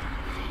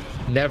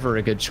never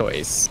a good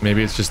choice.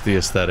 Maybe it's just the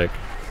aesthetic.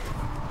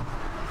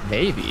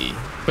 Maybe,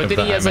 but then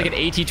he has like an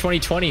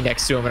AT2020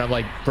 next to him, and I'm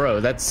like, bro,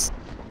 that's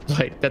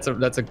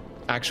a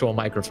actual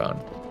microphone.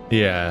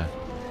 Yeah,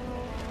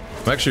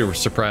 I'm actually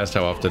surprised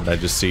how often I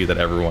just see that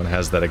everyone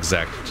has that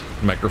exact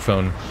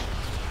microphone.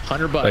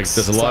 $100. Like,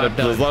 there's a lot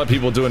of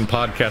people doing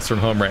podcasts from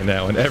home right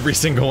now, and every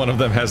single one of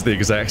them has the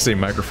exact same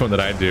microphone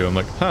that I do. I'm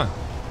like, huh,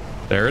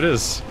 there it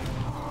is.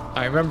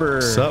 I remember.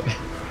 What's up?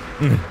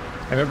 I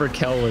remember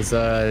Kel was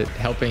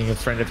helping a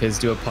friend of his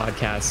do a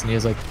podcast, and he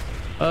was like,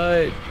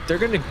 they're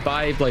gonna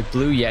buy like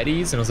Blue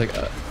Yetis, and I was like,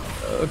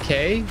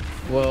 okay,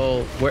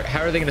 well,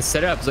 how are they gonna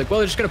set it up? It's like, well,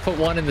 they're just gonna put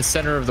one in the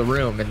center of the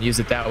room and use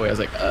it that way. I was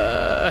like,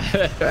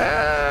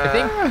 I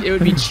think it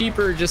would be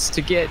cheaper just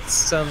to get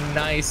some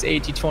nice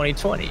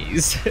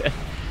AT2020s.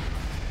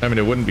 I mean,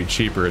 it wouldn't be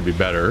cheaper, it'd be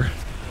better.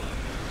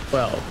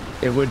 Well,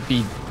 it would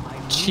be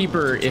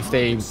cheaper if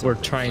they were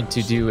trying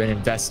to do an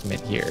investment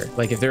here.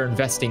 Like, if they're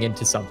investing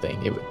into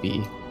something, it would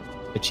be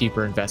a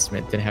cheaper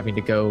investment than having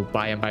to go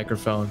buy a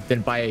microphone, then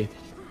buy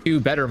 2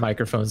 better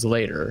microphones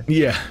later.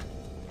 Yeah.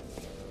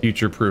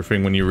 Future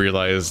proofing when you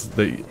realize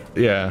that,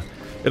 yeah.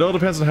 It all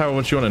depends on how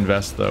much you want to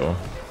invest, though.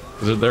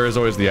 There is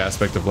always the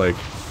aspect of like,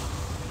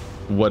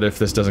 what if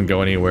this doesn't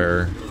go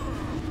anywhere?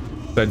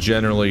 That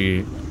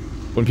generally,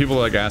 when people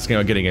are like asking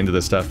about getting into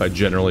this stuff, I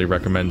generally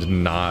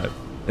recommend not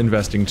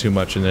investing too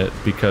much in it,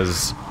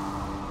 because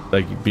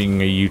like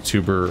being a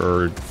YouTuber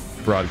or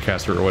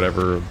broadcaster or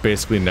whatever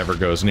basically never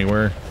goes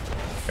anywhere.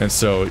 And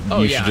so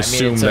you should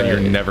assume that you're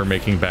never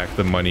making back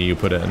the money you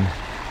put in.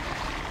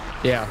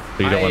 Yeah.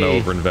 So you don't want to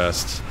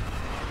overinvest.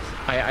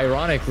 I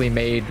ironically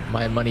made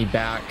my money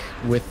back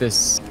with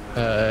this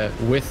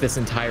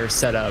entire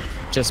setup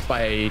just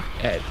by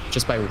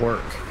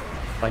work,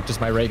 like just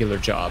my regular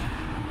job.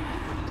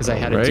 because I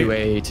had to do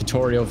a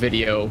tutorial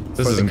video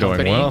for the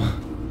company. Going well.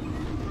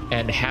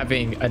 And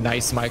having a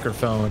nice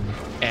microphone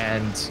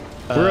and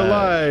we're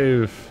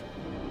alive.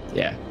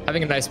 Yeah,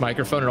 having a nice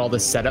microphone and all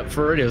this setup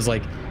for it. It was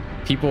like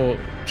people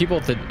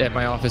at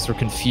my office were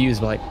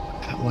confused, like,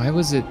 why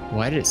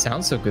did it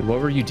sound so good? What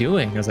were you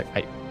doing? I was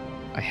like,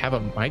 I have a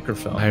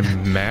microphone.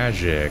 I'm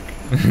magic.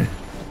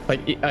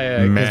 Like,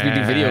 because we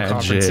do video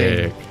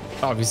conferencing,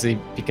 obviously,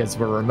 because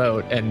we're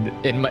remote. And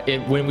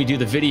when we do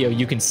the video,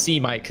 you can see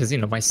because, you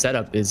know, my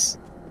setup is,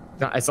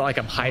 it's not like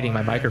I'm hiding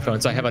my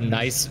microphone. So I have a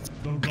nice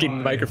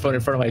fucking microphone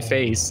in front of my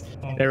face.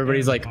 And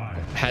everybody's like,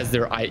 has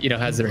their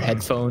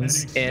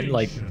headphones in,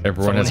 like,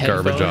 everyone has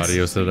garbage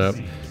audio set up.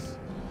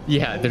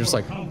 Yeah, they're just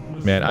like,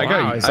 man,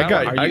 wow,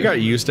 I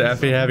got used to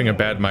Effie having a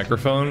bad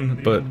microphone,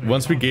 but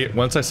once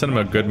I sent him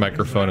a good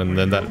microphone and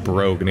then that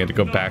broke and he had to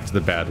go back to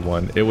the bad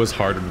one, it was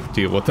harder to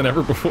deal with than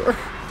ever before.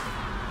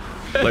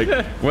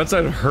 Like, once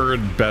I'd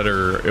heard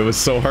better, it was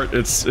so hard.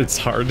 It's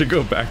hard to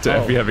go back to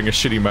Effie having a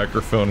shitty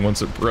microphone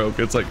once it broke.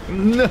 It's like,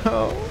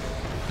 no.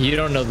 You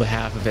don't know the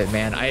half of it,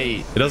 man.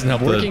 It doesn't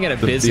help. Working at a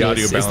business the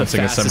audio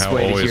balancing is somehow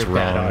always wrong.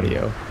 Bad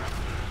audio.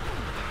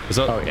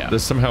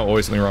 There's somehow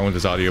always something wrong with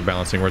his audio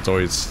balancing, where it's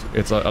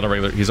on a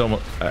regular. He's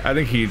almost. I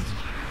think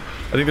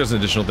there's an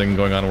additional thing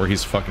going on where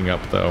he's fucking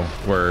up though,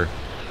 where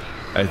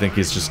I think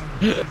he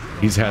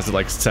has it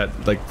like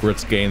set like where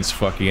its gain's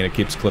fucky and it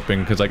keeps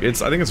clipping because like I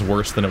think it's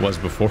worse than it was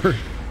before.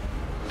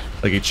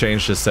 Like he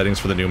changed his settings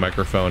for the new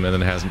microphone and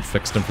then hasn't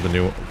fixed them for the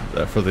new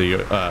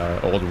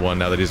old one.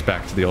 Now that he's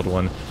back to the old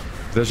one.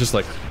 That's just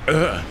like,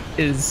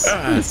 It's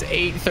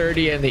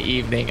 8:30 in the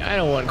evening. I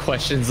don't want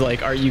questions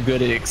like, are you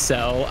good at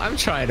Excel? I'm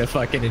trying to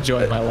fucking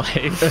enjoy my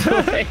life.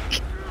 Like,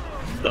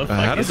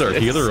 how does our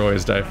healer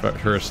always die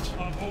first?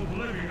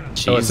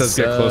 Jeez, oh, it says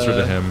get closer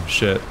to him.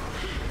 Shit.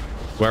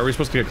 Why are we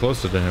supposed to get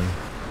closer to him?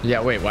 Yeah,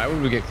 wait, why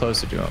would we get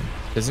closer to him?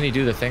 Doesn't he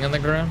do the thing on the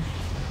ground?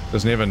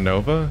 Doesn't he have a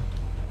Nova?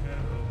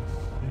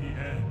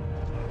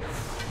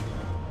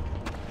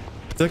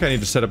 I feel like I need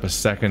to set up a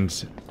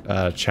second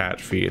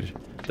chat feed.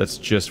 That's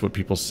just what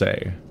people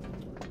say.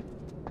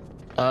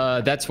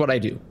 That's what I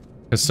do.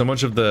 Because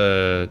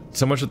there's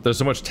so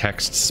much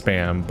text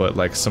spam, but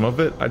like some of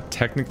it, I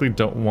technically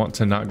don't want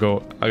to not go.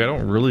 Like, I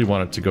don't really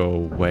want it to go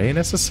away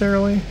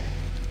necessarily.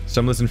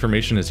 Some of this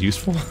information is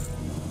useful,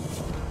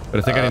 but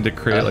I think I need to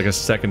create like a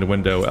second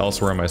window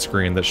elsewhere on my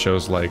screen that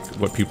shows like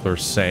what people are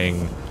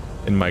saying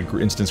in my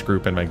instance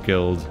group and my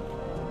guild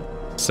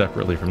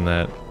separately from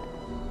that.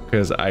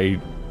 Because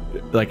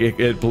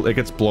it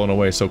gets blown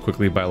away so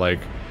quickly by like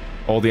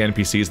all the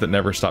NPCs that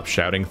never stop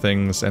shouting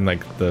things and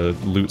like the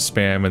loot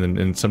spam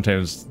and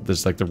sometimes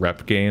there's like the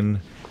rep gain.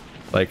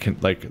 Like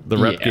the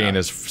rep gain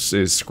is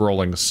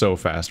scrolling so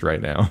fast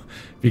right now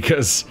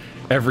because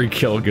every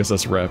kill gives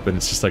us rep and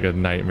it's just like a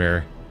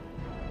nightmare.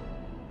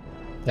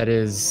 That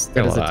is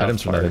a tough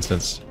items part. From that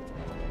instance.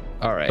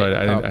 All right. But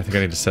I think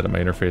I need to set up my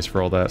interface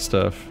for all that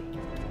stuff.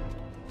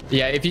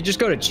 Yeah, if you just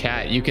go to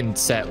chat, you can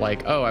set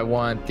like, oh, I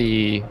want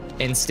the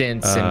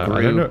instance and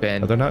group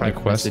and are there not any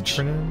private quests message.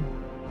 for now?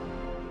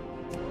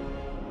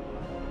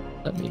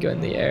 Let me go in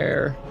the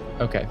air.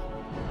 Okay.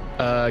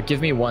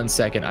 Give me 1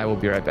 second. I will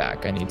be right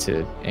back. I need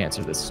to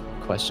answer this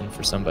question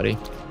for somebody.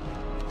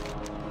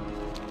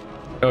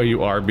 Oh,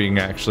 you are being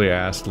actually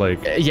asked, like...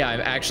 Yeah,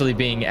 I'm actually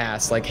being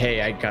asked, like,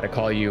 hey, I gotta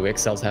call you.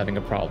 Excel's having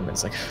a problem.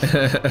 It's like,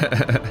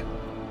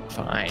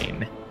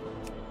 fine.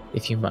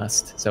 If you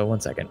must. So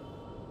 1 second.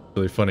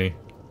 Really funny.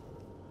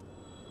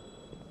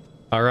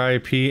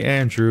 R.I.P.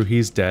 Andrew,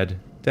 he's dead.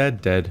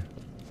 Dead.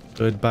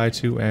 Goodbye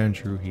to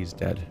Andrew, he's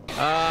dead.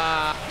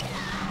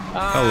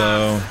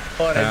 Hello.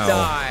 I wanna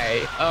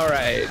die. All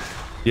right.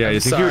 Yeah, I'm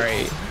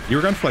sorry. You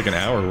were gone for like an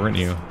hour, weren't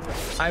you?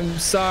 I'm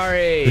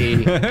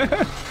sorry.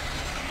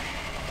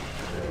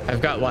 I've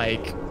got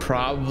like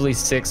probably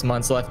 6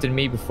 months left in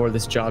me before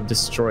this job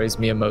destroys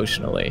me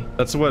emotionally.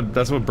 That's what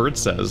Bert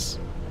says.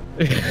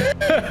 Welcome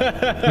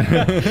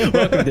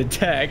to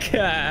tech.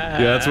 Yeah,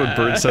 that's what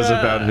Bert says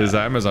about his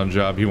Amazon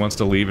job. He wants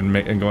to leave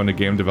and go into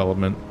game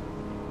development.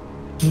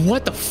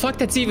 What the fuck?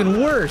 That's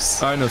even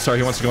worse. Oh no, sorry.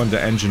 He wants to go into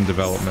engine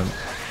development.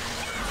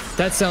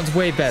 That sounds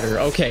way better.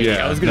 Okay,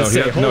 yeah, I was gonna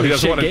say, holy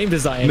shit, game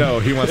design. No,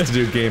 he wants to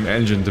do game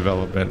engine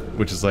development,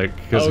 which is like,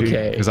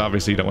 because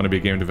obviously you don't want to be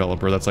a game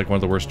developer. That's like one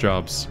of the worst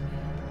jobs.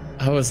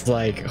 I was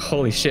like,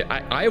 holy shit,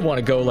 I want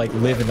to go like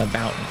live in the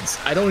mountains.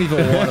 I don't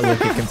even want to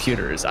look at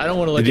computers. I don't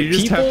want to look at people,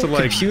 Did you just have to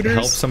like computers.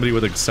 Help somebody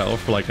with Excel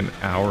for like an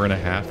hour and a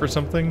half or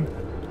something?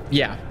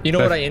 Yeah, you know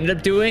what I ended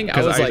up doing?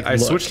 I was like, I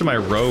switched to my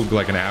rogue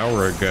like an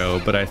hour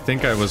ago, but I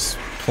think I was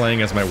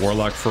playing as my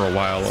warlock for a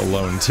while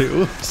alone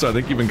too. So I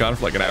think you've been gone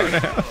for like an hour and a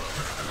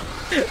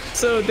half.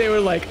 So they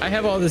were like, I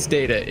have all this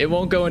data. It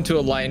won't go into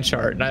a line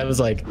chart. And I was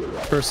like,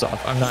 first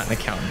off, I'm not an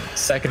accountant.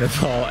 Second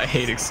of all, I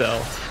hate Excel.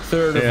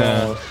 Third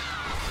of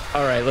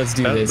all right, let's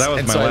do this. That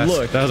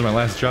was my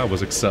last job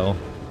was Excel.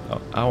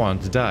 Oh, I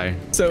wanted to die.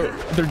 So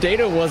their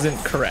data wasn't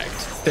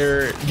correct.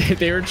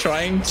 They were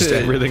trying to... Just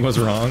everything was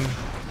wrong?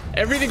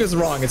 Everything was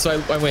wrong. And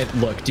so I went,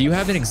 look, do you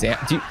have an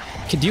example?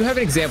 Do you have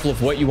an example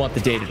of what you want the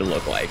data to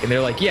look like? And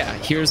they're like, yeah,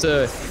 here's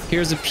a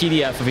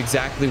PDF of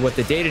exactly what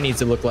the data needs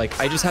to look like.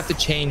 I just have to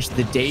change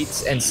the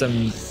dates and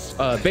some,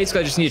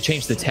 basically I just need to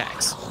change the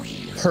text.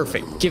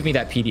 Perfect. Give me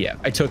that PDF.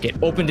 I took it,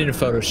 opened it in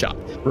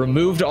Photoshop,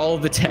 removed all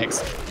of the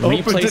text,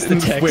 replaced the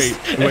text. Wait.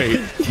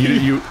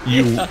 You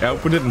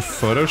opened it in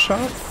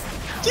Photoshop?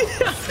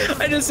 Yeah.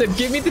 I just said,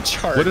 give me the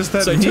chart. What does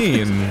that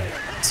mean?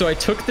 So I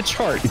took the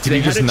chart. Did they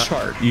you had just a not,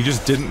 chart. You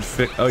just didn't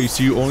fix. Oh,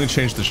 so you only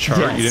changed the chart.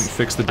 Yes. You didn't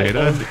fix the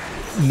data.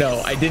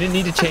 No, I didn't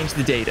need to change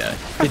the data.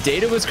 The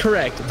data was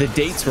correct. The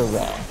dates were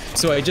wrong.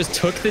 So I just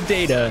took the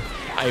data.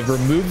 I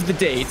removed the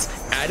dates,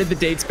 added the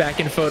dates back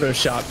in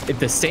Photoshop.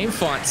 The same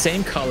font,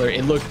 same color.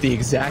 It looked the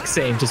exact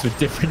same, just with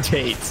different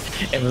dates.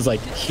 And was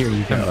like, here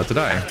you go. Let it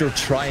die. After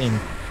trying.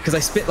 Because I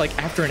spent like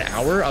after an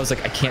hour, I was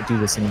like, I can't do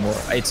this anymore.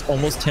 It's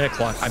almost 10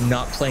 o'clock. I'm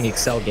not playing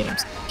Excel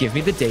games. Give me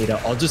the data.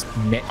 I'll just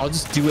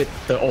do it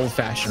the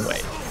old-fashioned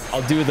way.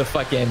 I'll do the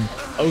fucking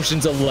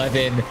Ocean's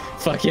 11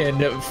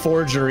 fucking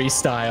forgery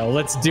style.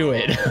 Let's do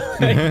it.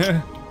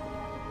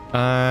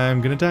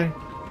 I'm gonna die.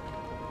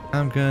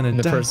 I'm gonna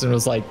die. The person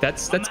was like,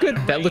 that's good.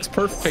 That looks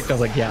perfect. I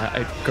was like,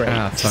 yeah, great.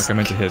 Ah, fuck, I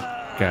meant to hit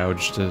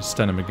gouge to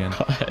stun him again.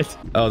 God.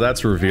 Oh,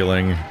 that's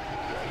revealing.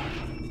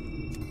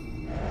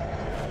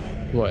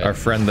 What? Our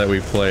friend that we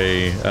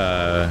play,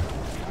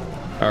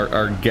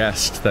 our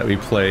guest that we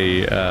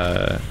play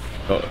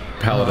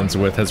Paladins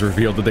with has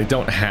revealed that they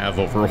don't have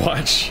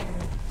Overwatch.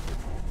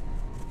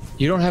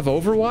 You don't have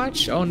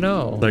Overwatch? Oh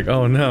no. Like,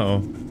 oh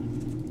no.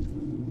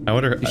 I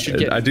wonder,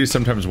 I do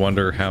sometimes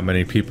wonder how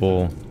many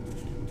people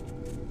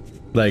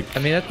like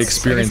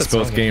experience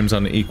both games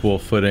on equal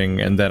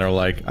footing and then are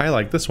like, I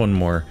like this one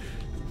more,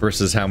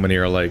 versus how many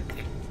are like,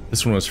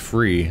 this one was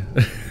free.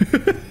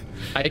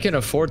 I can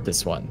afford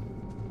this one.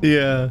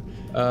 Yeah.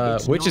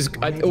 Which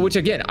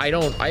again,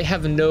 I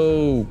have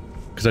no,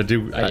 because I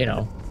do, you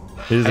know,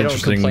 it is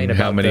interesting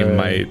how many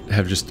might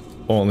have just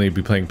only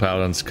be playing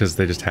Paladins because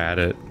they just had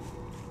it.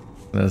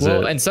 That's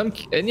well, it. and some,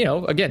 and you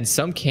know, again,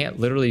 some can't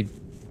literally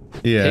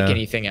pick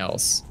anything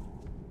else.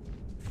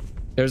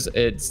 There's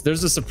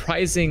a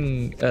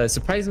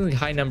surprisingly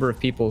high number of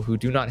people who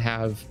do not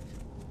have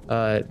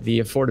the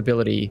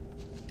affordability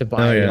to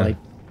buy like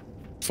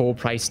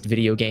full-priced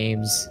video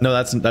games. No,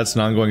 that's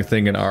an ongoing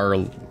thing in our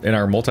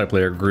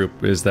multiplayer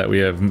group, is that we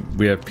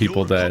have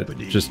people that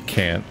just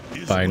can't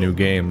buy new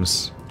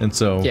games, and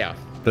so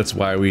that's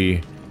why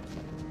we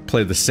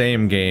play the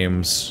same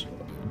games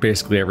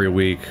basically every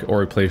week, or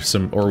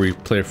we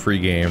play a free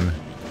game,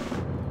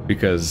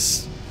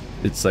 because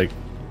it's like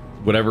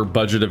whatever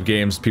budget of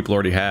games people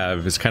already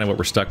have is kind of what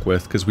we're stuck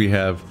with, because we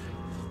have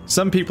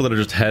some people that are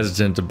just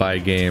hesitant to buy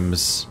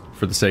games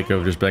for the sake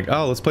of just being like,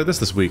 oh, let's play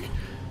this week.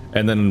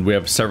 And then we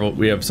have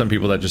some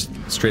people that just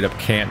straight up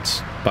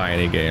can't buy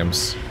any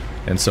games.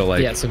 And so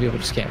like, yeah, some people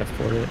just can't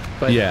afford it.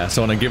 But yeah,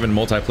 so on a given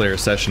multiplayer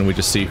session, we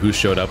just see who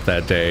showed up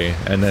that day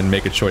and then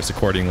make a choice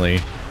accordingly.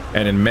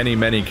 And in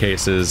many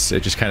cases,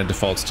 it just kind of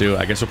defaults to,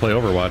 I guess we'll play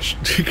Overwatch,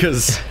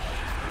 because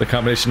the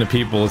combination of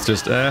people is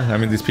just, I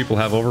mean, these people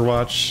have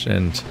Overwatch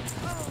and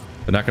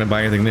they're not going to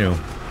buy anything new.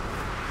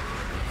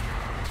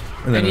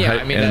 And then yeah,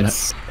 I mean, and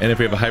if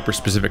we have a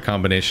hyper-specific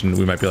combination,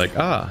 we might be like,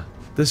 ah,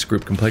 this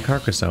group can play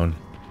Carcassonne.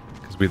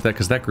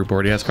 Because that group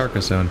already has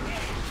Carcassonne.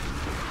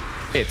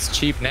 It's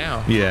cheap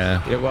now.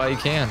 Yeah. Get it while you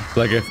can.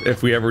 Like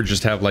if we ever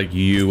just have like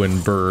you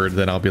and Bird,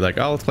 then I'll be like,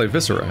 oh, let's play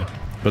Viscera.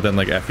 But then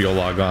like Effie will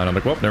log on. I'm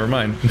like, well, never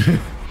mind.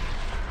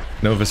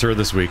 No Viscera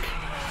this week.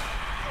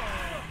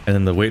 And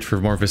then the wait for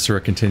more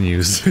Viscera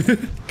continues.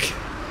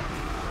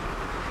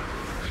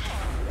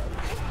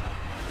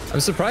 I'm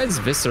surprised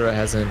Viscera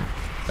hasn't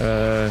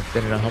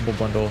been in a Humble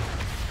Bundle.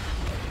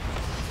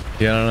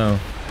 Yeah, I don't know.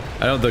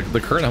 I know the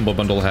current Humble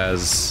Bundle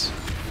has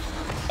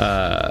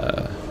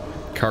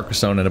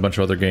Carcassonne and a bunch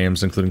of other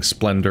games, including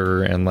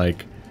Splendor, and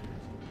like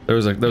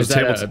is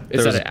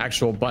that an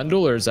actual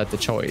bundle, or is that the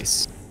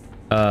choice?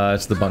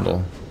 It's the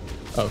bundle.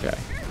 Okay.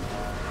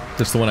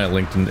 It's the one I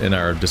linked in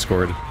our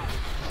Discord.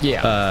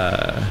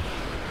 Yeah.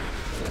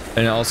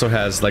 And it also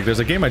has, like, there's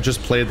a game I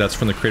just played that's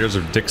from the creators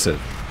of Dixit.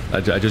 I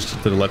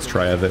just did a Let's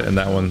Try of it, and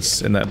that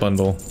one's in that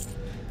bundle.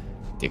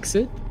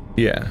 Dixit?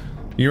 Yeah.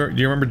 Do you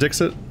remember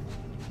Dixit?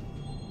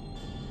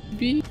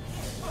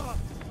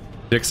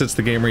 Dixit's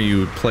the game where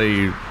you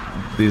play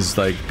these,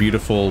 like,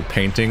 beautiful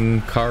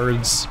painting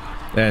cards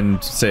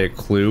and say a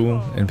clue,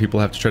 and people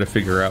have to try to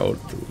figure out,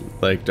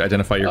 like, to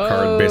identify your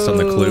card based on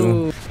the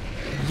clue.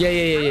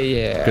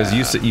 Yeah. Because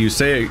you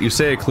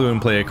say a clue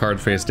and play a card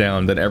face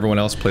down, then everyone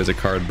else plays a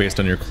card based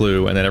on your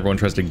clue, and then everyone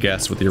tries to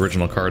guess what the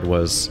original card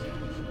was,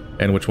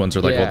 and which ones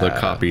are like all the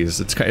copies.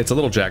 It's a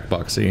little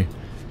Jackboxy.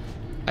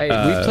 We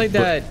played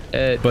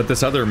that. But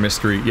this other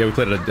mystery, yeah, we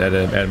played it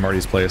at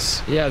Marty's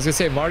place. Yeah, I was gonna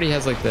say Marty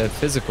has like the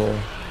physical.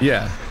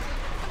 Yeah,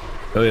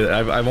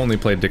 I've only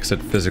played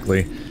Dixit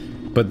physically,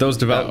 but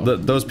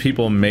those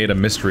people made a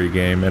mystery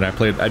game, and I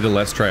did a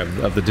Let's Try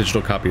of the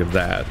digital copy of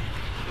that.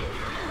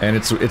 And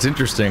it's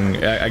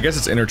interesting. I guess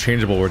it's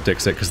interchangeable with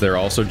Dixit because they're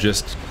also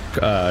just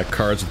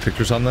cards with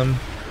pictures on them.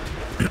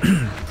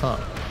 Huh.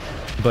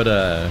 But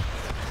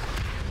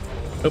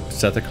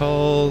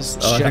Sethicals.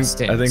 Oh, I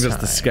think that's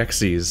the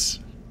Skeksis.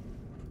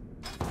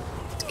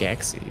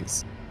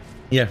 Skeksis.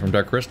 Yeah, from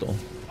Dark Crystal.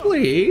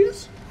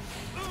 Please.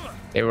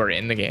 They were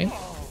in the game.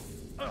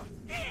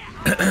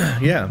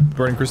 Yeah,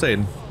 Burning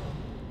Crusade.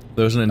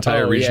 There's an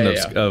entire region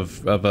yeah.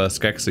 of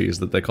Skeksis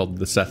that they called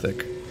the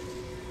Sethic.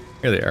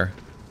 Here they are.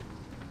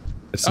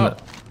 It's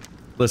not.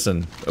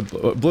 Listen,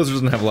 Blizzard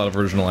doesn't have a lot of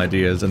original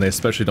ideas, and they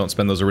especially don't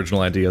spend those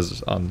original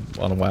ideas on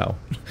WoW.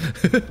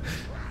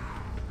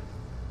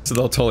 So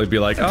they'll totally be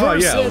like, oh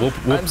yeah, we'll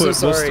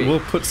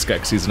put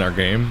Skeksis in our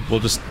game.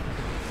 We'll just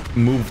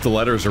move the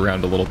letters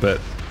around a little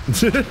bit.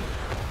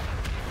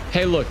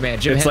 Hey, look, man,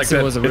 Jim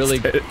Henson was a really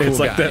cool guy. It's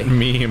like that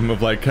meme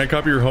of like, can I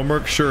copy your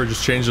homework? Sure,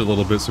 just change it a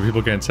little bit so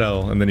people can't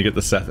tell, and then you get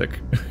the Sethic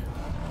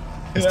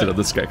instead of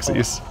the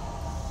Skeksis.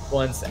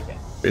 1 second.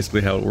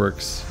 Basically how it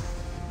works.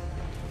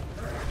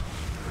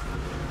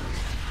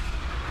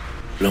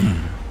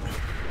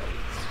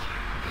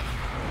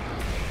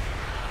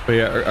 But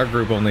yeah, our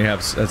group only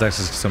has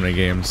access to so many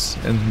games,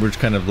 and we're just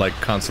kind of like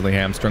constantly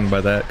hamstrung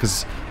by that,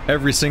 because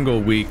every single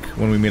week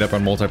when we meet up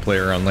on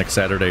multiplayer on like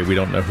Saturday, we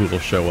don't know who will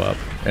show up,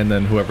 and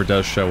then whoever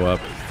does show up,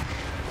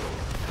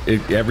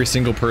 every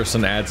single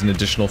person adds an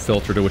additional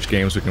filter to which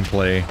games we can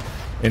play,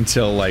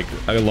 until like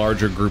a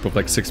larger group of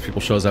like 6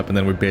 people shows up, and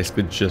then we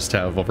basically just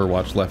have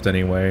Overwatch left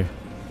anyway.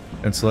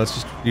 And so that's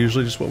just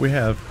usually just what we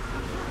have.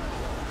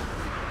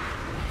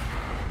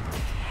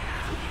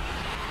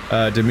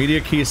 Do media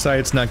key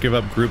sites not give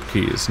up group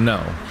keys?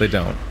 No, they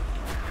don't.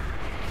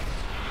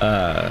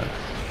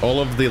 All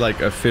of the like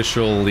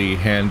officially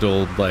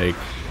handled like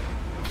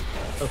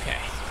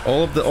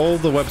all of the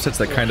websites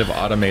that kind of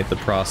automate the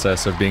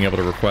process of being able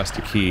to request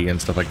a key and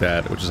stuff like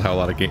that, which is how a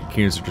lot of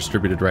keys are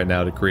distributed right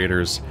now to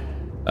creators.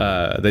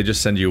 They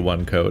just send you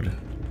one code.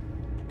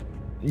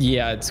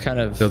 Yeah, it's kind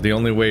of... So the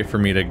only way for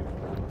me to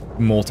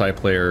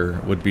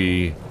multiplayer would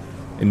be,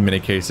 in many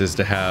cases,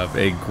 to have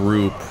a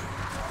group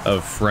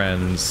of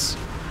friends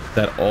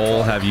that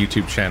all have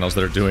YouTube channels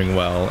that are doing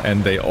well,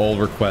 and they all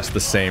request the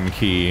same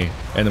key,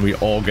 and then we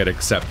all get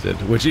accepted,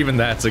 which even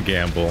that's a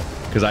gamble,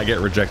 because I get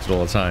rejected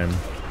all the time.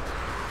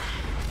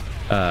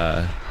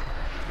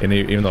 And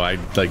even though I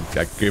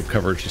give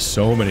coverage to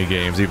so many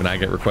games, even I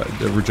get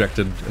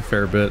rejected a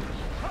fair bit.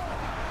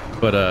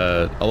 But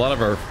a lot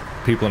of our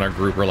people in our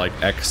group are like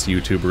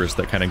ex-YouTubers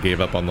that kind of gave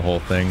up on the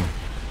whole thing.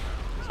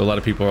 So a lot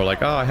of people are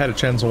like, oh, I had a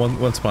chance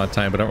once upon a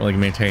time, but I don't really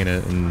maintain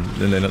it, and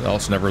then it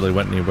also never really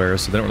went anywhere,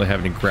 so they don't really have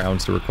any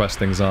grounds to request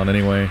things on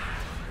anyway.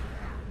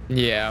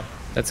 Yeah,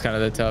 that's kind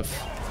of the tough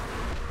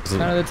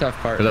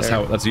part.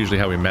 That's usually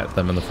how we met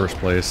them in the first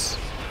place.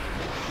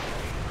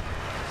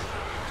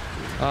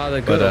 Ah,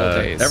 the good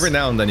old days. Every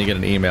now and then you get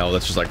an email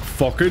that's just like,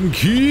 fucking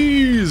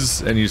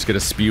keys! And you just get a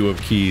spew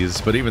of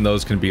keys. But even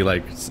those can be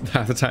like,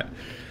 half the time,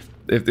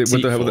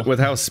 with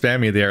how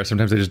spammy they are,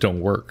 sometimes they just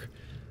don't work.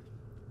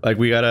 Like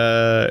we got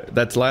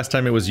that's last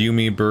time it was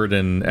Yumi, Bird,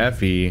 and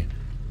Effie.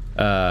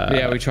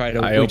 Yeah, we tried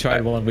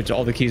one in which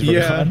all the keys were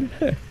gone.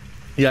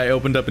 Yeah, I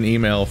opened up an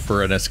email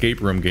for an escape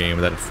room game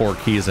that had 4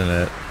 keys in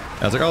it.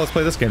 I was like, oh, let's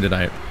play this game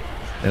tonight.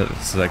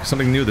 It's like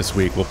something new this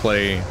week. We'll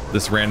play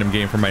this random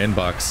game from my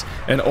inbox,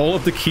 and all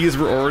of the keys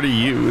were already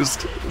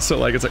used. So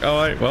like it's like,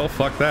 oh, well,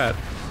 fuck that.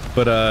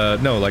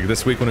 But no, like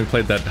this week when we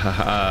played that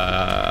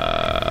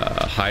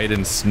hide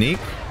and sneak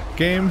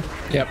game.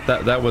 Yep.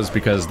 That was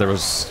because there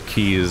was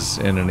keys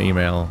in an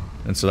email,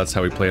 and so that's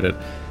how we played it.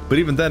 But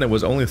even then, it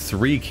was only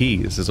 3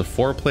 keys. It's a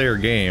 4-player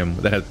game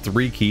that had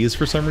 3 keys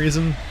for some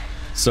reason.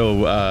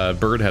 So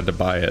Bird had to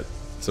buy it.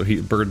 So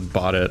Bird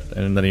bought it,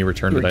 and then he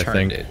returned it, I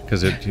think,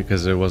 because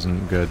it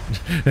wasn't good.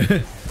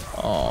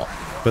 Oh.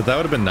 But that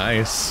would have been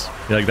nice.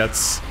 Like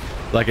that's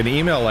like an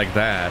email like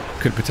that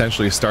could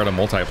potentially start a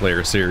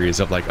multiplayer series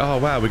of like, oh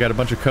wow, we got a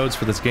bunch of codes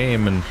for this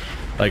game, and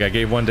like I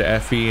gave one to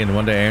Effie and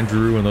one to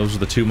Andrew, and those are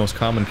the 2 most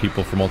common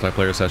people for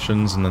multiplayer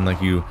sessions. And then like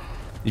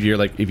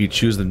if you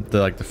choose the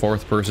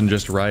 4th person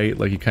just right,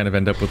 like you kind of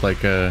end up with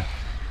like a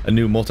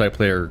new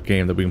multiplayer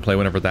game that we can play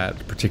whenever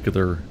that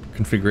particular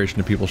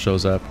configuration of people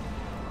shows up.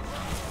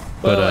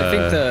 But well, I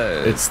think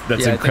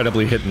that's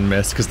incredibly hit and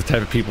miss, because the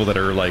type of people that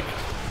are like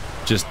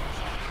just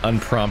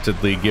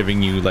unpromptedly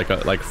giving you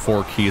like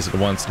 4 keys at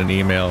once in an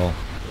email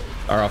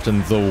are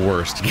often the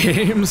worst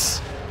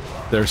games.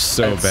 They're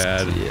so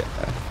bad. Yeah.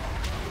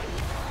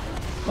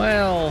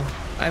 Well,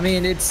 I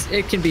mean,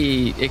 it can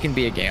be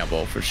a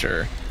gamble for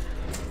sure,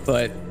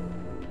 but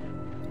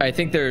I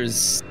think there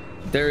is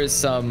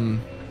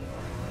some,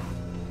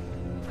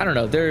 I don't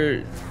know,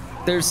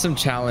 there's some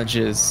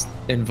challenges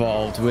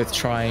involved with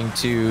trying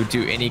to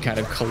do any kind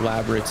of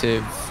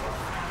collaborative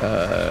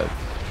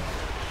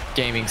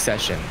gaming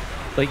session.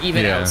 Like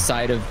even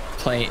outside of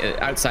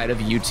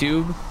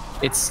YouTube,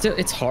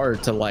 it's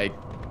hard to like.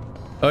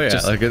 Oh yeah,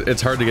 like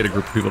it's hard to get a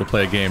group of people to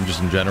play a game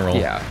just in general.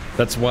 Yeah.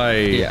 That's why.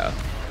 Yeah.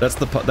 That's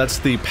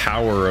the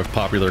power of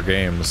popular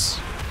games,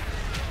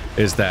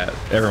 is that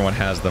everyone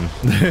has them.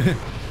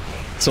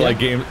 So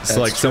like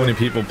so many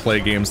people play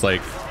games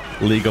like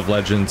League of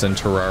Legends and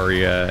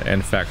Terraria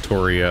and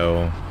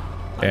Factorio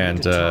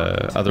and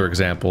other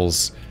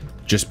examples,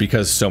 just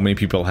because so many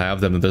people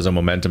have them that there's a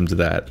momentum to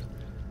that.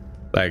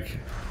 Like,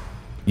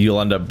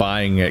 you'll end up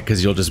buying it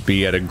because you'll just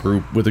be at a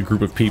group with a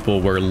group of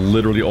people where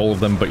literally all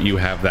of them but you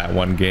have that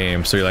one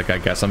game. So you're like, I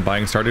guess I'm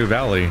buying Stardew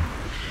Valley.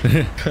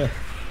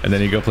 And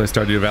then you go play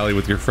Stardew Valley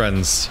with your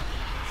friends.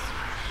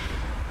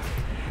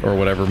 Or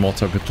whatever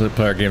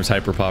multiplayer game's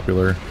hyper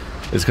popular.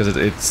 Is because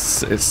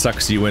it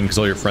sucks you in because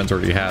all your friends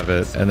already have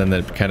it. And then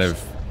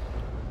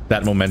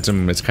that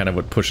momentum is kind of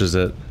what pushes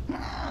it.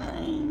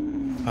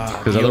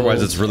 Because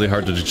otherwise it's really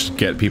hard to just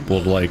get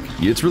people to like,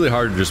 it's really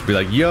hard to just be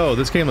like, yo,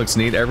 this game looks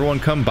neat, everyone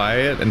come buy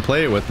it and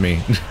play it with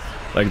me.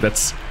 Like,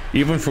 that's,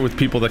 even for with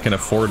people that can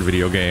afford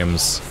video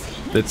games,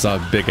 it's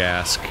a big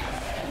ask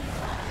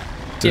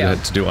to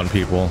do on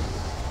people.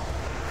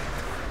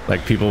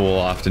 Like, people will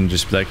often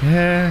just be like,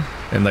 eh,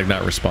 and like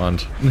not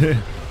respond.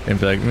 And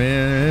be like,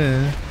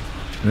 meh,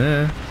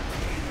 eh.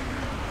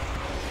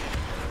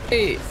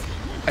 Hey,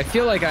 I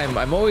feel like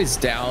I'm always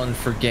down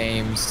for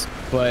games,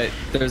 but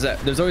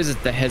there's always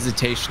the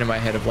hesitation in my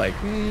head of like,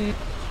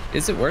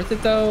 is it worth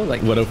it though?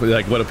 Like, what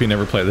if we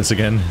never play this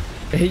again?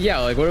 Yeah,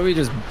 like what if we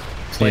just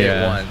play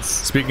it once?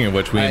 Speaking of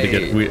which, we need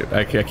to get.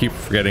 I keep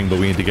forgetting, but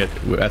we need to get,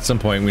 at some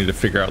point we need to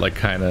figure out like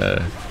kind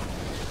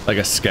of like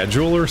a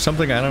schedule or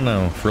something. I don't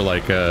know, for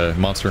like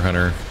Monster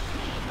Hunter.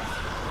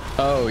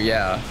 Oh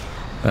yeah.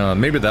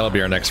 Maybe that'll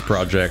be our next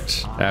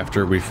project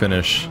after we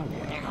finish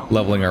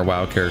leveling our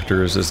WoW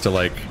characters, is to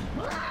like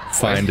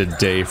find a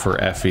day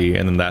for Effie,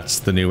 and then that's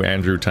the new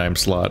Andrew time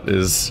slot,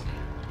 is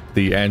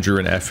the Andrew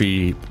and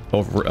Effie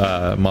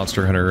over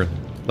Monster Hunter,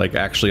 like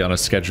actually on a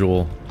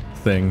schedule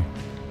thing.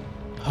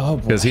 Oh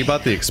boy. Because he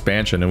bought the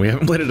expansion and we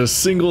haven't played it a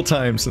single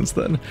time since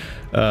then.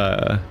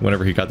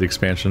 Whenever he got the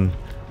expansion.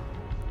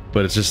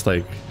 But it's just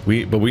like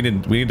we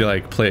need to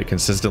like play it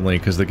consistently,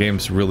 because the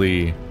game's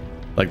really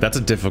like, that's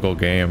a difficult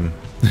game.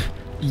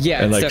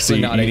 Yeah, and it's like,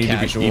 definitely not a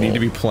casual. You need to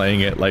be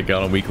playing it like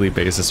on a weekly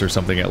basis or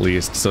something at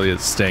least, so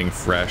it's staying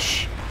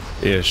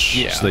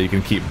fresh-ish, so that you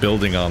can keep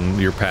building on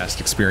your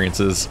past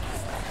experiences.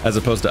 As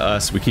opposed to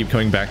us, we keep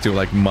coming back to it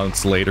like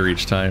months later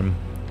each time.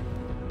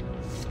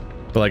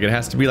 But like, it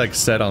has to be like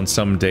set on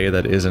some day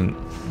that isn't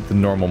the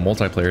normal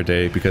multiplayer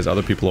day, because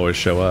other people always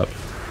show up.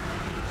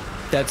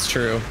 That's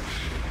true.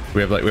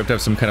 We have to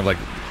have some kind of like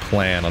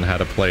plan on how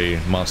to play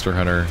Monster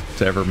Hunter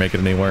to ever make it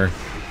anywhere.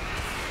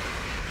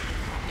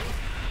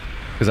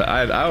 Because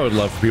I would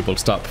love for people to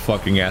stop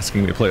fucking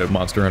asking me to play with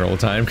Monster Hunter all the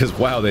time, because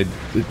wow,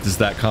 does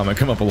that comment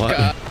come up a lot?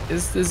 God,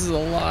 this is a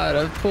lot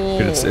of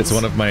pulls. It's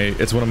one of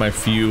my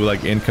few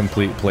like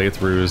incomplete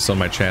playthroughs on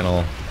my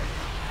channel,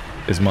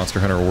 is Monster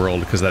Hunter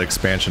World, because that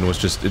expansion was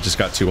just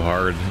got too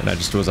hard, and I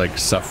just was like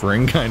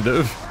suffering kind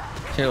of.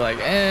 You're like,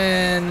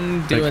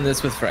 and doing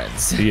this with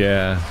friends.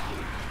 Yeah.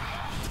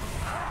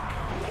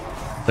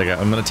 Like,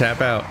 I'm gonna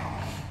tap out.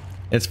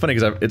 It's funny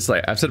because it's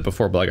like I've said it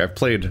before, but like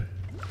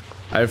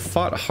I've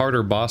fought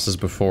harder bosses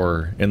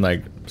before in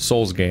like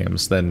Souls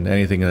games than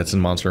anything that's in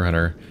Monster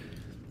Hunter.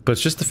 But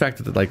it's just the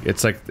fact that like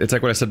it's like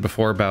what I said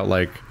before about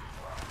like,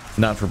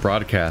 not for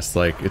broadcast,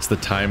 like it's the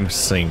time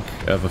sink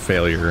of a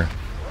failure.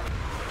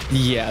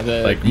 Yeah,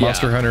 like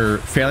Monster Hunter,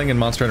 failing in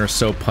Monster Hunter is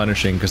so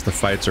punishing because the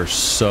fights are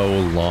so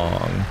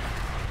long.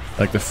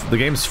 Like the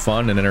game's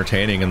fun and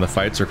entertaining and the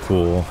fights are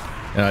cool,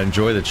 and I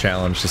enjoy the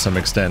challenge to some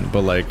extent,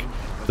 but like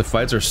the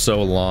fights are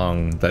so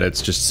long that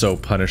it's just so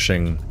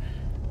punishing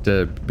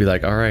to be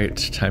like, all right,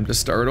 time to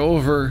start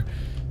over.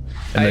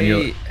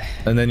 And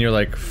then you're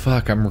like,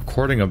 fuck, I'm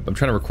trying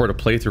to record a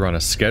playthrough on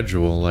a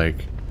schedule.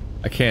 Like,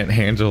 I can't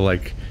handle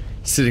like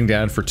sitting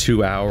down for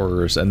 2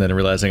 hours and then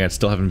realizing I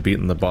still haven't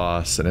beaten the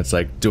boss. And it's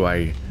like, do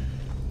I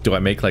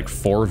make like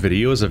 4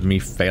 videos of me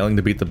failing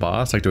to beat the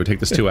boss? Like, do I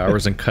take this 2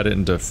 hours and cut it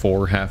into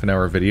 4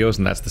 half-an-hour videos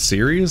and that's the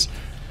series?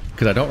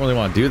 Because I don't really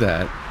want to do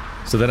that.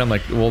 So then I'm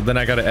like, well, then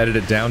I gotta edit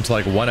it down to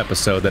like 1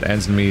 episode that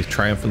ends in me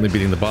triumphantly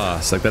beating the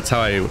boss. Like, that's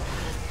how I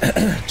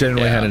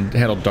generally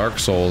handled Dark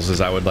Souls,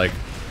 is I would like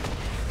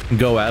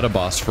go at a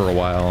boss for a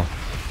while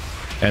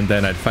and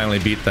then I'd finally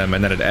beat them,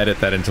 and then I'd edit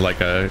that into like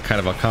a kind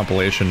of a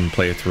compilation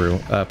playthrough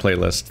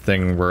playlist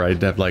thing where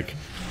I'd have like,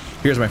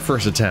 here's my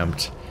first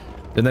attempt,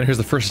 and then here's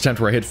the first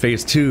attempt where I hit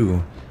phase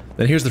 2,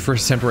 then here's the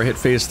first attempt where I hit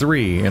phase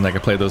 3, and like I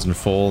play those in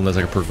full, and there's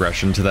like a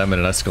progression to them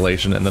and an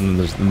escalation, and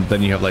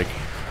then you have like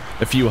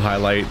a few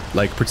highlight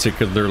like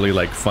particularly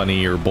like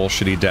funny or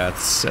bullshitty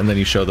deaths, and then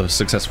you show the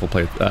successful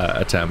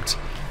attempt.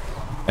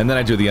 And then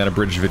I do the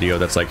unabridged video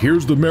that's like,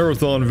 here's the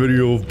marathon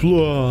video of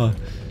blah.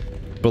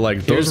 But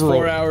like, those were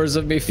 4 hours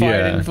of me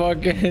fighting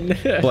fucking.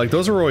 But like,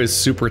 those were always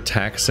super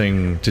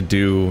taxing to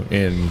do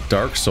in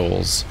Dark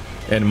Souls.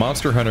 And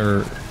Monster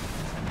Hunter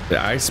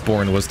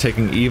Iceborne was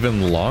taking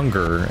even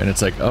longer. And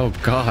it's like, oh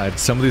god,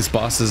 some of these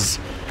bosses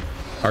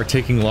are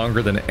taking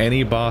longer than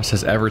any boss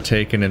has ever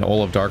taken in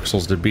all of Dark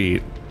Souls to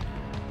beat.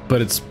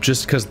 But it's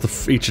just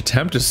because each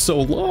attempt is so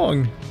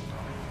long.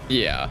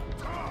 Yeah.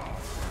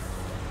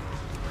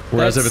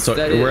 Whereas if it's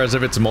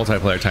a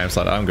multiplayer time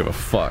slot, I don't give a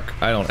fuck.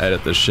 I don't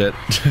edit this shit.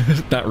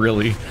 Not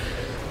really.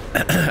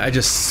 I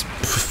just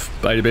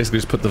basically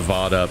just put the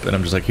VOD up, and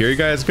I'm just like, here you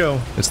guys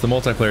go. It's the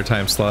multiplayer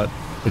time slot.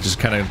 It just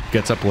kind of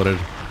gets uploaded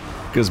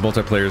because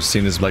multiplayer is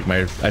seen as like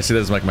I see that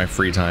as like my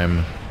free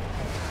time.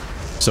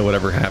 So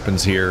whatever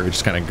happens here, it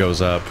just kind of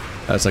goes up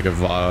as like a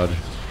VOD.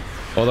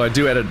 Although I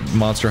do edit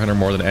Monster Hunter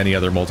more than any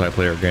other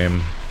multiplayer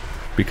game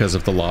because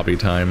of the lobby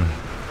time.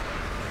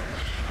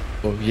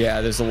 Well, yeah,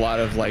 there's a lot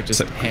of like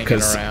just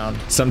hanging around.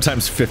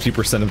 Sometimes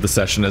 50% of the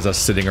session is us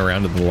sitting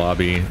around in the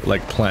lobby,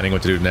 like planning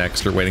what to do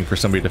next or waiting for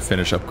somebody to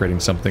finish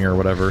upgrading something or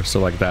whatever.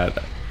 So like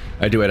that,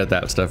 I do edit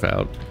that stuff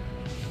out.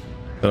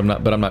 But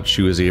I'm not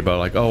choosy about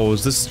like, oh,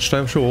 should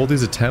I show all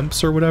these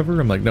attempts or whatever?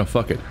 I'm like, no,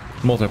 fuck it,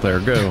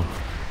 multiplayer, go.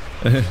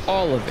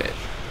 All of it.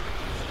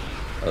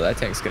 Oh, that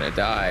tank's gonna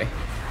die.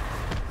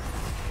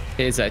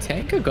 Is a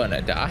tank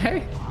gonna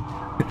die?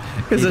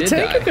 Is a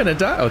tank gonna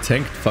die? Oh,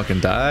 tank fucking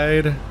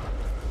died.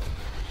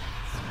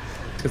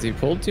 Because he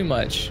pulled too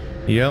much.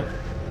 Yep.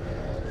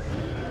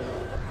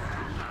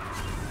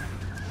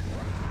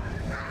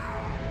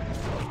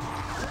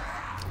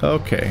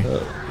 Okay.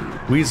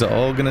 We's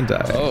all gonna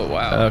die. Oh,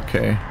 wow.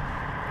 Okay.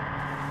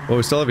 Well,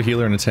 we still have a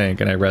healer and a tank,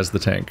 and I rezzed the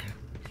tank.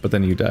 But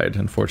then you died,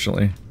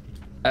 unfortunately.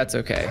 That's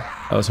okay.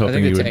 I was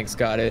hoping the tank's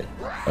got it.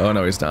 Oh,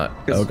 no, he's not.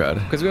 Oh, God.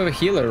 Because we have a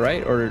healer,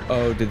 right? Or,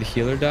 oh, did the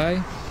healer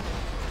die?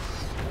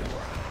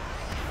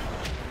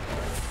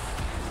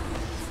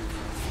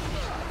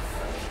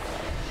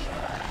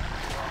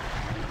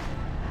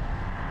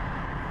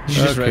 Did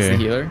you just res the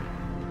healer?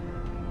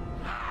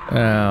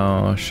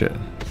 Oh, shit.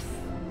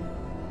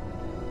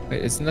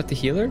 Wait, isn't that the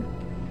healer?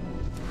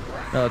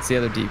 No, it's the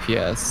other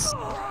DPS.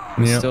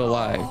 He's still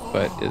alive,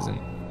 but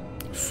isn't.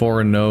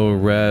 For no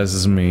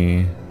res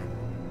me.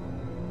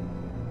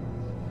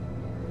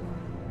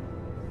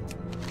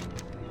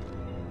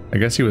 I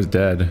guess he was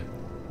dead.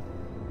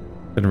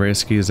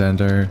 Benreski,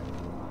 Xandar.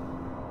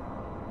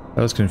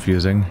 That was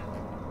confusing.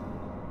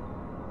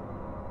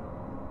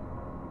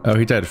 Oh,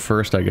 he died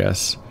first, I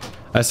guess.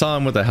 I saw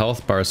him with a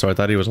health bar, so I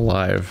thought he was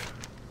alive.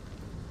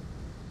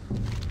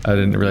 I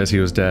didn't realize he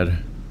was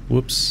dead.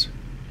 Whoops.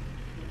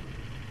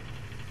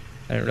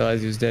 I didn't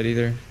realize he was dead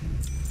either.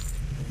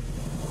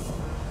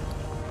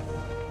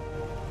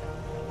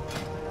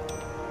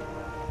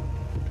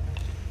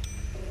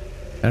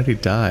 How did he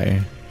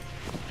die?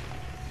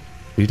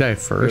 Did he die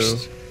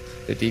first?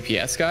 Who? The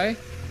DPS guy?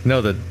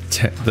 No,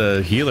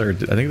 the healer.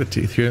 I think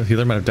the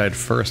healer might have died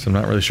first. I'm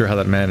not really sure how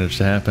that managed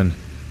to happen.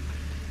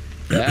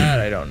 That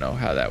I don't know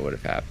how that would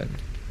have happened.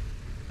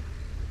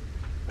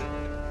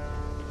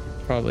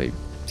 Probably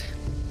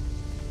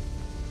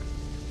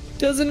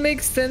doesn't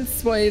make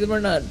sense why we're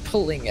not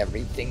pulling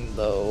everything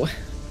though.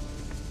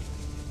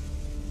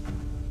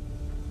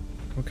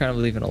 We're kind of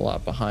leaving a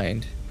lot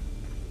behind.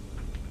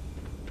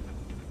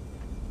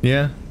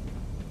 Yeah.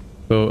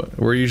 So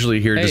we're usually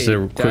here just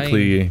to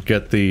quickly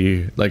get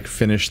the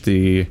finish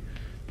the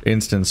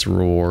instance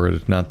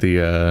reward, not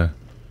the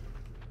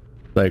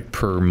like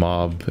per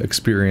mob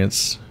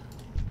experience.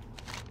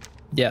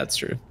 Yeah, that's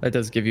true. That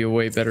does give you a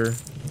way better.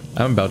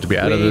 I'm about to be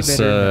out of this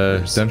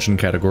dungeon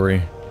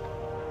category.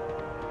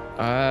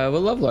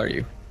 What level are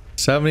you?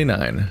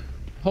 79.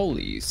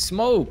 Holy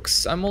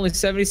smokes! I'm only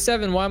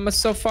 77. Why am I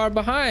so far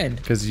behind?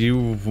 Because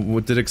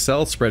you did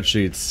Excel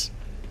spreadsheets.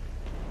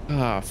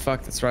 Ah,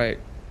 fuck. That's right.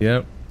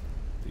 Yep.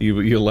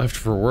 You left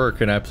for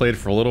work, and I played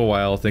for a little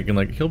while, thinking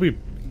like he'll be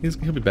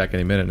back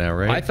any minute now,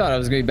 right? I thought I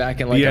was gonna be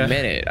back in like a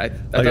minute. I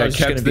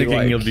kept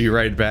thinking he'll be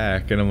right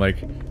back, and I'm like,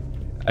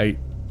 it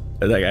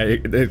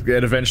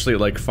eventually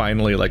like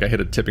finally like I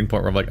hit a tipping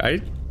point where I'm like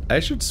I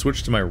should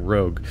switch to my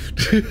rogue.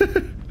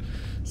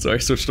 So I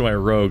switched to my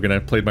rogue, and I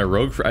still played my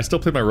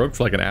rogue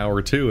for like an hour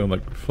or two. I'm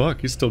like,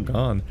 fuck, he's still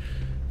gone.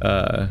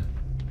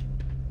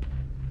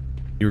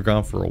 You were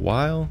gone for a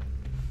while,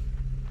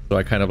 so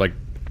I kind of like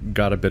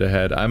got a bit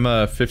ahead. I'm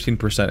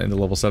 15% into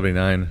level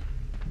 79.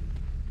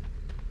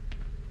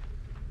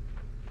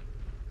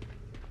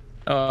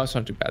 Oh, that's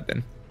not too bad then.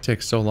 It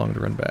takes so long to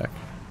run back.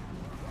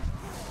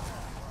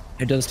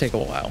 It does take a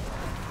while.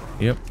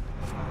 Yep.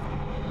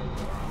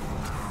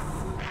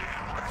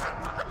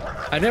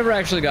 I never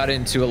actually got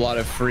into a lot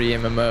of free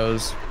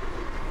MMOs.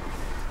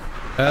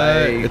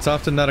 It's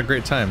often not a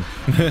great time.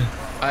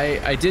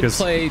 I did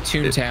play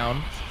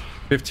Toontown.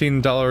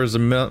 $15 a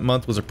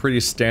month was a pretty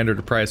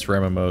standard price for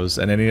MMOs,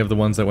 and any of the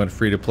ones that went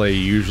free to play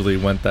usually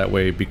went that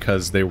way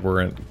because they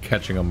weren't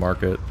catching a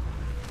market.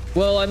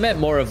 Well, I meant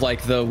more of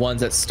like the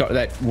ones that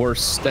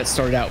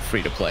started out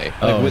free to play.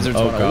 Like Wizards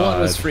 101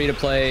 was free to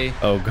play.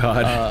 Oh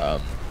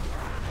god.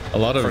 A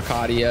lot of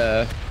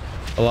Arcadia.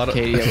 A lot of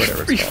Arcadia,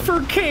 whatever it's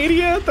called.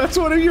 Arcadia? That's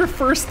one of your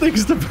first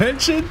things to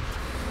mention.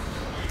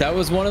 That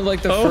was one of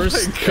like the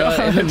first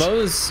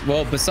MMOs.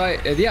 Well,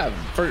 besides,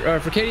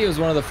 Arcadia was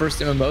one of the first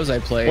MMOs I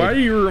played. Why are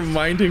you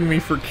reminding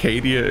me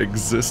Arcadia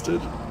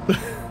existed?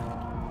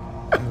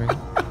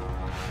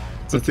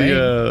 It's a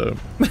thing.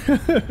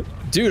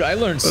 Dude, I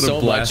learned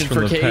so much in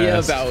Arcadia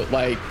about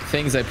like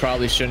things I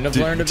probably shouldn't have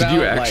learned about. Did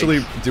you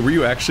actually? Were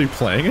you actually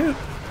playing it?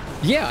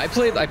 Yeah, I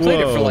played it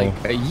for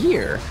like a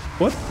year.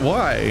 What?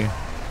 Why?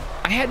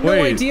 I I had no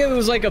idea it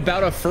was like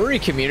about a furry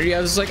community.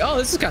 I was like, oh,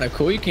 this is kind of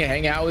cool. You can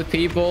hang out with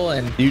people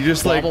and you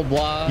just blah, blah,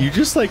 blah. You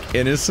just like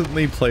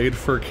innocently played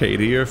for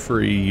Arcadia for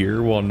a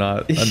year while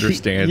not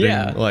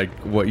understanding like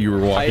what you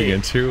were walking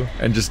into,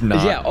 and just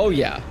not.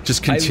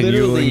 Just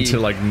continuing to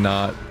like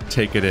not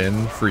take it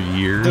in for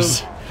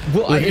years.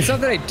 Well, it's not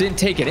that I didn't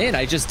take it in.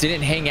 I just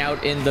didn't hang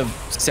out in the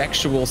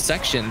sexual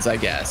sections, I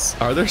guess.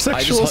 Are there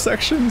sexual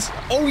sections?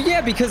 Oh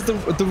yeah, because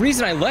the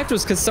reason I left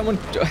was because someone.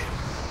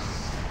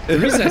 The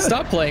reason I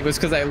stopped playing was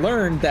because I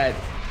learned that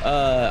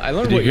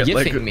what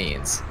yiffing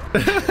means.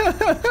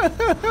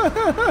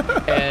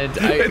 And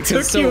it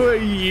took you a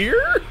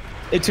year?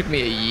 It took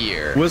me a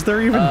year. Was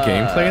there even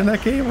gameplay in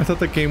that game? I thought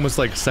that game was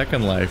like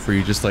Second Life, where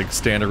you just like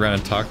stand around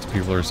and talk to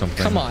people or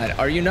something. Come on,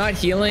 are you not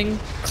healing?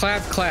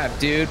 Clap, clap,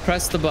 dude.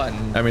 Press the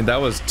button. I mean, that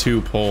was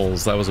 2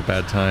 pulls. That was a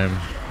bad time.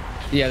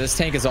 Yeah, this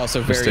tank is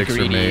also very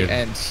greedy,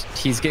 and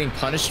he's getting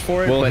punished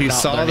for it. Well, but he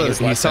saw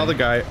the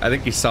guy. I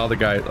think he saw the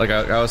guy. Like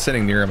I was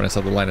sitting near him, and I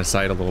saw the line of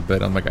sight a little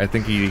bit. I'm like, I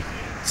think he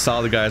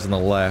saw the guys on the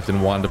left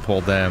and wanted to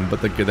pull them,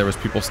 but there was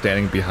people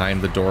standing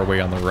behind the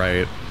doorway on the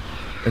right,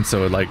 and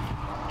so like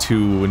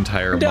 2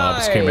 entire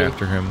mobs came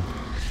after him.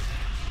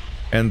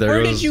 And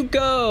where did you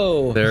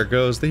go? There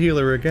goes the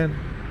healer again.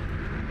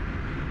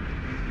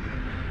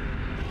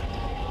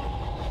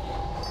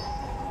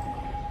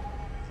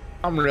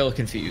 I'm real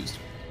confused.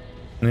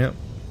 Yep.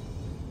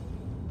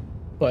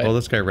 But well,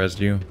 this guy rezzed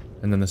you,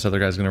 and then this other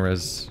guy's gonna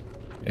res.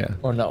 Yeah.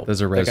 Or no.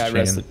 There's a res the guy chain.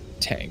 rezzed the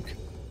tank.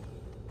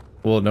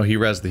 Well, no, he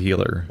rezzed the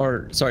healer.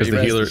 Or sorry,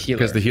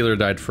 because the healer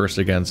died first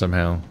again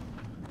somehow.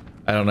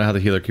 I don't know how the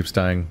healer keeps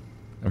dying.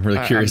 I'm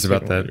really curious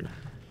about that.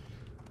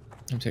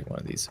 I'm taking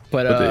one of these.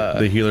 But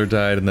the healer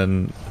died, and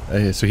then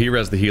so he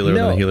rezzed the healer, and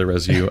then the healer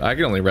rezzed you. I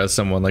can only res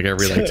someone like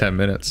every like 10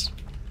 minutes.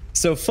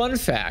 So fun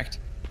fact,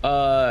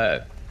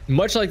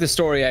 much like the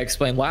story I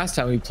explained last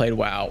time we played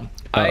WoW,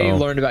 I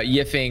learned about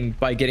yiffing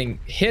by getting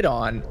hit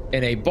on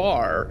in a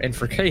bar in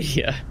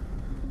Arcadia.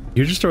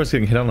 You just started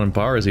getting hit on in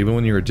bars even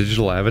when you were a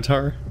digital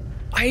avatar?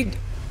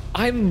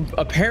 I'm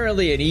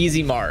apparently an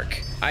easy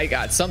mark. I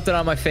got something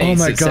on my face. Oh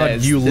my that god,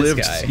 says, you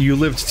lived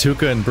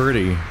Tuka and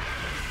Birdie.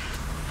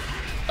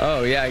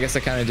 Oh yeah, I guess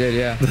I kind of did,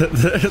 yeah.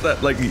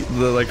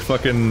 the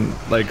fucking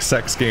like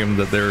sex game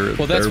that they're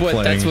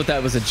playing. That's what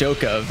that was a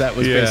joke of. That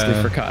was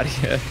basically for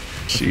Arcadia.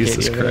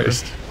 Jesus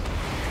Christ.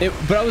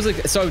 But I was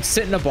like, so I would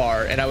sit in a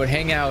bar and I would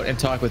hang out and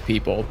talk with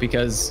people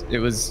because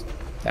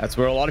that's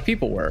where a lot of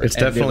people were. It's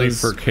definitely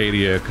for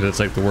Arcadia because it's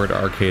like the word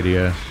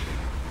Arcadia.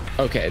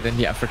 Okay, then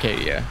yeah, for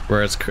Arcadia.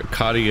 Whereas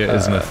Arcadia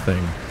isn't a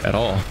thing at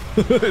all.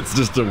 It's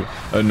just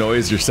a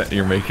noise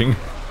you're making.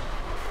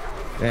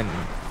 And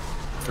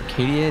for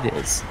Arcadia it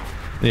is.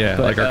 Yeah,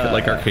 but,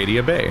 like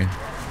Arcadia Bay,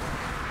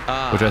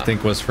 which I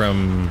think was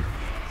from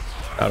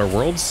Outer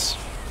Worlds.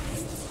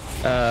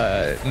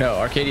 No,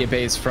 Arcadia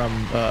Bay is from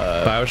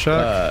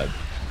BioShock.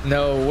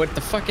 No, what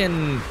the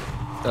fucking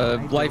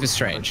Life is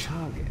Strange.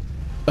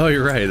 Oh,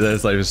 you're right.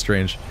 That's Life is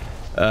Strange.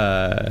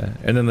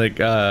 And then like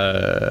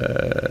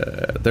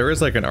there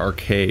is like an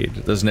arcade.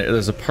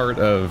 There's a part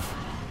of.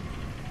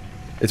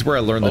 It's where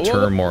I learned the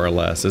term more or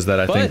less. Is that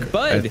I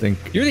think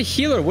you're the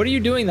healer. What are you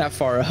doing that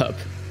far up?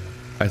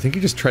 I think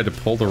he just tried to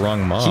pull the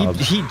wrong mob.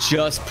 He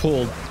just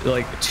pulled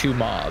like 2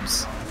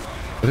 mobs.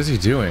 What is he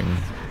doing?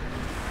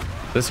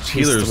 This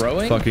healer's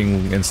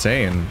fucking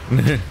insane.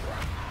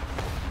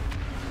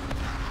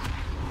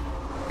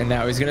 And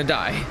now he's gonna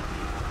die.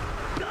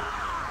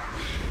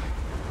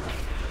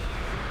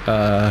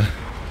 Huh.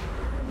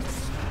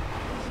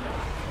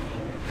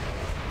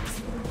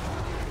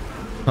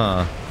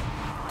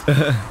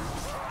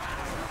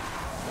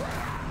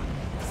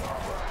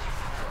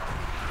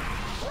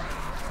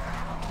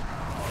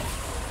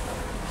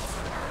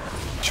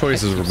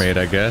 Choices were made,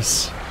 I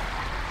guess.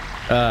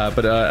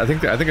 But I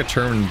think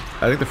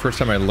the first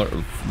time I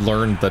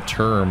learned the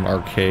term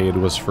arcade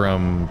was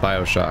from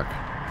BioShock.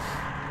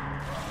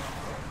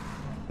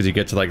 Because you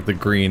get to like the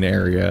green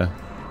area,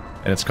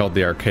 and it's called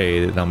the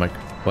arcade, and I'm like,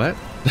 what?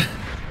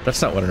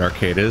 That's not what an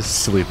arcade is.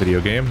 Silly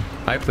video game.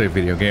 I play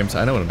video games.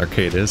 I know what an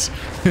arcade is.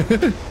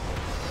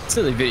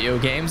 Silly video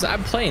games.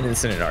 I'm playing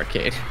this in an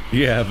arcade.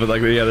 Yeah, but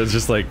like, yeah, there's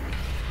just like,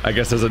 I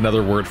guess there's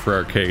another word for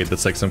arcade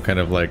that's like some kind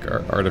of like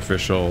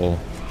artificial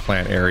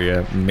plant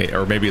area,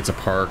 or maybe it's a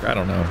park. I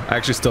don't know. I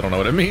actually still don't know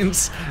what it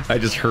means. I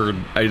just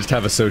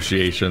have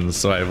associations,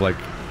 so I have like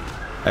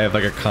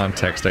a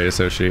context I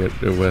associate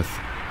it with.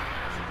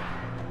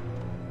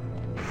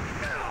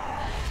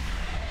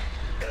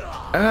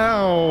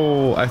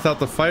 Ow! I thought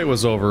the fight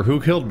was over.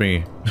 Who killed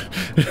me?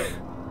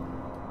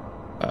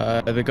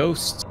 The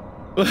ghost.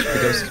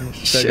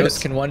 The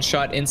ghost can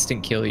one-shot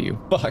instant kill you.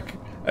 Fuck.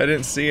 I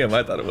didn't see him.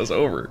 I thought it was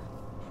over.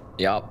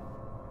 Yup.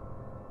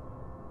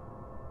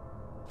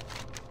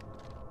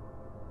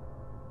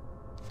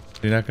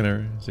 Is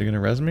he gonna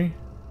res me?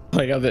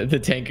 Like how the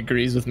tank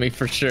agrees with me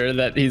for sure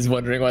that he's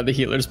wondering why the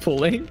healer's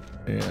pulling.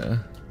 Yeah.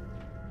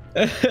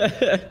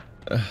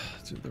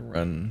 Do the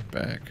run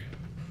back.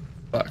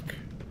 Fuck.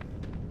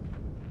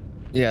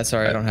 Yeah,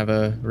 sorry, I don't have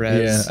a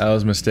res. Yeah, I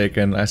was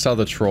mistaken. I saw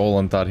the troll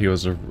and thought he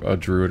was a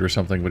druid or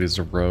something, but he's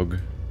a rogue.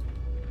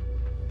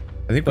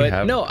 I think we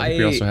have. No, I think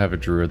we also have a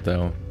druid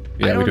though.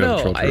 Yeah, we do have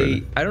a troll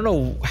druid. I don't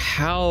know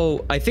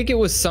how. I think it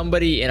was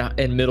somebody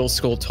in middle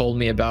school told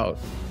me about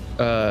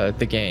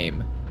the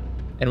game,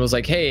 and was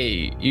like,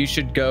 "Hey, you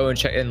should go and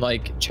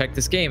check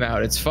this game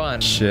out. It's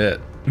fun."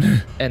 Shit.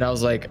 And I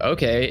was like,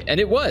 okay, and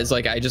it was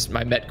like I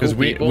met cool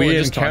people. We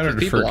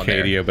encountered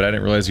Furcadia, but I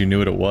didn't realize you knew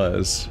what it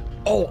was.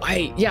 Oh,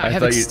 I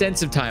have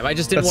extensive time. I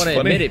just didn't want to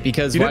admit it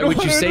because why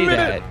would you say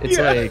that? It's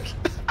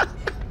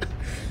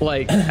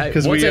like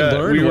once I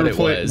learned what it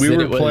was,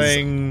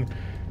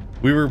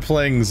 we were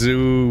playing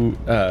Zoo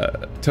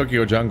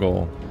Tokyo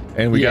Jungle,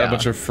 and we got a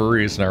bunch of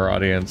furries in our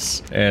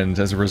audience, and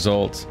as a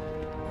result,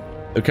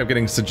 it kept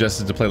getting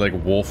suggested to play like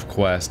Wolf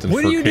Quest and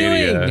Furcadia. What are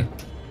you doing?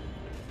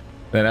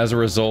 And as a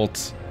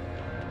result,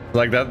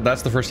 like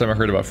that's the first time I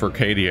heard about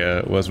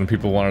Furcadia was when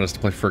people wanted us to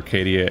play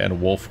Furcadia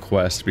and Wolf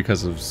Quest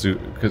because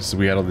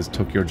we had all these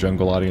Tokyo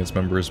Jungle audience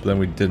members, but then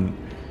we didn't.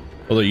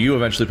 Although you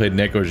eventually played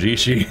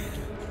Nekojishi.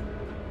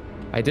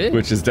 I did.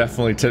 Which is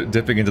definitely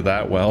dipping into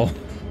that well.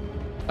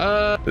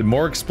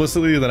 More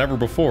explicitly than ever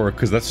before,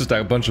 because that's just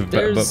a bunch of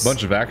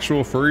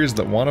actual furries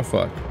that want to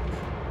fuck.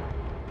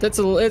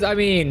 I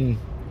mean,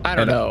 I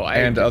don't know.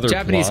 And other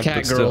Japanese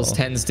cat girls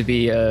tends to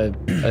be a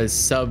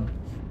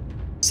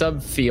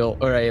subfield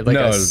or a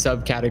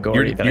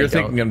subcategory. You're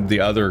thinking of the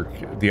other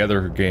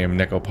game,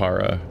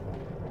 Nekopara.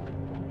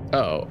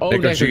 Oh,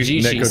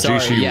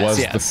 Nekojishi was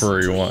the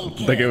furry one.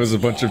 Like it was a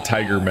bunch of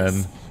tiger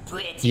men.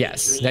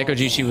 Yes,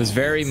 Nekojishi was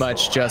very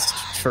much just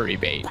furry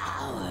bait.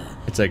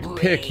 It's like,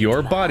 pick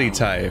your body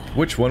type.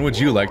 Which one would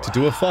you like to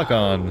do a fuck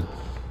on?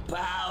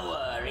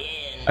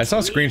 I saw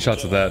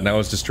screenshots of that and I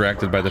was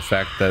distracted by the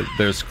fact that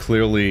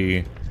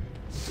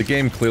the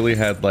game clearly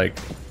had like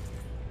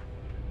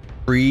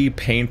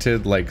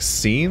pre-painted like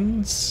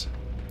scenes,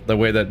 the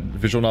way that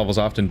visual novels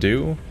often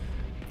do.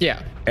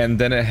 Yeah. And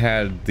then it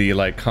had the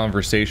like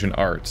conversation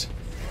art,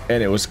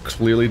 and it was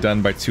clearly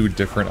done by two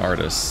different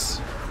artists.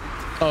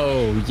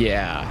 Oh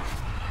yeah.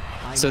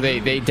 So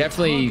they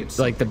definitely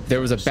like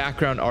there was a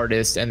background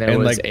artist and there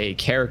was a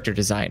character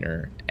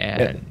designer.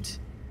 And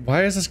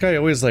why is this guy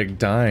always like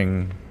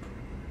dying?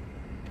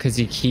 Because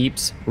he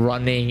keeps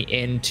running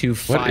into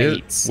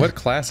fights. What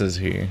class is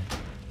he?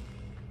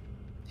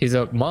 He's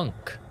a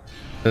monk.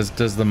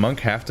 Does the monk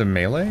have to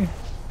melee?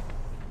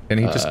 Can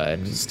he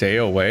just stay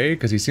away?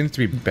 Because he seems to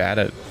be bad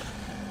at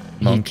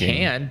monking. He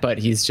can, but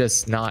he's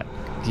just not.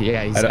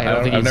 Yeah,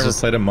 I've never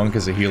played a monk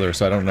as a healer,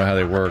 so I don't know how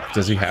they work.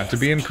 Does he have to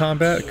be in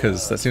combat?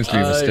 Because that seems to be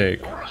a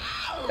mistake.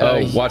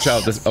 Oh, watch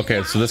out!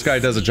 Okay, so this guy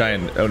does a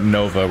giant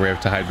Nova where you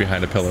have to hide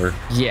behind a pillar.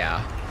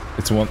 Yeah.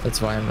 That's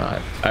why I'm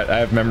not. I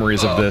have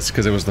memories of this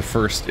because it was the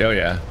first. Oh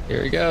yeah.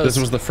 Here he goes. This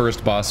was the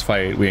first boss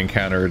fight we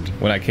encountered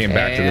when I came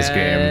back to this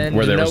game,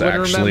 where there was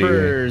actually.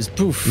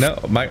 Poof. No,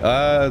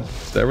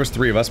 there was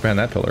 3 of us behind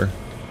that pillar.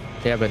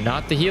 Yeah, but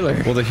not the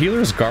healer. Well, the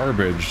healer's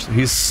garbage.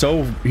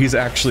 He's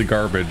actually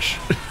garbage.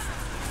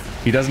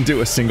 He doesn't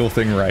do a single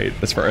thing right,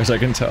 as far as I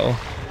can tell.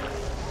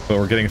 But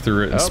we're getting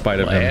through it in spite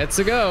of him. Let's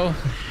go.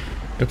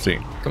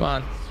 Oopsie. Come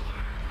on.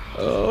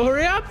 Oh,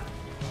 hurry up.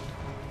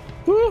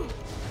 Woo.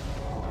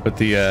 But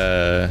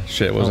the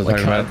shit, what was I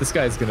talking about? This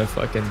guy's gonna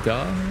fucking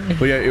die.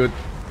 Well, yeah,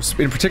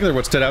 in particular,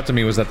 what stood out to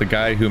me was that the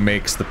guy who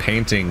makes the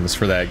paintings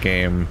for that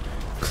game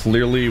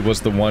clearly was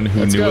the one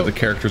who knew what the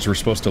characters were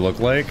supposed to look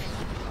like.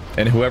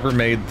 And whoever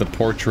made the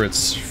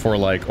portraits for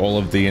like all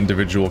of the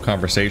individual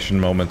conversation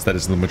moments that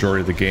is the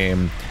majority of the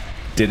game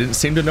didn't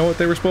seem to know what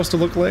they were supposed to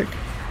look like.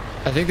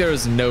 I think there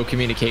was no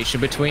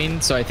communication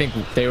between, so I think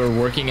they were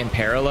working in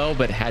parallel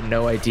but had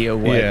no idea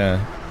what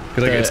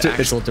the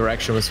actual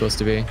direction was supposed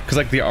to be. Because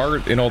like the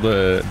art in all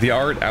the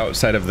art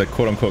outside of the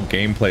quote-unquote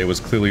gameplay was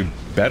clearly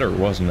better,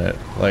 wasn't it?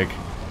 Like,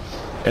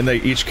 and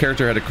each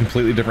character had a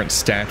completely different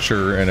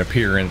stature and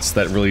appearance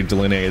that really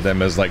delineated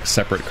them as like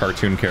separate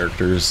cartoon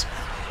characters.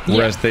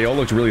 Whereas they all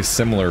looked really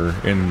similar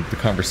in the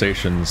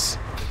conversations,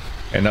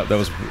 and that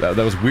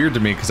was weird to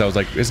me because I was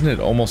like, isn't it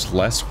almost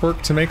less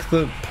work to make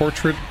the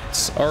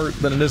portraits art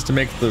than it is to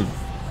make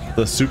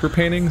the super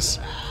paintings?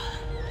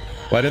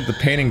 Why didn't the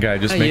painting guy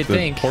just make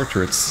the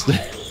portraits?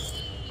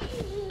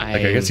 I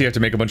guess you have to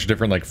make a bunch of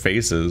different like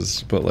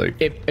faces, but like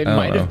it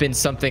might have been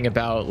something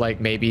about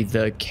like maybe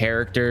the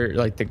character,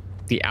 like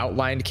the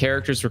outlined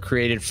characters were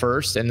created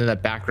first, and then the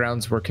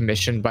backgrounds were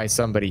commissioned by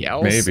somebody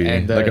else.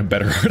 Maybe like a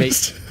better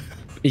artist.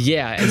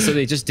 Yeah, and so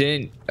they just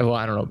didn't. Well,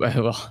 I don't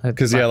know. Well,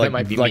 because yeah,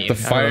 like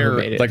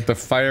the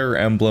fire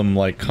emblem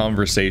like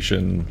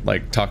conversation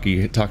like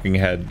talking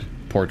head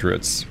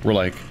portraits were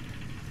like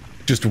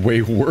just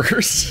way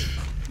worse.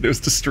 It was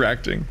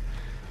distracting.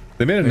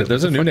 They made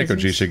there's a new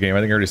Nekojishi game.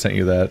 I think I already sent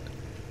you that.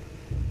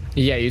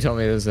 Yeah, you told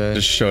me there's a.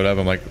 Just showed up.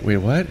 I'm like, wait,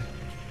 what?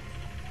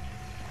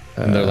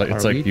 And they're like,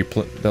 it's like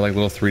they're like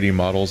little 3D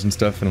models and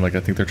stuff, and I'm like, I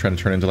think they're trying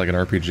to turn into like an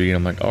RPG. And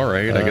I'm like, all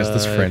right, I guess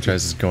this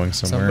franchise is going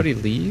somewhere. Somebody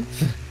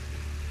leave.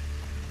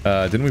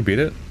 Didn't we beat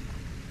it?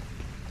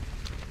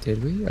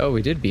 Did we? Oh,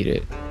 we did beat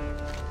it.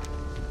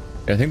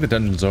 Yeah, I think the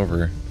dungeon's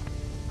over.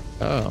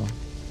 Oh.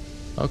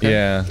 Okay.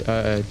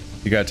 Yeah.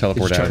 You gotta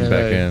teleport out and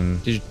back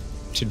in.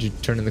 Should you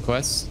turn in the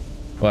quests?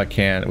 Well, I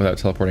can't without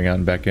teleporting out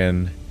and back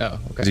in. Oh, okay.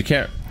 Because you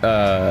can't.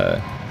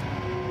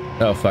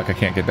 Oh fuck! I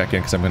can't get back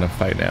in because I'm gonna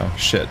fight now.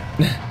 Shit.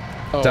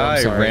 Oh,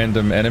 Die,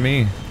 random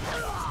enemy.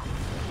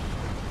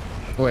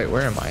 Wait,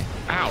 where am I?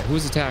 Ow!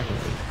 Who's attacking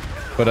me?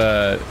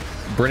 But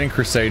Burning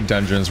Crusade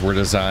dungeons were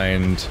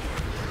designed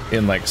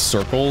in like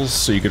circles,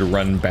 so you could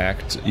run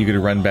back. You could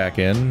run back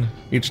in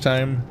each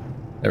time.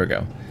 There we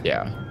go.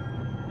 Yeah.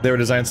 They were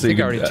designed so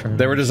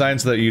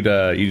that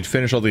you'd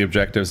finish all the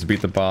objectives to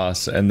beat the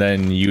boss, and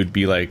then you'd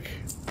be like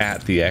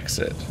at the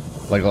exit,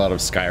 like a lot of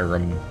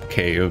Skyrim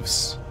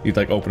caves. You'd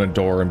like open a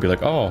door and be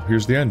like, "Oh,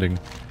 here's the ending.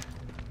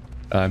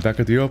 I'm back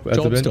at the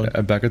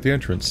I'm back at the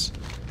entrance."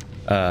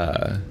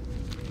 But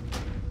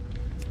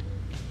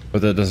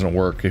that doesn't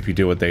work if you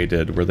do what they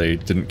did, where they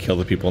didn't kill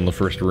the people in the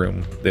first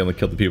room. They only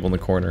killed the people in the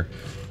corner.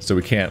 So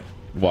we can't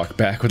walk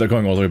back without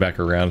going all the way back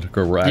around,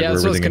 go right yeah, so I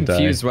was everything and die.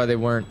 confused why they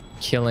weren't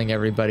killing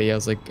everybody. I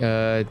was like,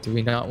 do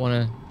we not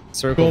want to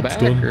circle back?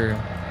 Or...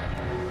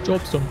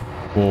 Job's done.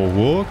 For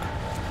work.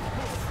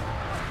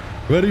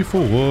 Ready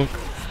for work.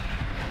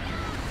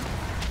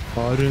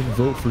 I didn't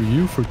vote for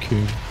you for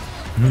king.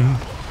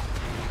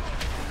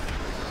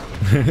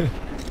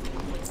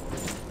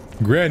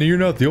 Granny, you're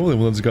not the only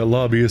one that's got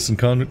lobbyists in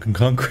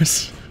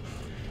Congress.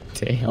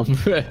 Damn.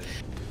 That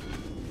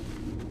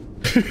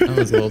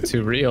was a little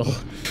too real.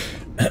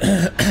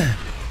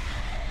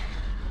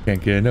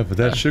 Can't get enough of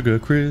that sugar,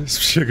 Chris.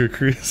 Sugar,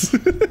 Chris.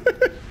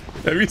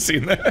 Have you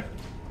seen that?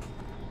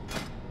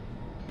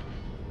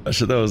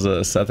 That was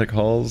Sethic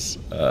Halls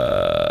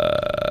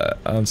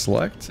on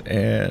select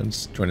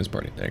and join his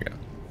party. There you go.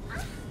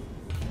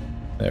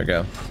 There we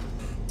go.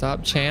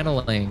 Stop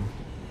channeling.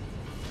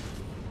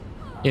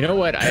 You know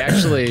what? I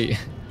actually,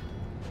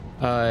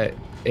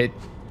 it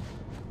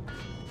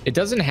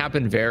doesn't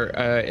happen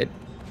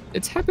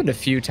it's happened a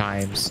few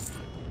times,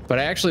 but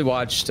I actually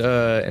watched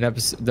an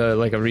episode,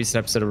 like a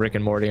recent episode of Rick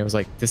and Morty. And I was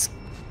like, this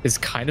is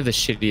kind of the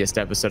shittiest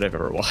episode I've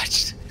ever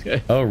watched.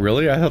 Oh,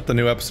 really? I thought the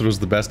new episode was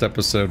the best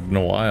episode in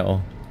a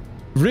while.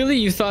 Really?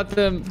 You thought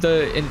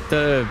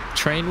the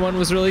train one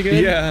was really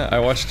good? Yeah, I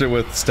watched it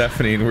with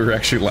Stephanie and we were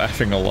actually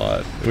laughing a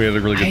lot. We had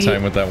a really good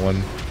time with that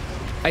one.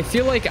 I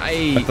feel like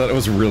I thought it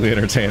was really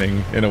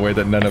entertaining in a way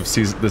that none of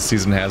this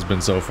season has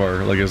been so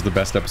far. Like, it was the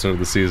best episode of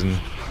the season.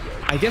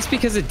 I guess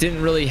because it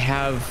didn't really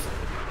have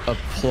a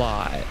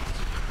plot.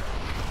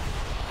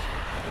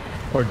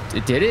 Or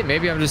did it?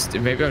 Maybe I'm just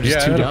too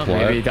dumb.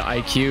 Maybe my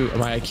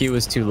IQ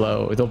was too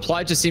low. The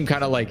plot just seemed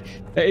kind of like,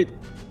 hey,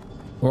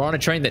 we're on a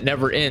train that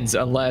never ends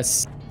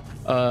unless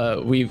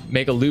we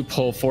make a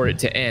loophole for it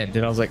to end.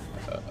 And I was like,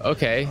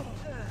 okay,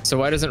 so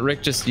why doesn't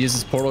Rick just use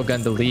his portal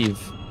gun to leave?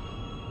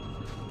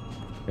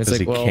 It's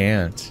like, he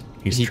can't.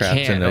 He's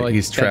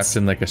trapped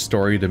in like a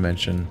story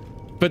dimension.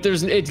 But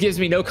it gives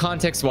me no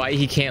context why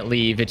he can't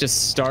leave. It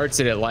just starts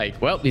at it like,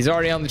 well, he's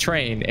already on the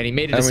train and he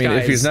made a disguise. I mean,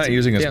 if he's not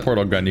using his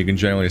portal gun, you can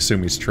generally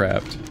assume he's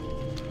trapped.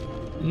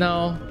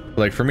 No.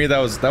 Like, for me, that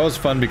was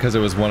fun because it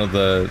was one of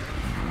a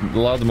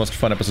lot of the most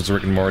fun episodes of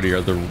Rick and Morty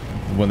are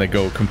when they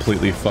go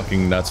completely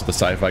fucking nuts with the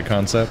sci-fi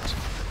concept.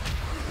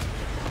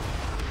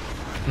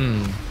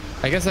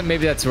 I guess that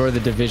maybe that's where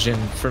the division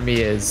for me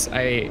is.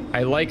 I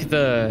like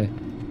a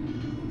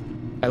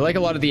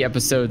lot of the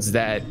episodes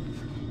that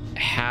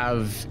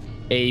have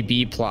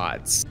A-B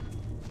plots.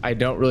 I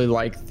don't really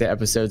like the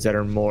episodes that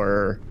are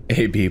more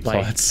A-B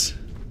plots.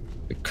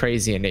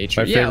 Crazy in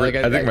nature. I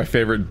think my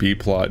favorite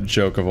B-plot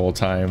joke of all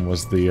time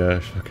was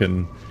the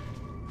fucking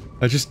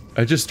I just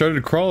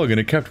started crawling and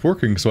it kept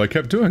working, so I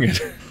kept doing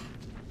it.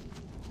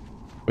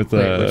 With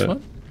which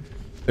one?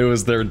 It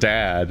was their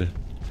dad.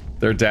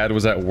 Their dad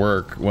was at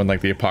work when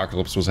like the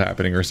apocalypse was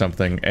happening or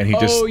something, and he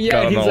just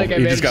got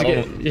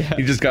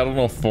on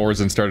all fours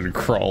and started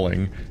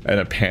crawling in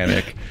a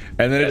panic,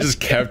 and then it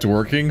just kept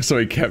working, so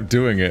he kept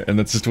doing it, and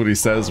that's just what he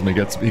says when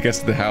he gets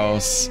to the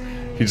house.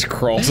 He just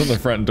crawls in the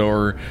front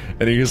door,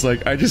 and he's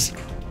like, I just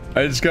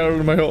got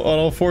on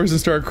all fours and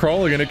started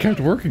crawling, and it kept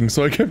working,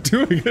 so I kept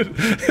doing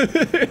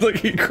it. Like,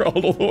 he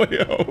crawled all the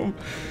way home,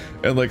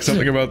 and like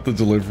something about the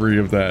delivery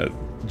of that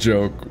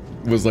joke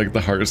was like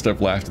the hardest I've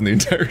laughed in the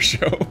entire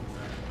show.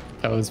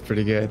 That was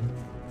pretty good.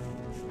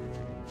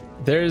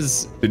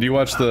 Did you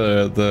watch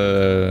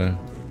the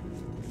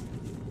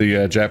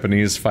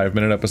Japanese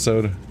 5-minute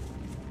episode?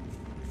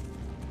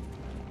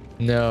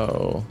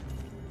 No.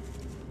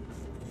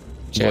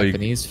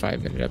 Japanese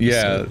 5-minute episode.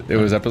 Yeah, it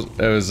was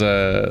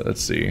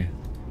let's see.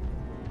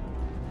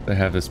 I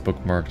have this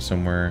bookmarked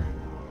somewhere.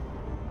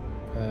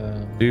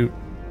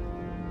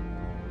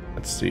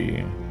 Let's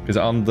see, because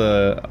on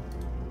the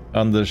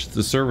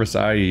service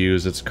I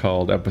use, it's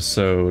called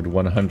episode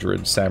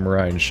 100,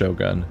 Samurai and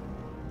Shogun.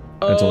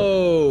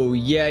 Oh,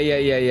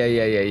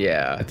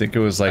 yeah. I think it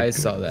was like, I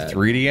saw that.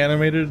 3D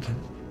animated.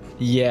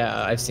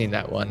 Yeah, I've seen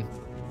that one.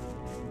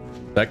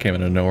 That came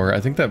out of nowhere. I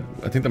think that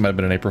might have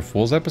been an April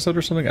Fool's episode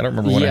or something. I don't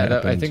remember when it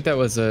happened. I think that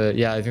was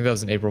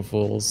an April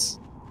Fool's.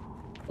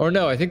 Or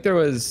no, I think there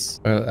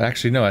was.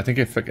 Actually, no. I think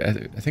it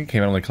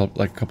came out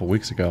like a couple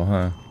weeks ago,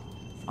 huh?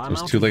 So it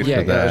was too late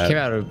for that. Yeah, it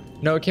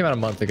came out a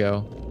month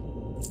ago.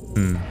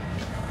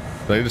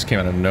 They just came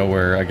out of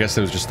nowhere. I guess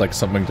it was just like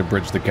something to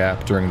bridge the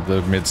gap during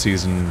the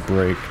mid-season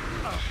break.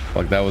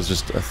 Like that was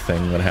just a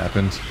thing that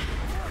happened.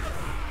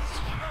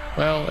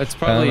 Well, it's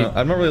probably.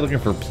 I'm not really looking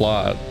for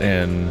plot,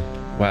 and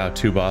wow,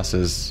 2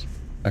 bosses.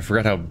 I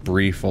forgot how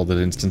brief all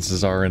the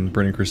instances are in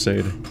Burning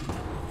Crusade.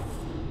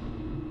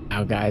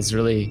 Wow, guys,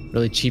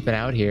 really cheaping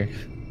out here.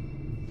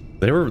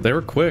 They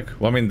were quick.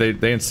 Well, I mean,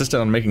 they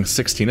insisted on making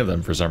 16 of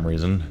them for some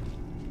reason.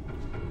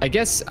 I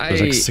guess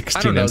there's like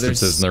 16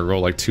 instances, and they're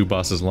all like 2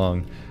 bosses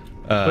long.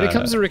 When it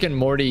comes to Rick and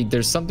Morty,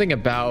 there's something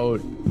about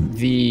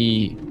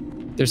the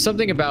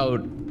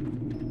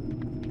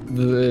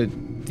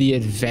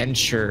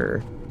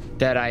adventure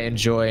that I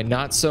enjoy,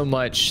 not so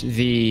much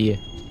the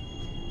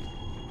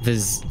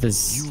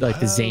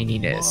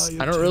zaniness.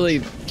 I don't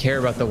really care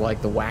about the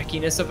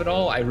wackiness of it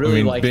all. I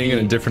mean, like being in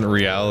a different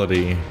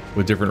reality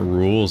with different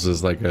rules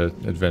is like an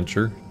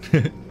adventure.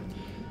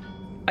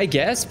 I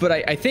guess, but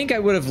I think I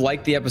would have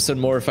liked the episode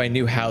more if I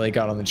knew how they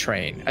got on the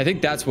train. I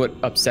think that's what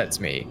upsets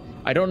me.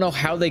 I don't know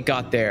how they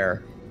got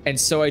there, and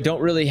so I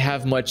don't really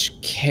have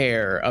much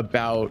care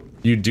about.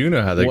 You do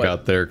know how they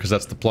got there because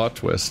that's the plot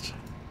twist.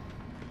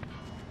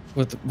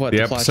 What the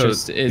plot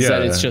twist is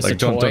that it's just like, a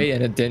toy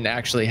and it didn't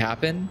actually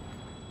happen?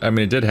 I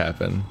mean, it did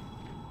happen.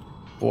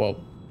 Well,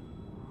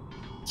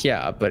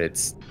 yeah, but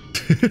it's.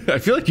 I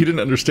feel like you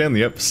didn't understand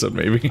the episode,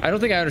 maybe. I don't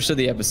think I understood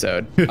the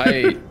episode.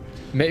 And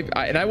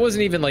I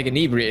wasn't even like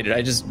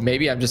inebriated.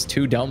 Maybe I'm just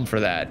too dumb for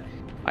that.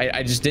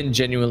 I just didn't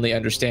genuinely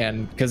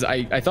understand, because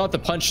I thought the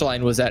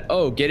punchline was that,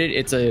 oh, get it?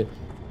 It's a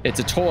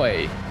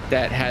toy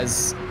that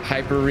has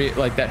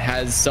that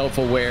has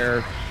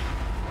self-aware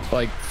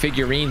like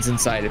figurines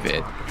inside of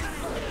it.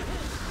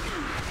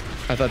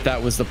 I thought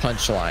that was the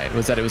punchline,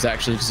 was that it was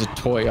actually just a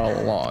toy all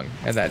along,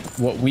 and that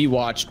what we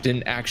watched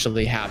didn't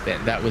actually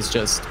happen. That was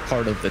just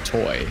part of the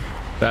toy.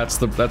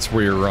 That's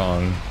where you're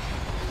wrong.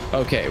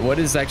 Okay, what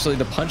is actually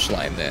the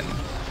punchline then?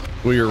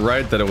 Well, you're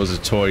right that it was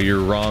a toy.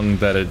 You're wrong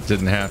that it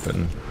didn't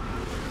happen.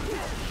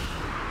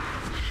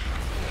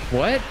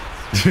 What?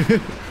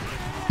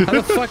 How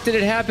the fuck did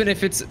it happen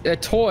if it's a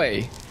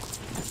toy?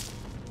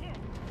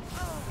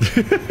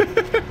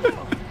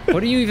 What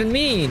do you even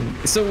mean?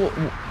 So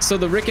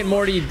the Rick and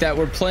Morty that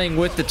were playing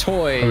with the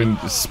toy. I mean,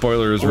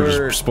 spoilers.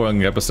 We're just spoiling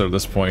the episode at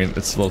this point.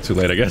 It's a little too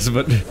late, I guess,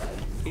 but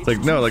it's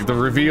like, no, like the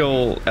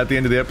reveal at the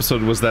end of the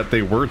episode was that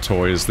they were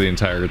toys the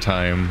entire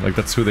time. Like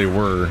that's who they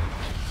were.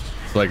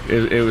 Like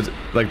it was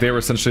like they were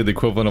essentially the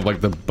equivalent of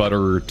like the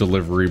butter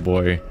delivery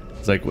boy.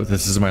 It's like, well,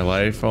 this is my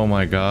life. Oh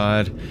my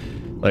god.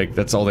 Like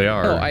that's all they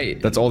are. No,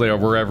 that's all they are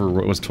wherever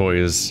was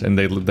toys, and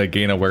they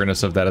gain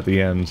awareness of that at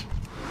the end.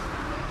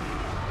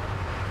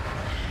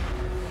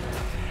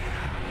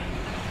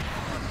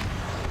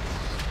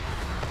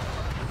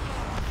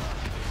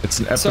 It's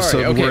an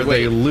episode where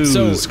they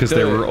lose because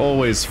they were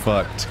always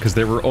fucked, because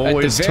they were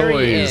always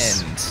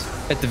toys.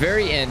 At the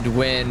very end,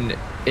 when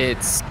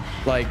it's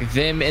like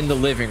them in the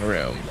living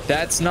room,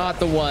 that's not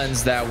the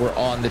ones that were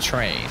on the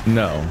train.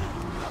 No.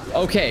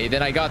 Okay,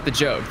 then I got the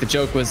joke. The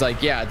joke was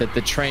like, yeah, that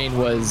the train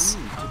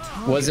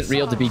wasn't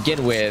real to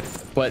begin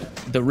with, but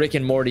the Rick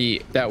and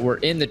Morty that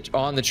were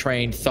on the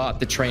train thought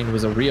the train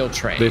was a real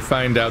train. They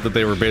find out that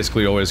they were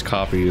basically always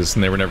copies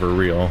and they were never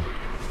real.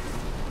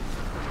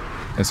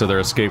 And so their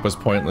escape was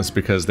pointless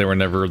because they were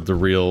never the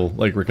real,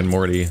 like, Rick and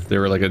Morty. They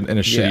were like in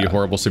a shitty,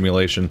 horrible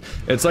simulation.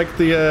 It's like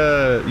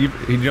the,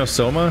 you know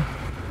Soma?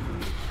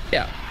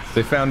 Yeah.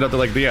 They found out that,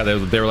 like, yeah,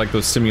 they were like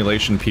those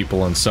simulation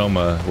people in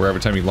Soma, where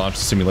every time you launch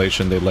the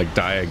simulation, they'd, like,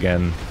 die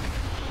again.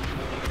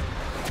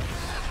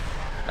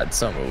 That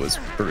Soma was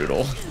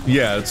brutal.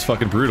 Yeah, it's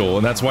fucking brutal,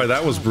 and that's why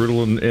that was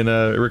brutal in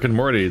Rick and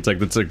Morty. It's like,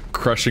 that's a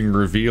crushing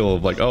reveal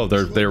of, like, oh,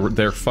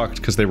 they're fucked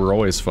because they were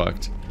always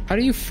fucked. How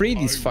do you free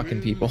these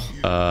fucking people?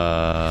 Am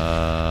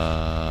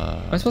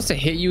I supposed to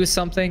hit you with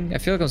something? I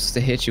feel like I'm supposed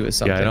to hit you with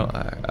something.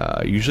 Yeah,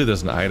 I don't. Usually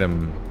there's an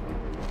item.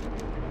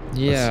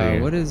 Yeah,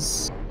 what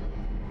is?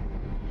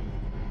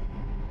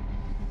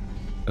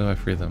 How do I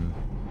free them?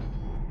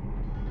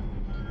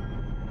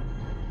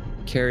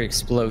 Carry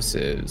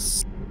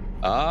explosives.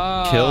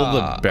 Kill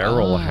the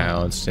barrel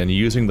hounds, and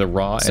using the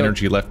raw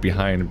energy left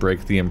behind,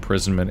 break the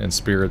imprisonment and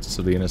spirits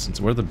of the innocents.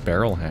 What are the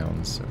barrel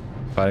hounds?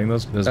 Fighting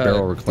those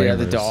barrel reclaimers. Yeah,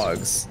 the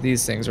dogs.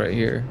 These things right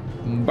here.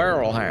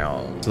 Barrel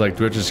hounds. So like,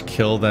 do I just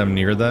kill them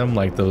near them?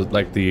 Like those,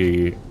 like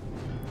the...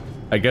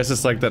 I guess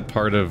it's like that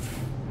part of...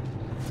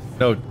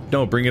 No,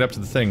 bring it up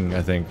to the thing,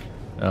 I think.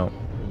 Oh.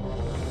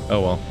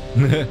 Oh well.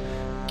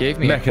 Gave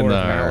me a core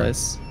of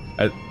malice.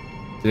 Did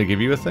it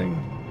give you a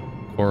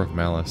thing? Core of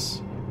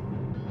malice.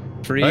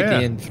 Free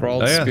the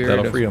enthralled spirit.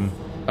 That'll free him.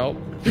 Oh.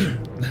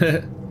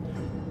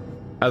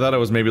 I thought it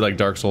was maybe like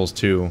Dark Souls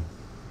 2,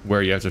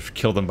 where you have to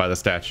kill them by the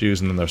statues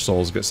and then their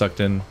souls get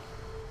sucked in.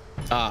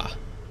 Ah.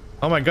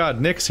 Oh my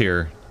god, Nick's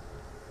here.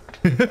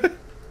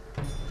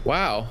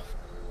 Wow.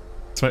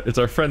 It's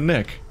our friend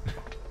Nick.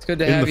 It's good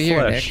to have you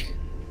here, Nick.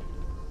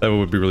 That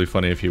would be really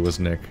funny if he was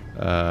Nick.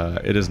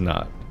 It is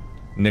not.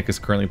 Nick is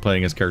currently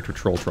playing his character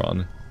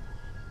Trolltron.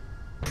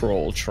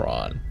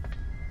 Trolltron.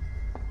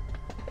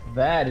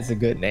 That is a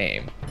good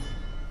name.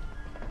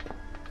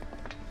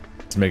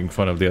 It's making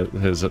fun of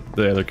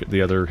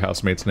the other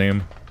housemate's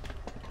name.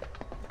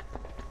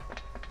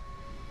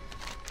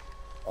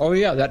 Oh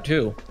yeah, that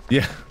too.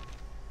 Yeah.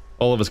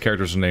 All of his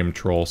characters are named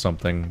Troll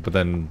something, but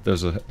then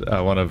there's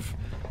one of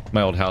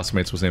my old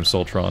housemates was named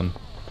Soltron.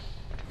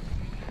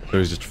 So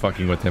he's just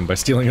fucking with him by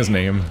stealing his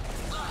name.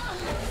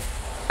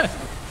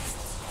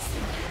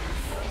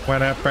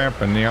 What up,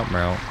 in the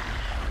outmouth?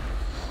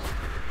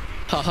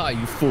 Haha,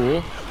 you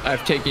fool.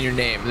 I've taken your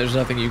name. There's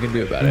nothing you can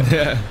do about it.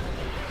 Yeah.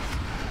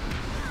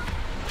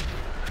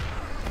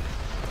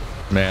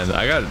 Man,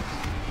 I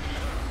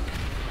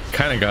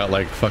kinda got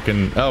like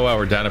fucking... Oh wow,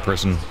 we're down a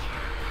person.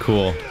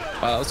 Cool.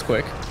 Wow, that was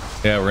quick.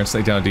 Yeah, we're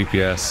instantly down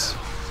DPS.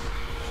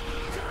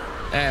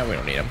 We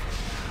don't need them.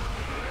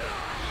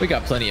 We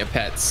got plenty of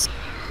pets.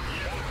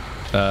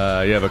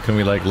 Yeah, but can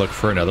we like look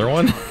for another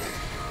one?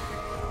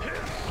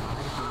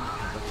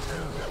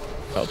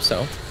 Hope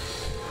so.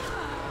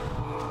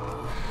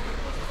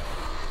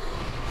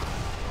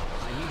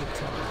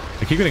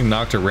 I keep getting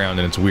knocked around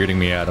and it's weirding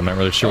me out. I'm not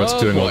really sure what's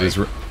doing all these...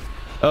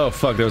 Oh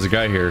fuck, there was a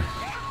guy here.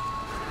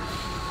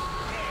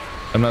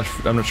 I'm not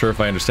sure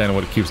if I understand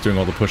what it keeps doing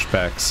all the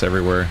pushbacks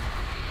everywhere.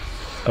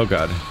 Oh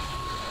god.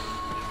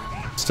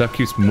 Stuff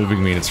keeps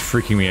moving me and it's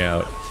freaking me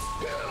out.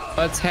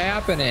 What's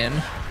happening?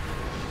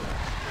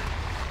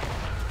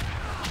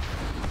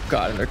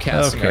 God, and they're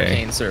casting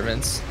arcane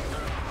servants.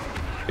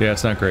 Yeah,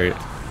 it's not great.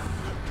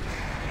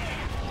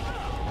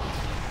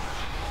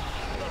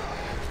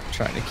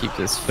 Trying to keep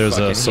this There's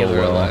fucking a soul healer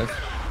well. alive.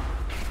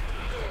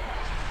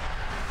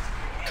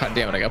 God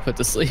damn it, I got put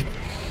to sleep.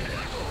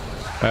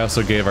 I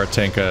also gave our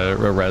tank a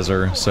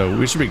reser, so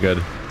we should be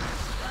good.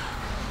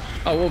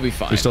 Oh, we'll be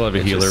fine. We still have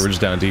a healer, we're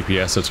just down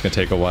DPS, so it's gonna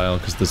take a while,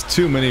 because there's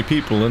too many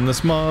people in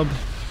this mob.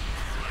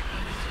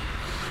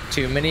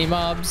 Too many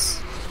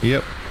mobs?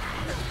 Yep.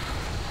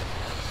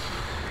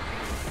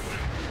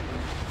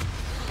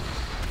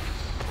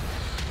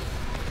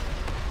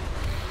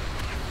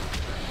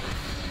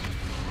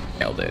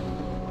 Nailed it.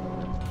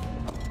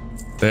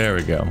 There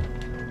we go.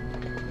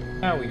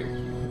 How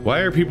weird. Why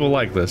are people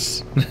like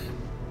this?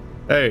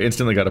 Hey,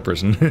 instantly got a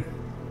person.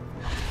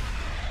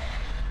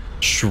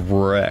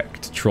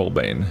 Shrek'd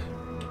Trollbane.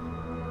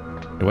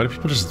 Hey, why do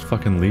people just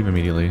fucking leave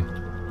immediately?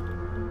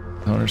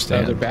 I don't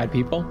understand. They're bad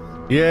people?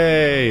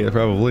 Yay!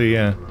 Probably,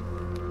 yeah.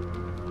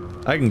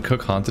 I can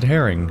cook haunted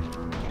herring.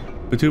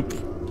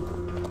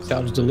 Boop.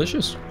 Sounds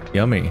delicious.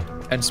 Yummy.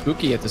 And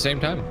spooky at the same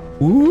time.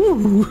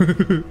 Ooh.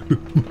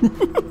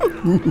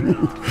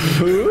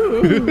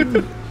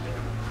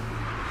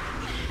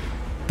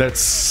 That's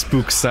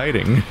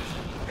spook-sighting.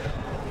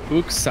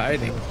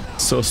 Spook-sighting.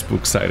 So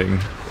spook-sighting.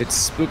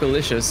 It's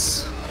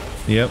spookalicious.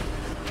 Yep.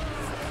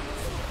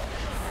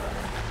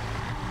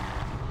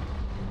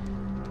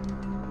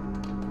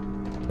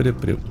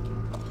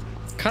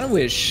 Kind of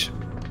wish...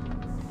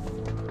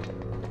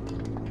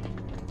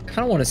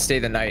 kind of want to stay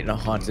the night in a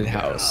haunted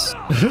house.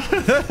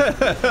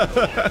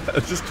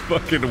 Just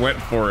fucking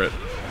went for it.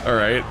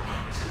 Alright.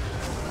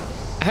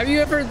 Haven't you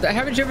ever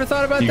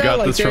thought about that? You got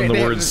like this from the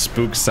word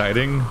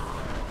spook-sighting?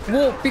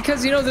 Well,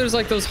 because you know there's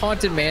like those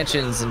haunted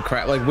mansions and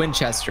crap, like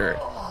Winchester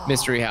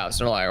Mystery House,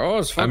 and they're like, oh,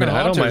 it's fucking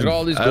haunted. There's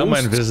all these I don't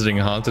mind ghosts. visiting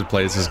haunted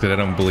places because I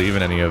don't believe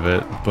in any of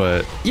it,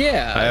 but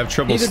yeah, I have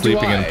trouble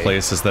sleeping in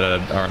places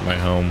that aren't my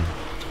home.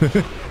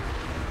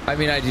 I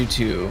mean, I do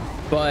too,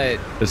 but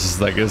this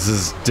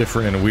is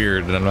different and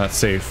weird, and I'm not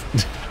safe.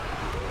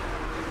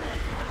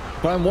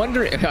 But I'm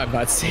wondering, I'm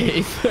not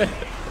safe.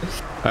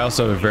 I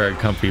also have a very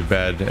comfy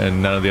bed,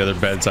 and none of the other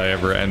beds I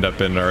ever end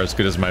up in are as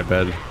good as my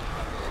bed.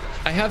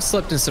 I have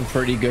slept in some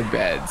pretty good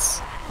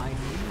beds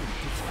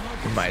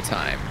in my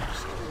time.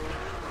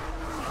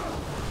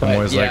 I'm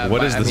always like,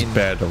 what is this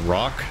bed? A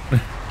rock?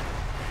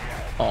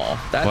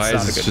 Oh, that's why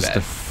not is a it good just bed.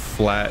 a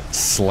flat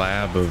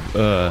slab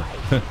of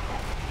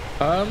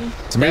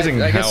It's amazing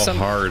how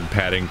hard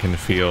padding can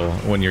feel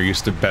when you're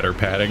used to better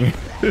padding.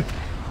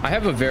 I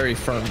have a very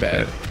firm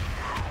bed,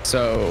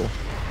 so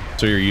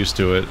you're used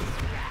to it.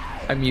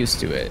 I'm used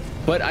to it,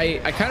 but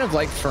I kind of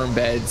like firm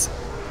beds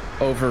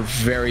over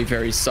very,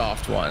 very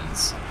soft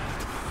ones.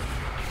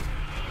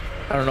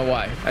 I don't know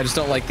why. I just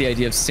don't like the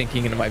idea of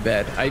sinking into my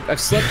bed. I've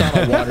slept on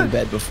a water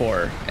bed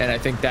before, and I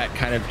think that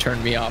kind of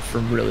turned me off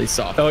from really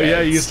soft beds.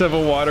 Yeah, you used to have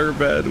a water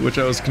bed, which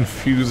I was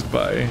confused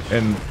by,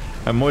 and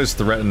I'm always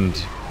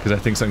threatened because I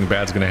think something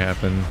bad's gonna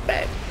happen.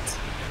 Bed.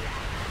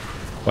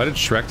 Why did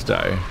Shrek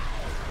die?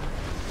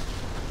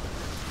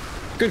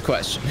 Good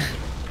question.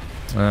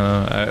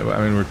 I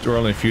mean, we're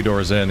only a few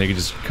doors in. They could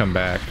just come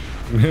back.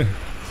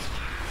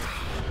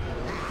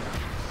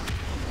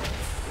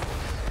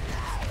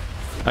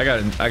 I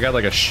got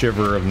like a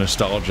shiver of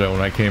nostalgia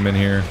when I came in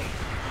here.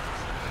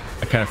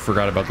 I kind of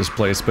forgot about this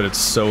place, but it's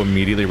so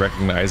immediately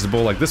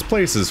recognizable. Like, this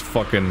place is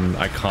fucking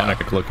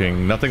iconic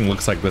looking. Nothing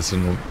looks like this,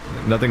 and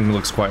nothing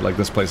looks quite like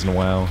this place in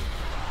WoW.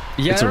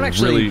 Yeah, it's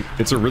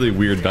a really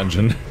weird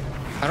dungeon.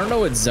 I don't know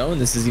what zone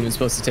this is even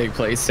supposed to take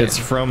place in. It's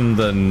from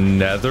the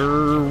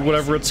Nether,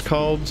 whatever it's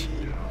called.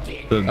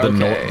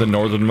 The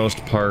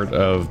northernmost part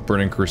of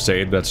Burning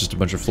Crusade. That's just a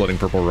bunch of floating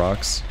purple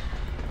rocks.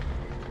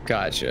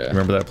 Gotcha.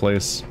 Remember that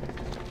place?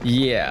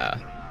 Yeah.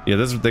 Yeah,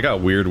 they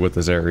got weird with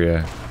this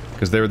area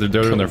because they're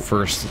doing their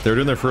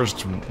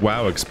first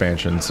WoW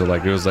expansion. So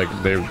like it was like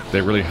they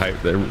really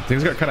hyped.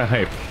 Things got kind of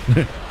hype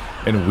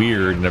and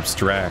weird and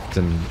abstract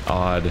and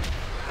odd.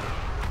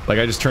 Like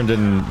I just turned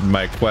in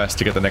my quest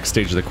to get the next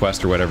stage of the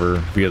quest or whatever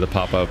via the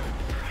pop-up,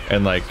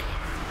 and like,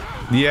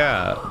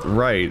 yeah,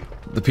 right.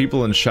 The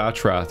people in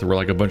Shatrath were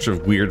like a bunch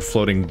of weird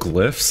floating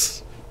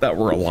glyphs that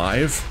were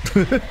alive.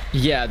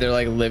 Yeah, they're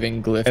like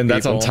living glyph and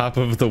that's people. on top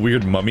of the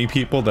weird mummy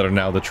people that are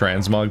now the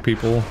transmog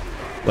people.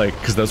 Like,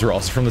 because those were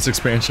also from this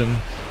expansion.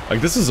 Like,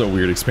 this is a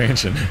weird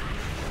expansion.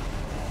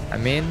 I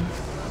mean,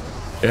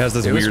 it has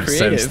this weird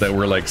creative. sense that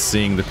we're like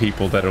seeing the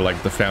people that are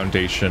like the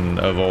foundation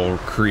of all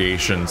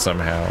creation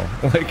somehow.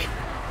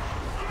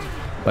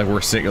 Like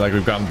we're seeing, like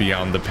we've gone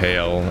beyond the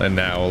pale, and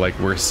now like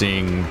we're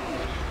seeing,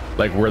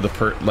 like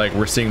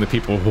we're seeing the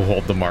people who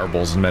hold the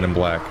marbles in Men in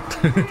Black.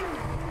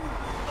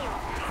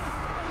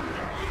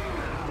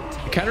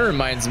 It kind of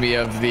reminds me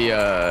of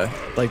the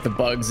like the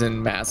bugs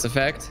in Mass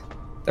Effect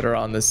that are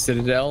on the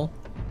Citadel.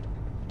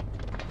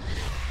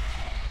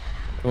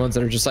 The ones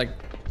that are just like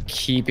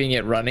keeping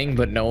it running,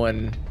 but no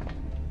one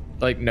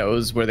like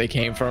knows where they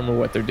came from or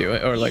what they're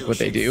doing or like what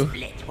they do.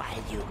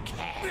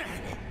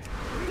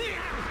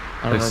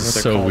 I don't This remember is what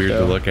they're so called, weird though.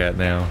 to look at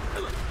now.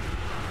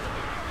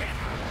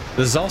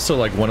 This is also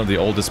like one of the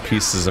oldest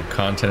pieces of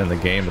content in the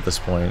game at this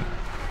point.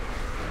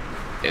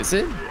 Is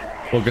it?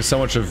 Well, because so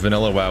much of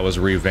Vanilla WoW was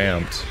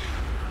revamped.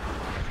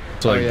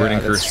 So like yeah, Burning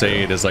that's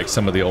Crusade true. is like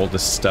some of the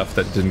oldest stuff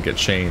that didn't get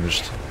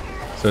changed.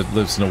 So it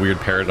lives in a weird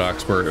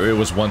paradox where it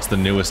was once the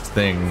newest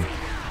thing.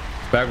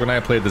 Back when I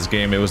played this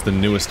game, it was the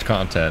newest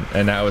content,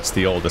 and now it's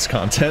the oldest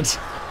content.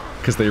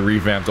 Because they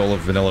revamped all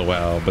of Vanilla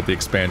WoW, but the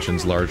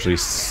expansions largely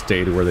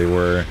stayed where they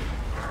were.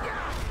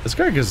 This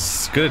guy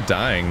is good at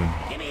dying.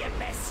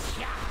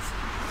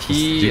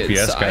 He DPS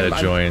is, guy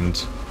that joined.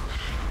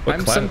 What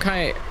I'm class- some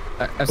kind.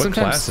 I'm what sometimes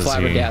class is he?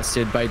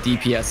 flabbergasted by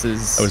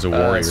DPS's Oh, he's a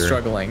warrior.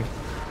 struggling.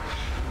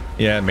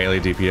 Yeah, melee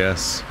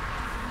DPS.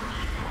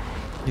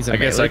 He's a I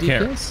guess melee I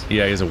can't. DPS?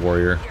 Yeah, he's a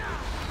warrior.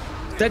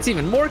 That's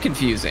even more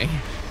confusing.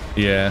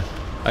 Yeah.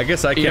 I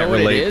guess I You know can't what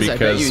it relate is? I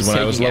bet he because was when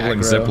I was taking leveling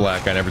aggro.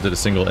 Ziplac, I never did a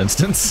single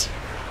instance.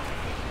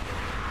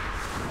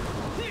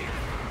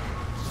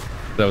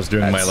 That was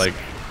doing my That's- like,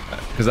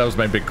 because that was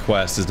my big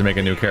quest, is to make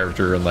a new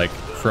character and like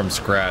from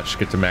scratch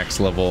get to max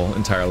level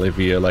entirely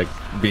via like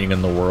being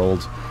in the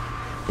world,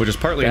 which is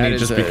partly That neat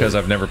is just a- because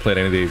I've never played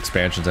any of the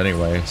expansions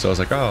anyway. So I was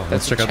like, oh, let's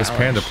That's a check out this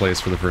panda challenge. place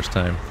for the first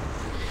time.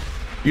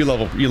 You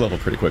level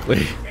pretty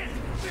quickly.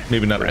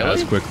 Maybe not Really?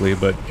 as quickly,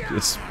 but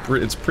it's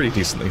pretty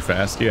decently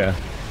fast. Yeah.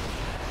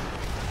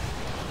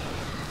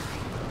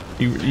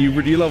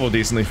 You level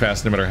decently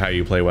fast no matter how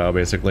you play WoW,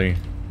 basically.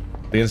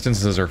 The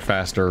instances are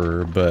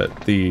faster,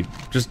 but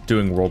just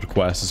doing world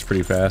quests is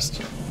pretty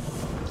fast.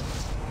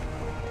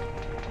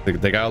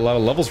 They got a lot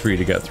of levels for you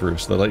to get through,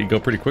 so they let you go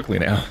pretty quickly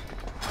now.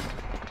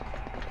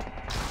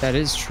 That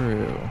is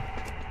true.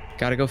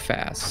 Gotta go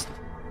fast.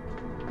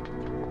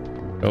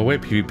 Oh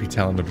wait, PvP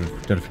talent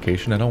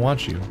notification, I don't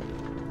want you.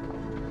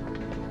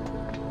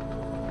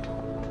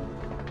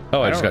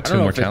 Oh, I just got I 2 don't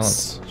know more if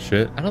it's- talents.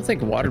 Shit. I don't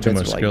think water Or too beds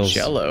much are like skills.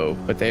 jello,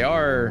 but they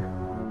are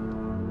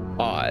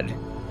odd.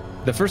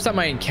 The first time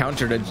I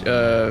encountered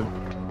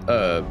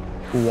a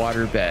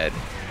water bed,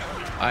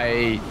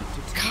 I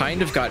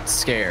kind of got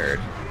scared.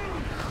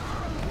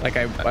 Like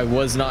I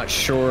was not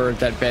sure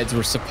that beds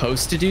were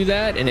supposed to do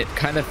that, and it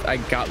kind of, I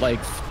got like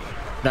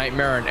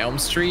Nightmare on Elm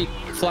Street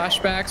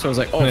flashbacks, so I was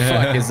like, oh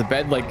fuck, is the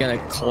bed like gonna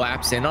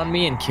collapse in on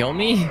me and kill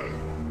me?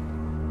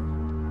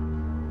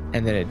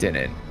 And then it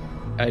didn't.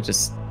 I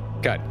just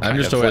got I'm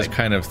just always like,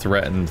 kind of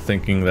threatened,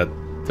 thinking that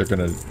they're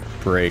gonna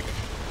break,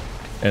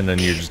 and then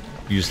you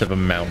just have a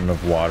mountain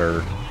of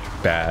water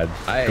bad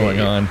going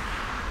on.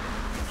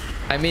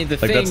 I mean, the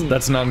Like thing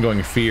that's an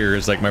ongoing fear.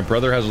 Is like my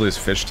brother has all these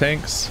fish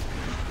tanks,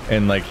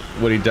 and like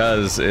what he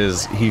does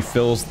is he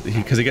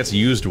because he gets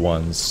used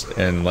ones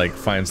and like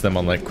finds them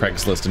on like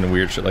Craigslist and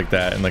weird shit like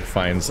that, and like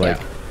finds like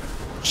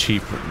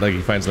cheap, like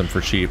he finds them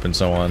for cheap and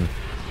so on,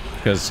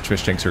 because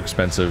fish tanks are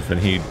expensive, and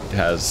he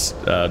has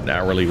an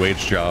hourly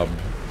wage job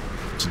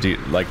to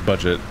like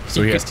budget,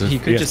 so he has to. He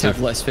could just have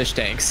to, less fish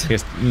tanks. he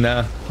has,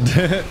 nah.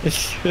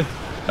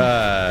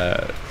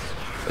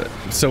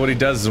 So what he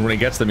does is when he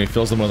gets them, he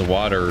fills them with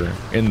water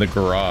in the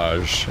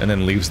garage and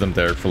then leaves them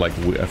there for like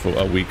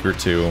a week or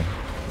two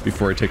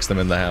before he takes them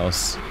in the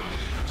house,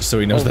 just so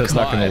he knows that it's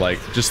not gonna like,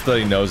 just so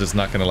he knows it's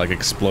not gonna like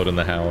explode in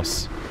the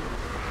house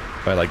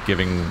by like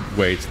giving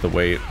way to the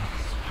weight.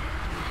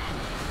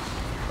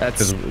 That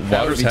would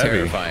water's be heavy.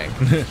 terrifying.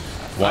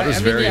 Water's I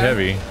mean, very yeah.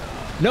 heavy.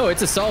 No,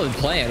 it's a solid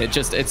plan.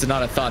 It's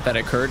not a thought that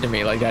occurred to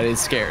me. Like that is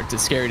scary.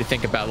 It's scary to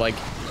think about. Like,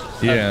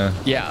 Yeah.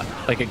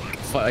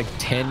 Like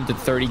 10 to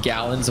 30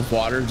 gallons of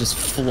water just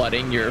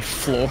flooding your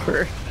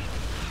floor.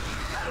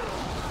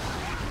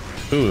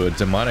 Ooh, a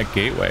demonic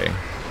gateway.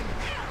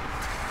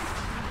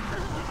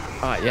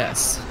 Ah,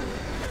 yes.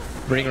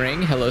 Ring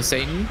ring, hello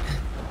Satan.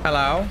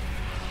 Hello.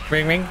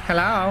 Ring ring,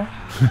 hello.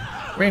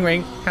 Ring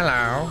ring,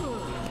 hello.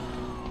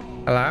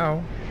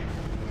 Hello.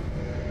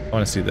 I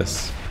want to see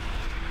this.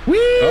 Whee!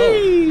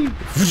 Oh.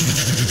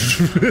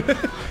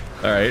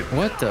 All right.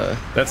 What the?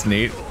 That's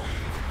neat.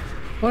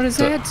 What does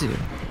that do?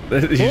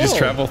 You just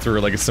travel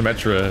through like a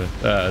Symmetra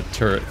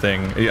turret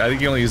thing. I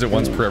think you only use it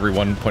once per every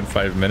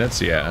 1.5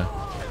 minutes. Yeah.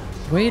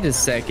 Wait a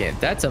second.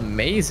 That's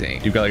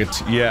amazing. You got like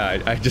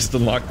yeah. I just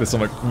unlocked this.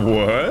 I'm like,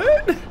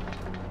 what?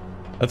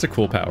 That's a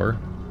cool power.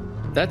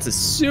 That's a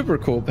super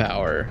cool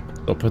power.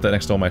 I'll put that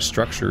next to all my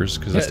structures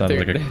because that's not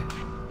like a.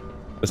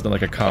 It's not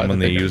like a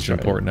commonly used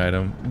important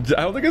item.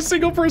 I don't think a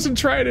single person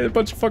tried it. A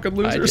bunch of fucking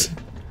losers.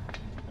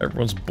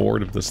 Everyone's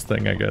bored of this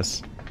thing, I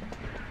guess.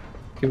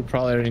 People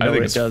probably already know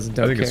what it does and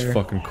don't care. I think it's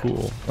fucking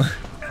cool.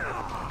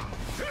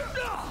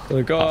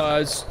 Like, oh,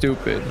 that's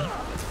stupid.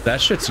 That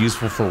shit's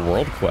useful for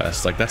world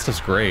quests. Like, that stuff's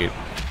great.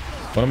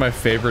 One of my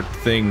favorite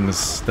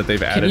things that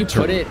they've added. Can you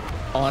put it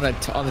on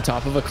the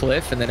top of a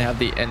cliff and then have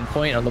the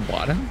endpoint on the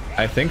bottom?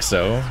 I think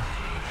so.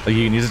 Like,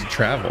 you can use it to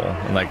travel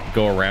and like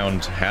go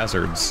around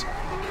hazards.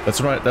 That's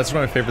one of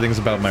my favorite things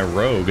about my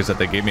rogue is that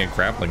they gave me a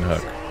grappling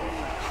hook.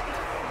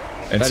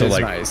 And that so is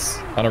like nice.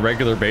 On a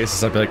regular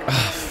basis, I'd be like, oh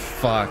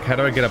fuck, how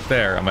do I get up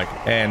there? I'm like,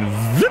 and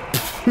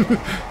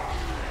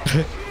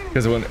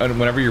because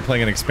whenever you're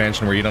playing an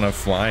expansion where you don't have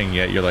flying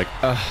yet, you're like,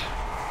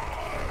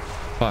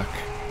 fuck.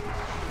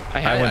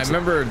 I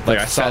remember like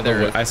I saw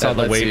the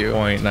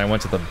waypoint and I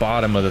went to the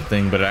bottom of the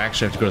thing, but I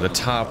actually have to go to the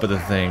top of the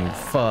thing.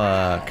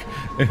 Fuck.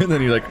 And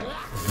then you're like,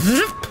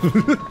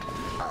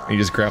 you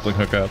just grappling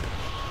hook up.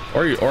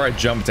 Or I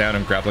jump down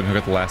and grappling hook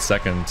at the last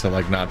second to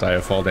like not die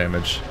of fall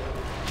damage.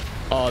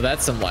 Oh,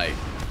 that's some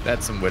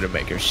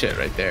Widowmaker shit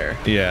right there.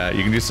 Yeah,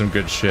 you can do some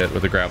good shit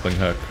with a grappling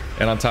hook.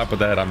 And on top of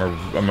that,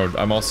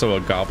 I'm also a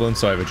goblin,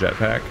 so I have a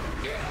jetpack,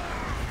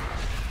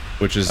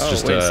 which is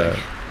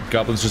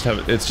goblins just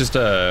have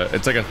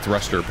it's like a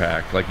thruster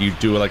pack. Like you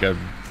do like is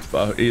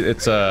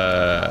it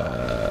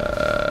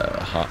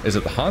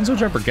the Hanzo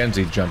jump or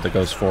Genji jump that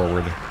goes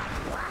forward?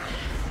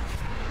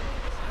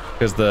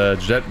 Because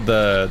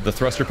the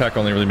thruster pack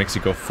only really makes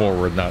you go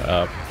forward, not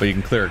up, but you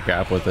can clear a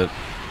gap with it.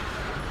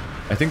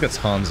 I think that's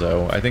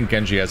Hanzo. I think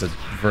Genji has a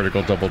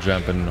vertical double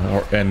jump and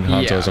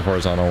Hanzo has a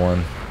horizontal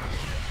one.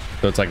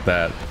 So it's like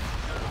that.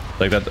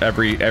 Like that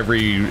every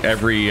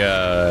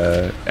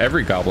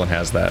goblin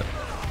has that.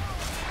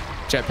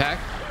 Jetpack?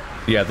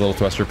 Yeah, the little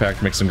thruster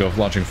pack makes them go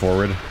launching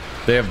forward.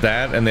 They have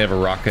that and they have a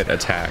rocket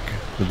attack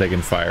that they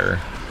can fire.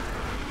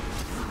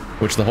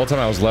 Which the whole time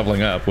I was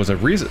leveling up was a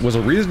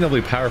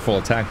reasonably powerful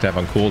attack to have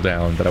on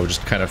cooldown that I would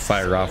just kind of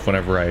fire off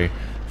whenever I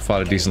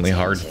fought a decently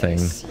hard thing.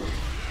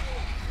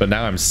 But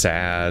now I'm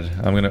sad.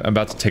 I'm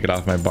about to take it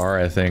off my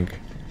bar, I think.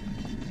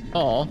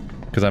 Oh.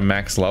 Because I'm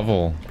max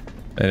level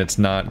and it's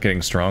not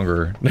getting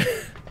stronger.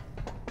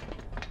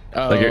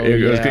 Like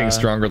it was getting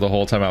stronger the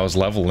whole time I was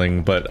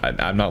leveling, but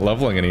I'm not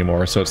leveling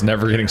anymore, so it's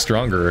never getting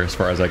stronger as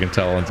far as I can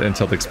tell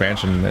until the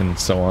expansion and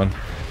so on.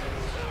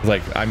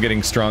 Like I'm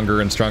getting stronger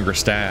and stronger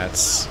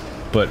stats,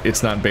 but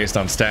it's not based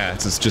on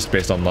stats, it's just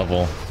based on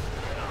level.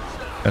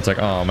 It's like,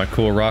 oh, my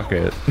cool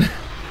rocket.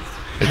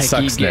 It sucks now.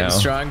 I keep getting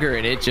stronger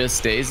and it just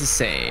stays the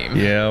same.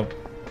 Yeah.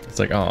 It's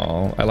like,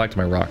 oh, I liked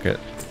my rocket.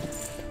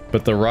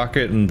 But the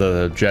rocket and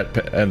the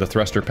jet and the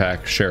thruster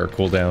pack share a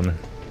cooldown.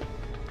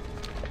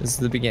 This is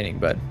the beginning,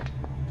 bud.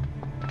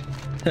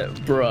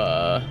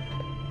 Bruh.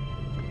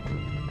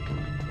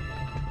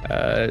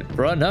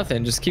 Bruh,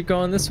 nothing. Just keep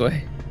going this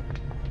way.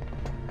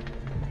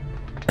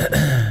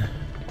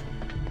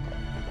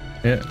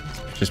 Yeah,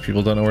 just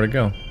people don't know where to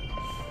go.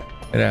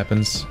 It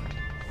happens.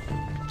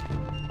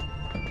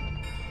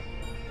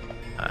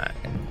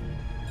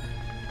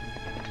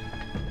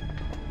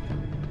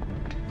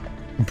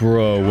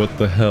 Bro, what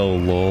the hell,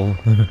 lol?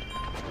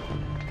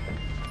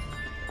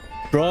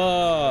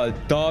 Bruh,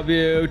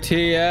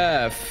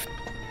 WTF.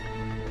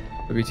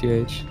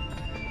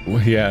 WTH.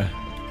 Well, yeah.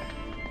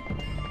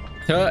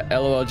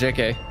 LOL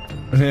JK.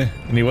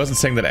 And he wasn't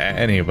saying that at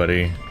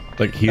anybody.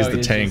 Like, he's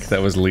the tank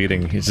that was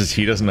leading. He's just,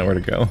 he doesn't know where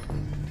to go.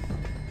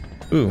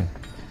 Ooh.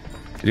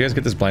 Did you guys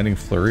get this blinding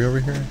flurry over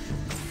here?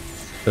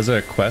 There's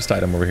a quest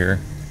item over here.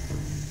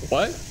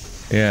 What?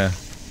 Yeah.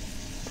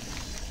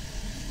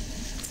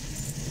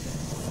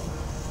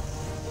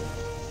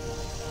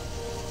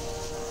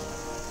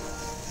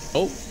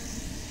 Oh.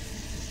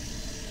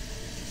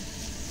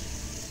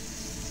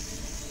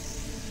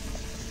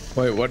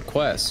 Wait, what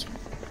quest?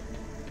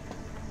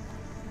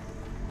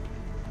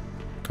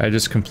 I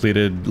just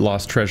completed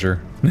Lost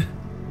Treasure.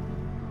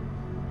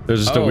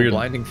 There's just a weird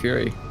Blinding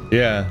Fury.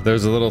 Yeah,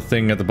 there's a little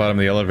thing at the bottom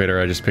of the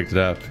elevator. I just picked it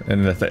up,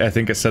 and I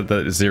think it said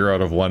that it's 0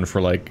 out of 1 for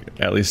like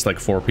at least like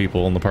 4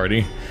 people in the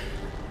party.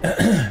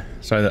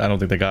 So I don't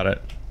think they got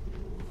it.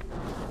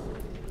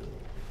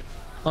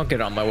 I'll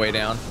get on my way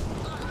down.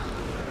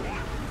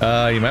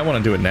 You might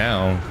want to do it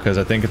now, because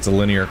I think it's a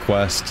linear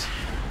quest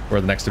where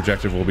the next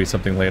objective will be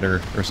something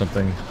later or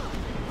something.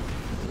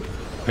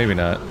 Maybe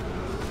not.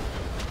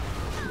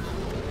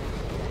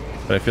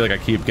 But I feel like I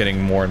keep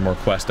getting more and more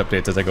quest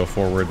updates as I go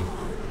forward.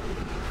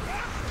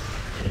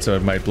 And so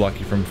it might block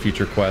you from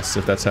future quests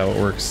if that's how it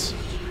works.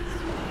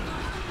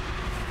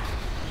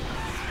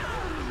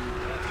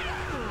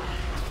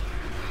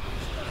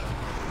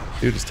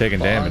 Dude is taking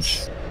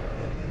damage.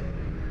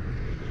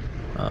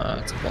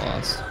 It's a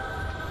boss.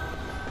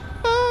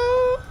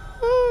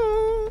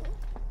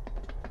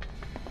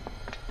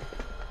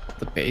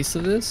 The base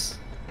of this?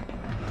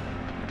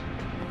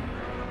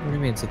 What do you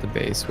mean it's at the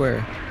base?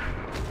 Where?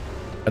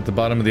 At the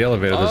bottom of the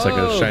elevator, there's like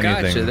a shiny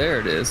gotcha, thing. There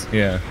it is.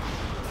 Yeah.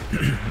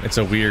 It's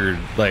a weird,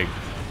 like,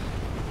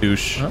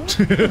 douche.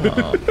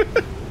 Oh.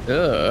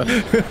 Ugh.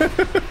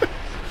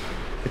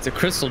 It's a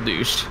crystal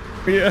douche.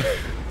 Yeah.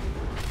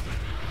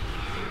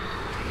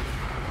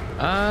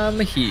 I'm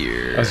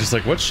here. I was just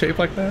like, what's shaped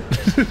like that?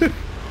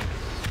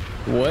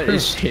 What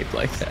is shaped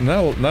like that?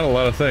 Not a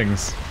lot of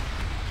things.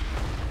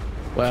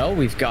 Well,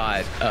 we've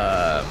got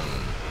a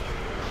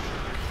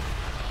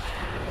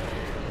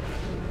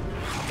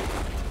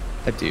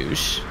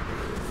douche.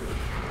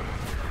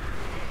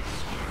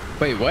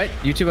 Wait, what?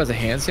 YouTube has a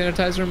hand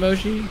sanitizer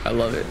emoji? I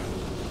love it.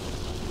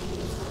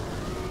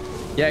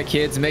 Yeah,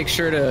 kids, make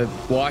sure to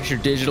wash your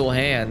digital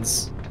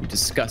hands, you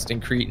disgusting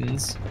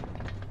cretins.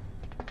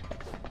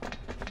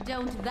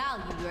 Don't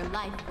value your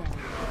life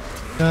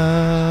then.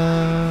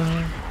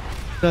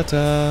 Da, da,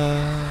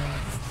 da.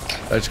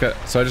 I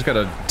just got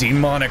a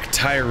demonic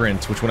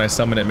tyrant, which when I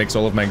summon it makes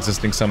all of my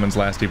existing summons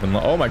last even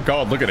long. Oh my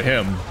god, look at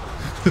him.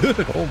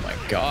 Oh my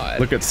god.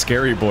 Look at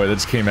Scary Boy that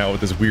just came out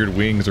with his weird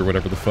wings or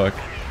whatever the fuck.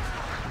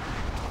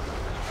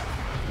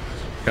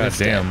 God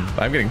damn.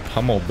 I'm getting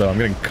pummeled though. I'm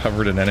getting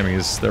covered in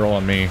enemies. They're all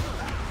on me.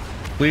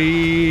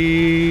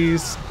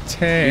 Please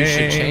tank. You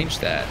should change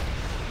that.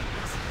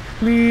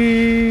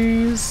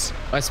 Please.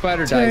 My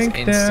spider dies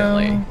Tank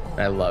instantly. down.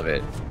 I love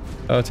it.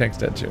 Oh, tank's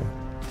dead too.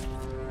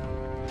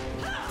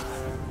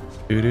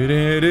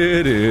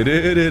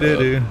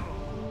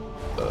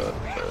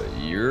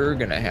 You're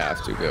gonna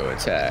have to go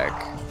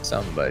attack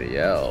somebody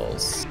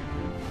else.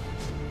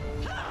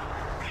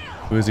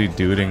 Who is he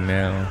duding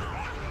now?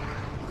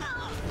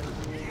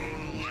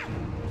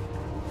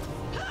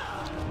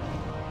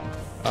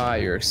 Ah,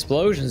 your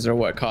explosions are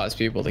what cause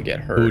people to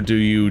get hurt. Who do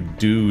you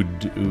do,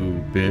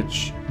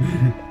 bitch?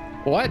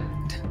 What?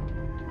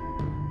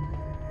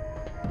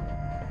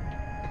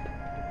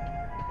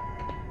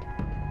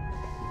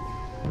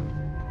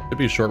 It'd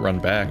be a short run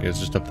back. It's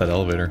just up that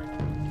elevator.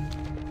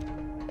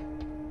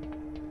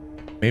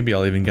 Maybe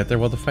I'll even get there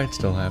while the fight's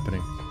still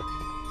happening.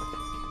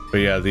 But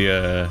yeah,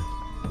 the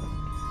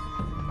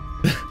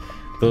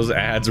those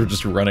ads were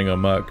just running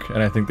amok,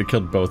 and I think they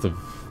killed both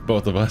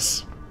of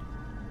us.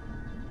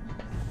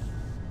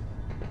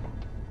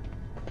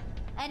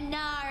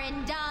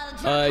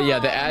 Yeah,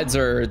 the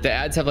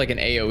ads have like an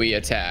AoE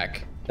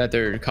attack that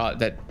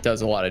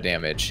does a lot of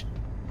damage.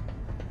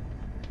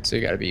 So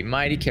you gotta be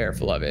mighty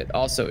careful of it.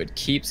 Also, it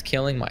keeps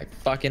killing my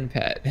fucking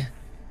pet.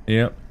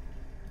 Yep.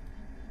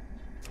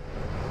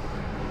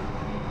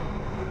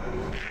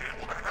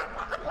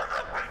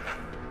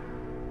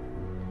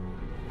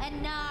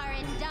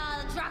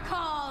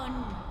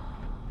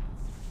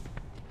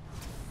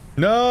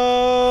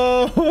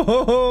 No!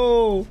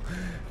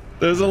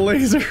 There's a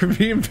laser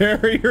beam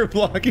barrier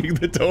blocking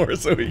the door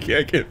so we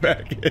can't get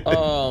back in.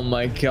 Oh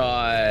my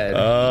god.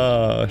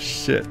 Oh,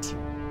 shit.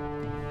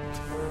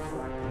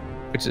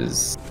 Which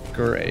is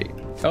great.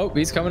 Oh,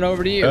 he's coming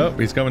over to you. Oh,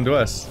 he's coming to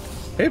us.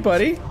 Hey,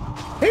 buddy.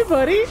 Hey,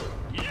 buddy.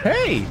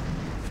 Hey.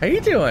 How you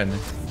doing?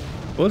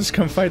 We'll just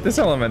come fight this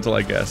elemental,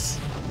 I guess.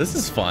 This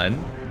is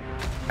fun.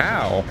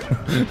 Ow.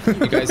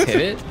 You guys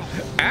hit it?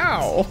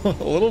 Ow.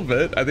 A little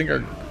bit. I think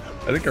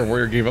our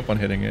warrior gave up on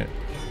hitting it.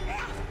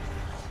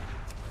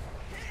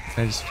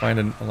 Can I just find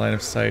a line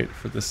of sight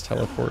for this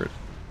teleport?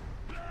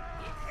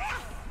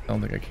 I don't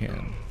think I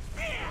can.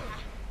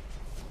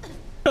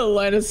 A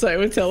line of sight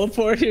with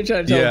teleport? You're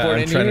trying to teleport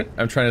in here?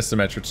 I'm trying to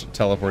symmetric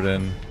teleport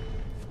in.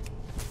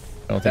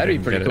 I don't think that'd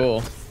be pretty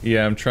cool.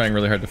 Yeah, I'm trying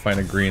really hard to find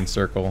a green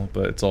circle,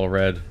 but it's all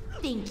red.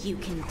 Think you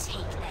can take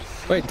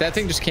that? Wait, that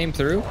thing just came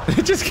through?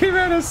 It just came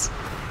at us.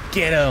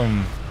 Get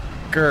him.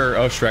 Grr.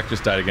 Oh, Shrek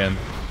just died again.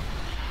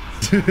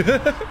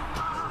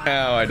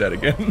 Ow, I died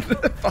again.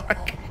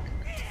 Fuck.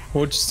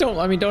 Well, just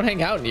don't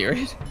hang out near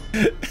it.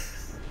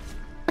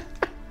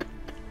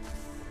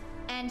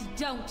 And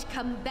don't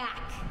come back.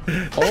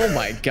 Oh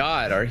my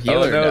god, our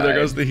healer Oh no, died. there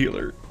goes the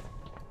healer.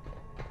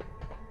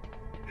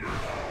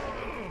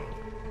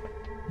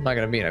 I'm not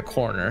gonna be in a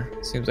corner.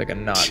 Seems like a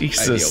not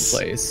ideal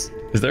place.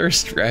 Is there a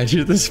strategy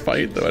to this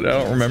fight though? I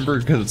don't remember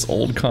because it's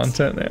old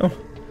content now.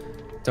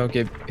 Don't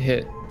get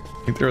hit.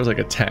 I think there was like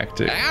a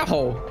tactic.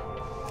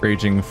 Ow!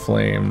 Raging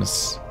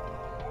flames.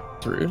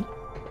 Rude.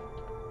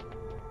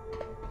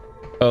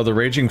 Oh, the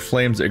raging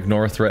flames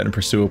ignore threat and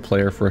pursue a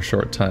player for a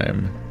short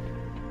time.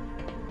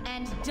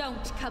 And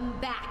don't come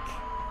back.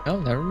 Oh,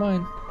 never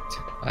mind.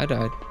 I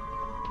died.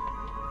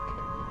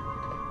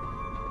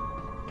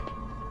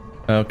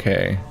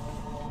 Okay.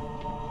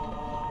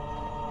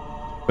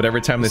 But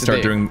every time they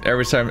start doing,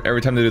 every time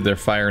they do their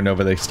fire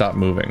nova, they stop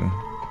moving.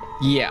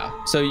 Yeah.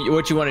 So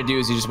what you want to do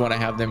is you just want to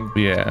have them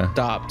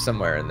stop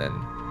somewhere and then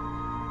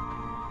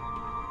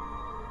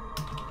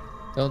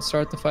don't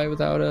start the fight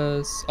without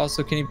us.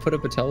 Also, can you put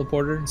up a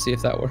teleporter and see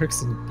if that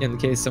works in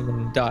case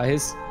someone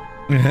dies?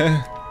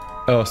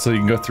 Oh, so you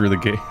can go through the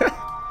gate.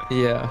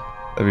 Yeah.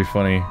 That'd be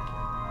funny.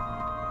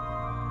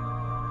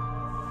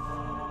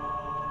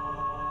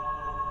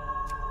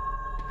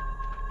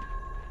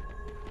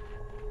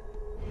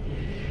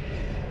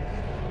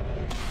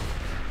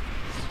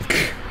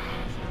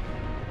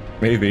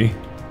 Maybe.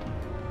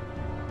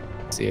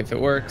 See if it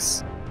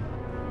works.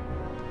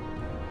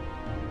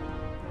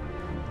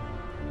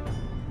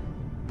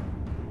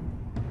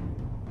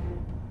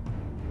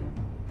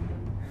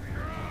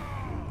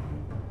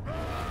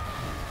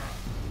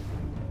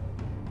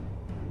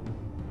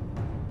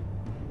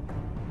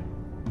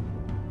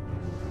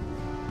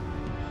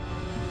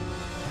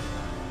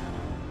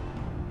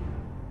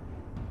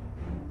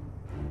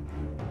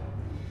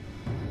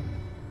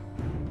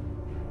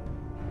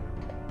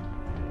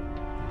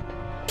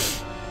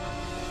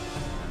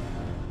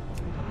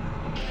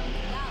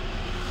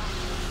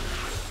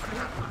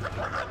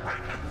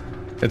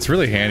 It's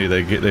really handy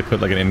they put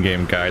like an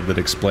in-game guide that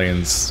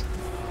explains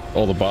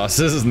all the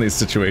bosses in these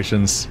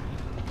situations.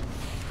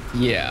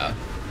 Yeah.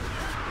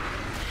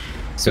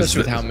 Especially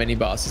with how many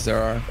bosses there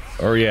are.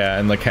 Or yeah,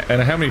 and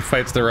how many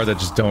fights there are that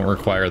just don't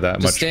require that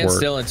much work. Just stand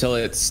still until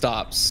it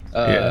stops.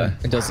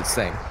 It does its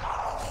thing.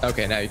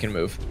 Okay, now you can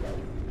move.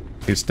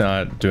 He's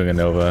not doing a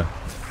Nova.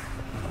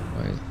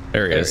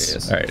 There he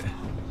is. All right.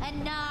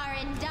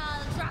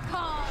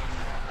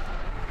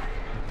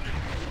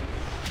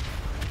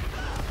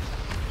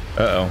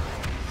 Uh-oh.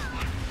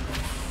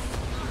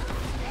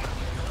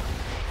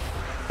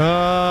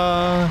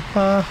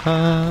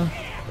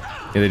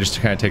 Yeah, they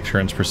just kind of take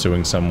turns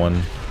pursuing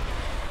someone.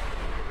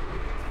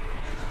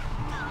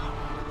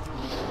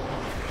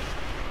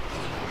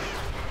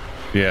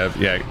 Yeah.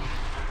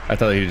 I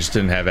thought he just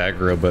didn't have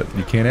aggro, but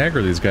you can't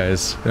aggro these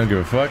guys. They don't give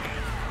a fuck.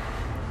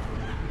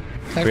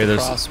 There's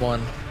cross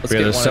one. Let's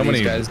get one of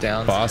these guys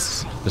down.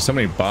 There's so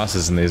many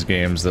bosses in these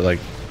games that like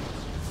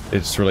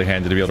it's really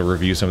handy to be able to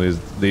review some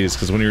of these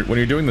because when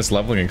you're doing this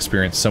leveling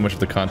experience, so much of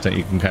the content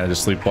you can kind of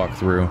just sleepwalk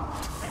through,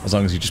 as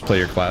long as you just play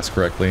your class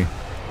correctly.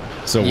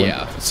 So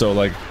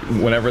like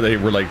whenever they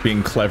were like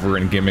being clever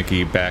and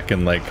gimmicky back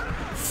in like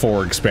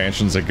 4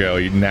 expansions ago,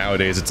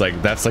 nowadays it's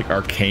like that's like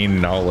arcane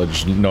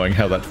knowledge, knowing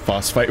how that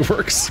boss fight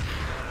works.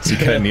 So you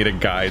kind of need a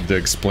guide to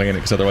explain it,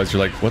 because otherwise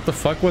you're like, what the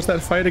fuck was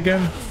that fight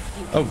again?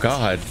 Oh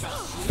god,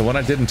 the one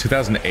I did in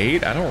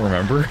 2008? I don't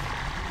remember.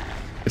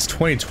 It's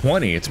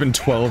 2020. It's been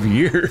 12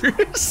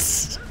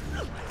 years.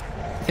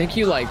 I think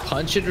you like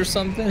punch it or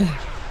something.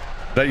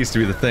 That used to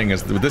be the thing.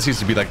 Is this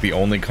used to be like the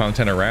only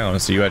content around,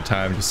 so you had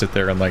time to sit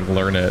there and like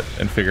learn it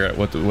and figure out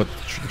what the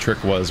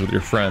trick was with your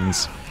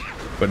friends.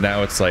 But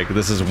now it's like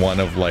this is one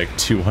of like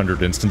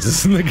 200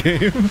 instances in the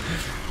game,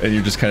 and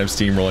you're just kind of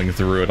steamrolling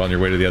through it on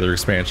your way to the other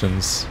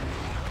expansions.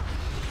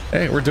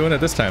 Hey, we're doing it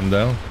this time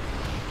though.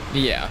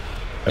 Yeah.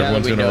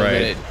 Everyone's doing it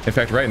right. In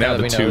fact, right now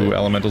the 2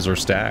 elementals are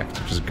stacked,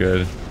 which is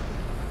good.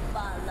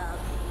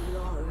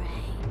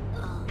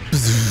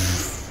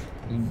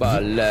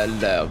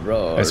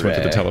 I just went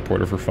to the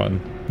teleporter for fun.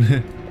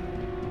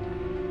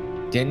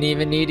 Didn't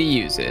even need to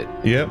use it.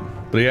 Yep.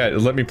 But yeah, it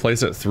let me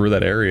place it through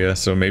that area,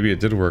 so maybe it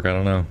did work. I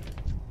don't know.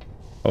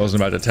 I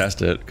wasn't about to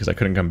test it because I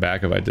couldn't come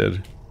back if I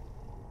did.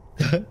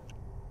 You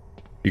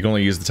can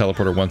only use the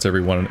teleporter once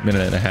every 1.5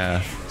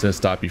 minutes to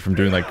stop you from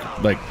doing like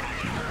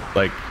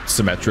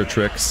Symmetra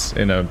tricks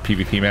in a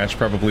PvP match,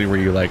 probably, where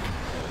you like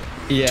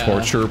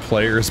torture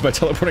players by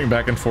teleporting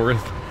back and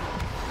forth.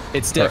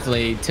 It's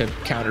definitely to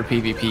counter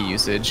PvP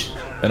usage.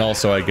 And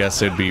also, I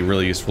guess it'd be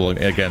really useful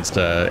against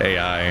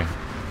AI.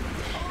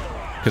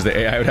 Because the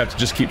AI would have to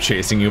just keep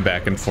chasing you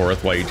back and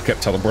forth while you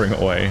kept teleporting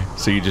away.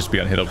 So you'd just be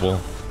unhittable.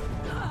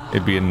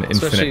 It'd be an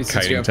infinite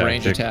kiting tactic.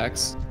 Range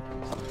attacks.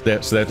 So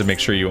they have to make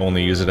sure you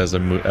only use it as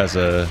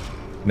a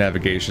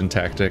navigation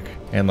tactic.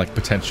 And like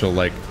potential,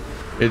 like...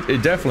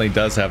 It definitely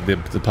does have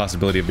the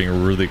possibility of being a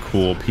really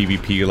cool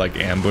PvP, like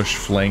ambush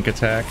flank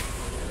attack.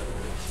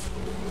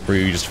 Where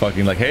you just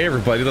fucking like, hey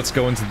everybody, let's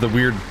go into the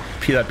weird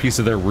that piece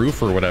of their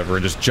roof or whatever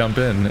and just jump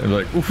in and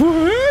like.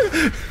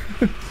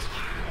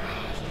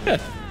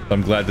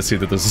 I'm glad to see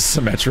that there's a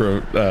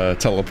Symmetra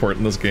teleport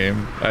in this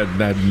game. I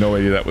had no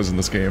idea that was in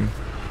this game,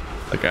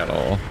 like at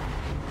all.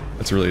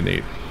 That's really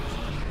neat.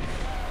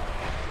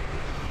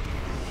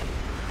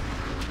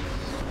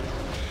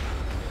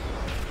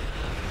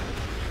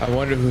 I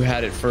wonder who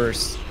had it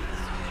first.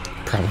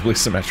 Probably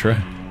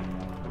Symmetra.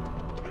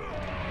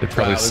 It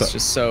probably was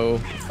just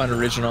so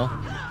unoriginal.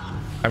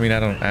 I mean, I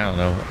don't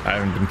know. I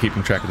haven't been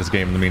keeping track of this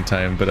game in the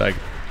meantime, but I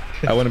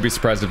wouldn't be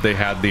surprised if they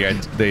had the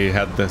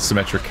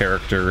Symmetra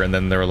character, and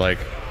then they were like,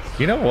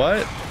 you know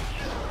what?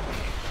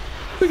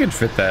 We could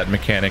fit that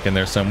mechanic in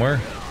there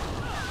somewhere.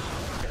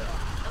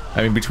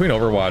 I mean, between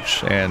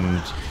Overwatch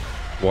and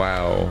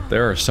WoW,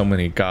 there are so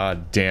many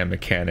goddamn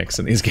mechanics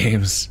in these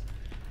games.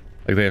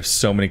 Like, they have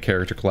so many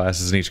character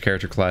classes, and each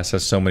character class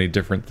has so many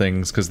different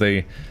things, because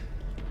they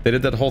They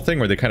did that whole thing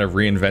where they kind of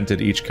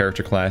reinvented each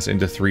character class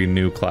into 3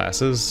 new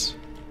classes.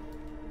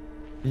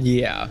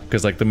 Yeah.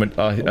 Because like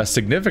a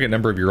significant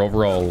number of your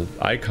overall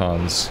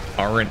icons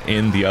aren't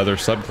in the other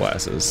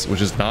subclasses,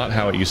 which is not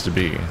how it used to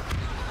be.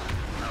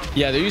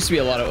 Yeah, there used to be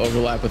a lot of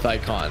overlap with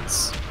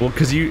icons. Well,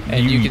 because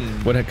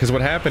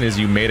what happened is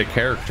you made a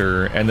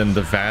character, and then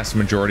the vast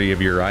majority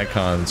of your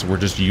icons were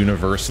just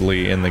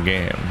universally in the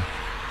game.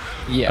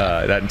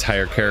 Yeah. That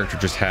entire character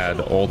just had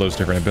all those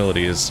different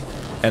abilities,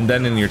 and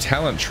then in your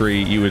talent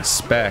tree, you would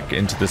spec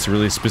into this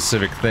really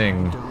specific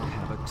thing,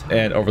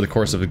 and over the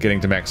course of getting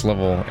to max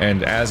level,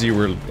 and as you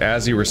were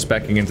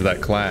speccing into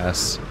that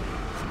class,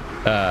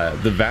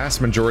 the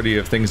vast majority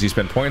of things you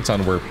spent points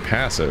on were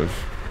passive.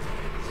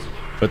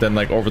 But then,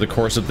 like, over the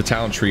course of the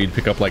talent tree, you'd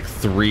pick up, like,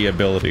 3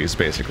 abilities,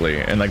 basically.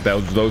 And, like,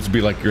 those would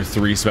be, like, your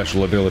 3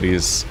 special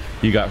abilities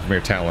you got from your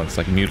talents,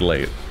 like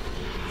Mutilate.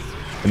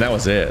 And that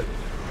was it.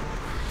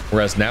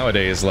 Whereas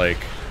nowadays, like,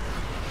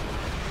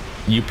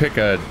 you pick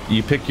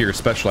your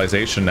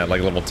specialization at,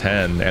 like, level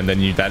 10, and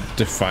then that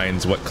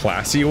defines what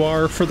class you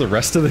are for the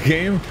rest of the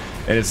game.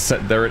 And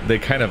they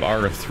kind of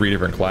are 3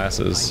 different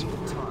classes.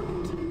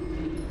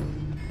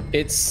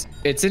 It's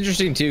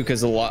interesting, too,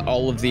 because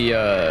all of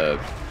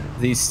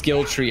these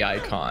skill tree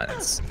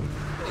icons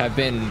have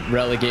been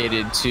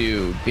relegated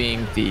to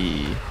being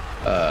the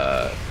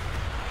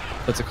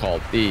what's it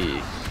called,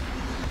 the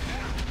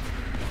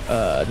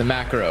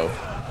macro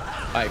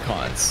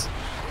icons,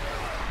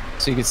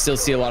 so you can still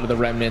see a lot of the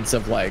remnants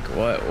of like,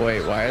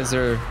 wait, why is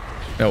there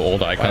no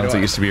old icons that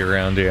used to be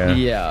around?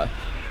 Yeah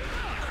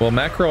Well,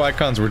 macro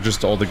icons were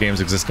just all the game's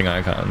existing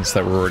icons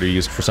that were already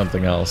used for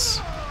something else.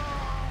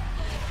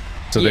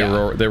 So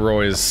they were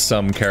always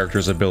some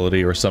character's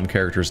ability or some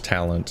character's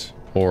talent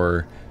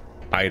or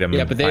item.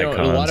 Yeah, but they don't.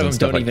 A lot of them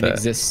don't even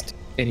exist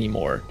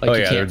anymore.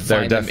 Like, you can't they're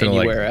find them definitely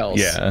anywhere else.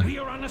 Yeah,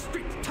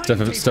 stuff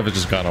has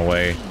just gone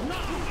away.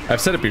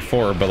 I've said it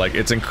before, but like,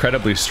 it's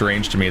incredibly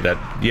strange to me that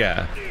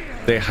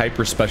they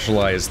hyper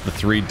specialize the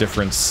 3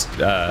 different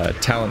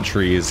talent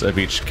trees of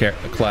each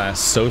class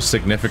so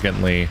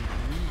significantly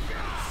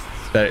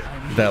that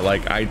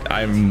like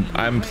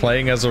I'm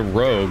playing as a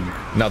rogue,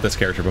 not this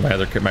character, but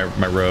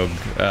my rogue.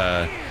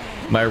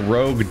 My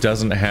rogue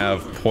doesn't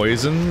have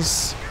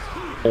poisons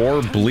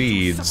or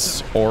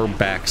bleeds or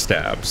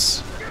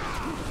backstabs.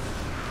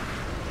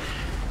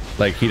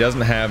 Like, he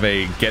doesn't have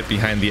a get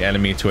behind the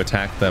enemy to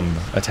attack them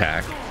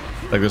attack.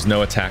 Like, there's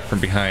no attack from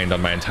behind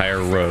on my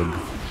entire rogue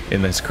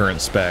in this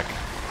current spec.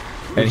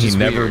 And he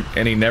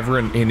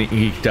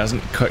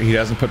doesn't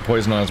put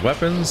poison on his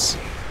weapons,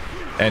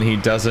 and he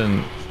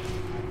doesn't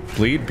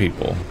bleed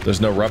people. There's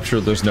no rupture,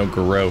 there's no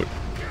garrote.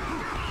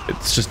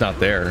 It's just not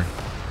there.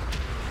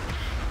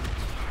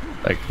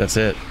 Like, that's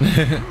it.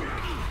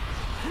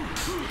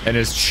 And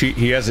his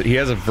he has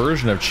a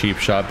version of cheap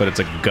shot, but it's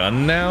a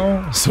gun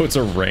now, so it's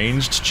a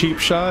ranged cheap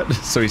shot,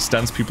 so he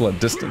stuns people at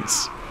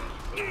distance.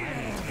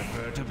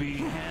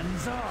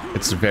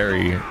 It's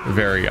very,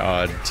 very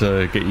odd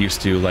to get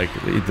used to. Like,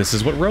 this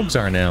is what rogues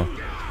are now.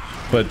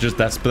 But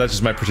that's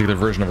just my particular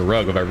version of a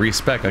rogue. If I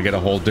respec, I get a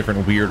whole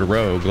different weird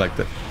rogue, like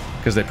that,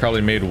 because they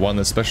probably made one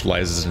that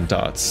specializes in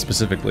dots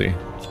specifically,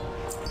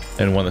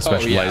 and one that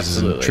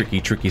specializes in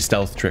tricky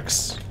stealth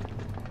tricks.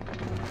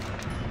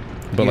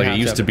 But like, it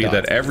used to be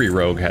that every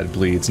rogue had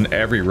bleeds, and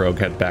every rogue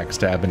had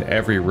backstab, and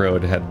every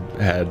rogue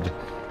had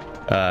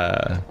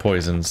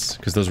poisons,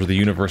 because those were the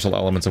universal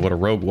elements of what a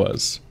rogue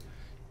was.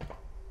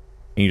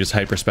 And you just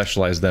hyper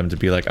specialize them to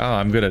be like, oh,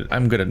 I'm good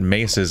at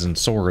maces and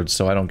swords,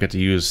 so I don't get to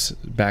use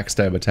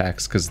backstab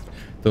attacks because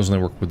those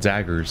only work with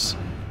daggers.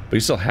 But you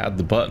still had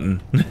the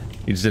button.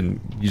 You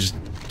just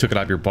took it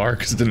off your bar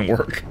because it didn't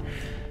work.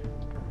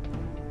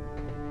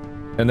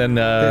 And then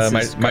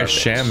my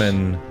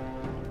shaman.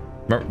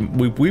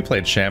 We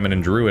played shaman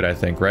and druid, I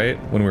think, right,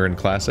 when we were in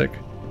classic,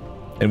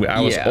 and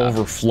I was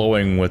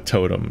overflowing with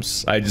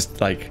totems. I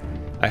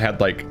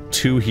had like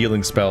 2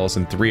 healing spells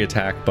and 3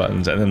 attack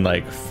buttons, and then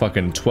like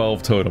fucking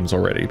 12 totems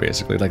already,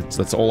 basically. Like,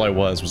 that's all I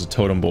was a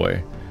totem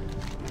boy.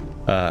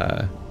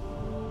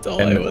 That's all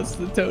I was,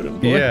 the totem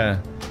boy. Yeah.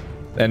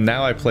 And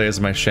now I play as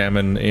my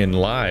shaman in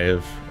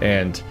live,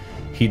 and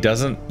he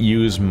doesn't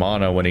use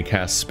mana when he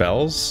casts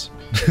spells.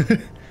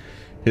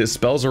 His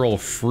spells are all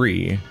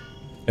free.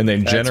 And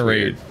they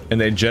generate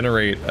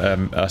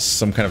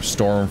some kind of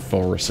storm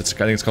force. I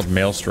think it's called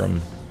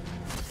Maelstrom.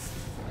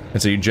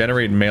 And so you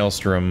generate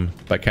Maelstrom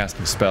by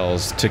casting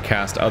spells to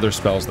cast other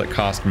spells that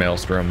cost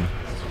Maelstrom.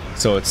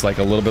 So it's like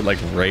a little bit like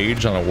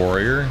Rage on a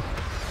warrior.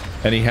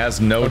 And he has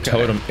no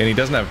totem, and he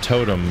doesn't have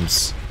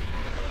totems.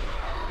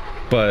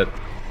 But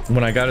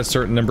when I got a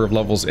certain number of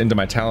levels into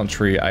my talent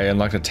tree, I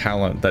unlocked a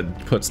talent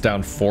that puts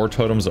down 4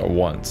 totems at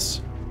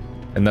once.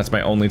 And that's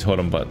my only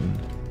totem button.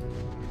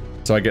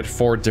 So I get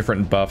 4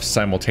 different buffs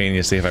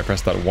simultaneously if I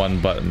press that one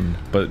button,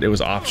 but it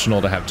was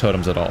optional to have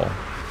totems at all.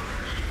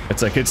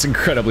 It's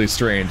incredibly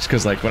strange,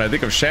 because like, when I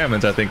think of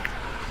shamans, I think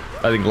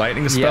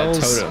lightning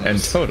spells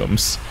and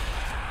totems.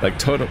 Like,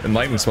 totem and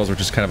lightning spells were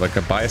just kind of like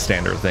a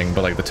bystander thing,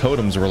 but like the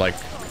totems were like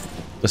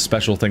the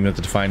special thing that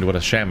defined what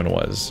a shaman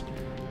was.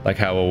 Like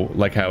how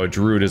a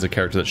druid is a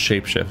character that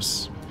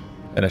shapeshifts,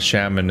 and a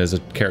shaman is a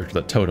character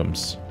that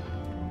totems.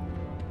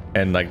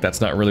 And like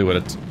that's not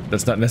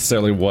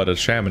necessarily what a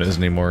shaman is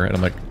anymore. And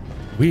I'm like,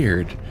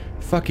 weird,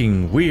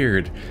 fucking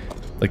weird.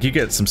 Like you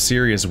get some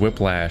serious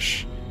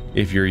whiplash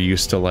if you're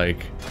used to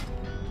like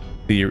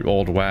the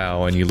old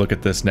WoW and you look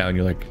at this now and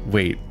you're like,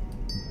 wait,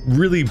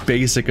 really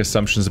basic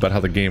assumptions about how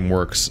the game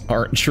works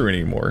aren't true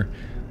anymore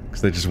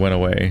because they just went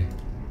away.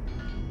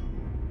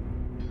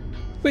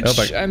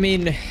 Which I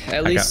mean,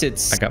 at least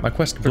I got my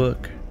quest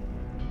book.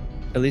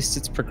 At least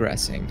it's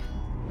progressing.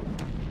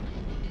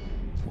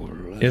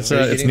 It's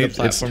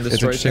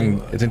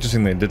interesting. It's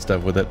interesting they did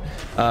stuff with it.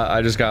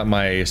 I just got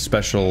my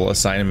special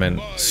assignment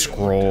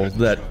scroll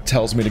that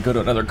tells me to go to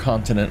another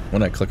continent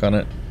when I click on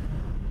it.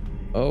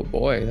 Oh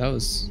boy, that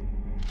was.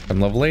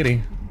 I'm level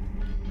 80.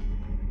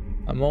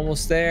 I'm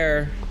almost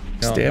there.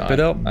 No, Step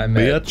it up, I'm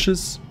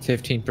bitches.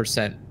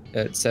 15%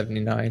 at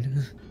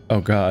 79.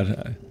 Oh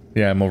god,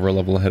 yeah, I'm over a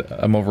level ahead.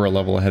 I'm over a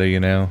level ahead of you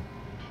now.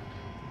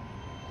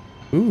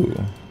 Ooh.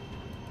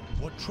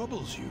 What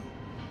troubles you?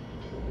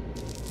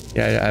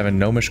 Yeah, I have a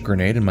gnomish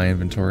grenade in my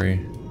inventory.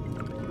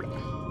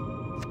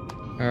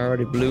 I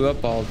already blew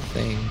up all the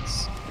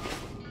things.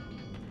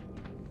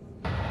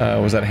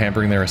 Was that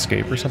hampering their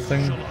escape or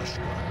something?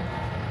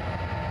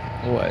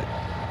 What?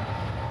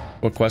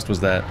 What quest was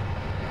that?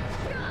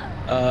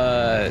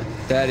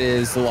 That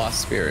is the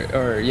Lost Spirit.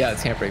 Or, yeah,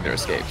 it's hampering their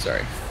escape,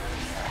 sorry.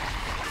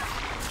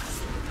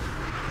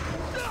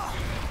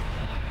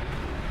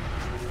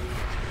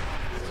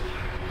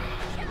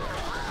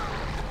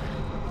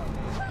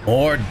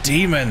 More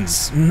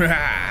demons!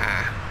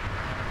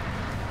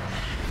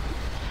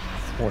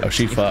 Oh,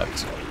 she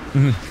fucked.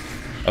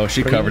 Oh,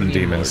 she covered in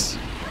demons.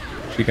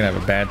 She can have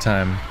a bad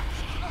time.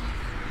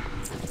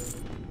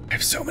 I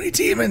have so many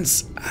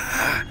demons!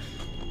 Ah.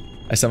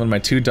 I summoned my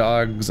 2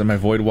 dogs and my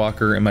Void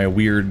Walker and my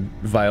weird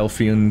Vile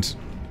Fiend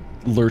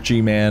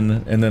Lurchy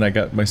man, and then I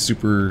got my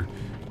super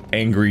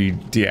angry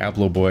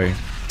Diablo boy.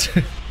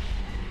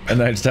 And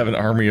then I just have an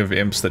army of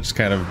imps that just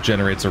kind of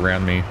generates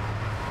around me.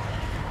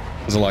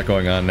 There's a lot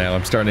going on now.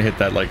 I'm starting to hit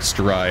that like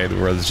stride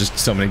where there's just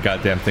so many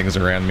goddamn things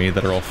around me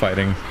that are all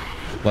fighting.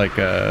 Like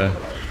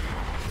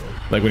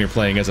when you're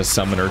playing as a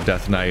summoner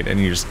Death Knight and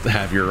you just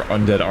have your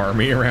undead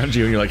army around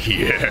you and you're like,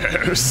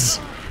 yes!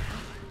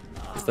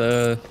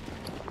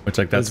 Which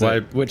like that's why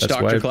Witch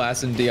Doctor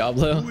class in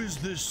Diablo. Who is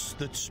this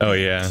that's oh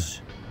yeah.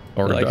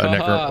 Or like,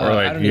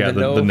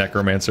 the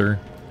necromancer.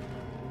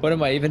 What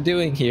am I even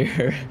doing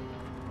here?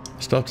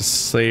 Still have to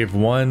save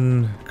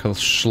one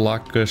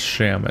Kalshlaka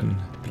shaman,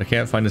 but I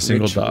can't find a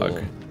single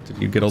dog. Did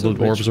you get all the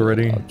orbs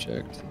already?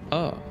 Object.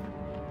 Oh,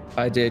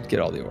 I did get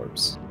all the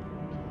orbs.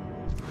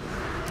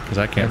 Because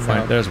I can't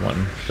find. There's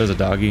one. There's a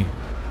doggy.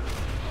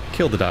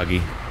 Kill the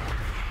doggy.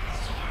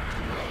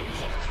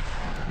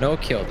 No,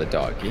 kill the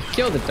doggy.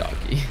 Kill the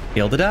doggy.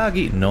 Kill the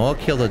doggy. No,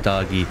 kill the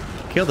doggy.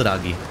 Kill the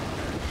doggy.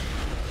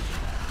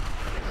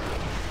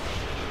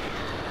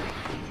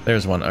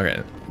 There's one.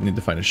 Okay, need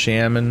to find a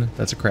shaman.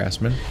 That's a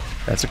craftsman.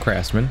 That's a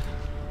craftsman.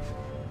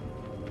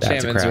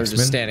 That's Shamans are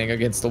just standing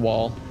against the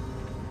wall.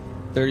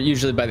 They're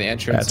usually by the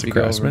entrance. That's if a you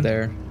go craftsman. over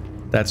there.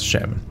 That's a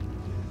shaman.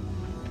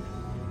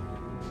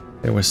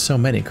 There were so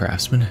many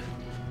craftsmen.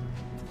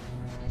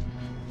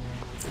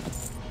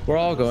 We're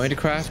all going to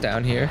craft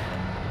down here.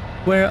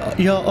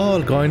 You're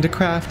all going to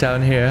craft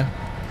down here.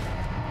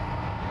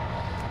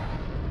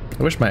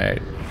 I wish my...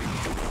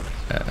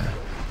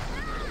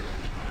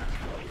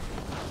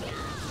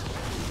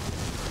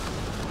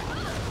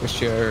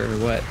 Wish your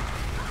what?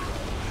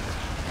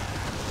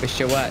 Wish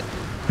your what?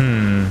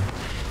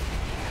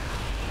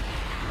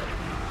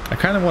 I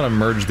kind of want to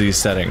merge these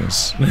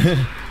settings.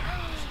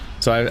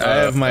 So I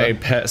have my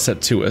pet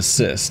set to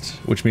assist,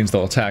 which means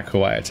they'll attack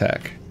who I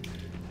attack.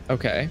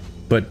 Okay.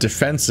 But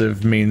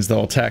defensive means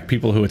they'll attack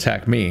people who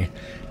attack me.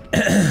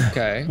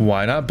 Okay.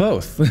 Why not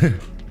both?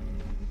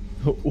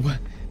 Well,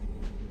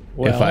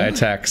 if I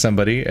attack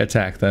somebody,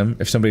 attack them.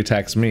 If somebody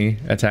attacks me,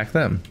 attack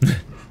them.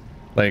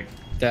 Like...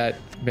 That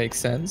makes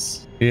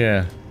sense.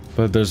 Yeah,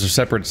 but those are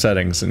separate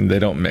settings and they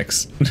don't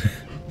mix. A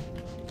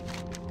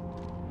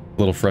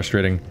little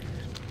frustrating.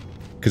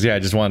 Because yeah, I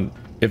just want...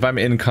 If I'm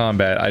in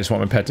combat, I just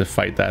want my pet to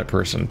fight that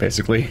person,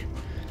 basically.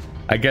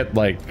 I get,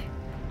 like...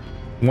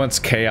 Once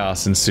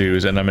chaos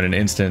ensues and I'm in an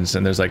instance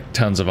and there's, like,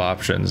 tons of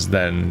options,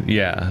 then,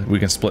 yeah, we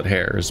can split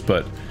hairs.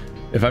 But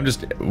if I'm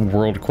just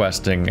world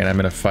questing and I'm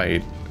in a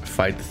fight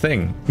the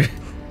thing.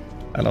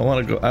 I don't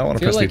want to go... I don't want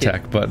to press the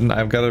attack button.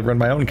 I've got to run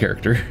my own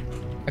character.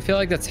 I feel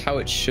like that's how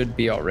it should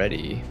be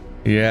already.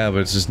 Yeah, but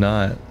it's just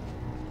not.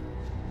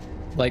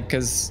 Like,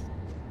 because...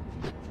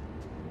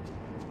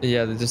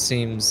 Yeah, that just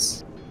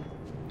seems...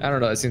 I don't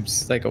know, it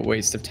seems like a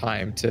waste of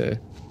time to...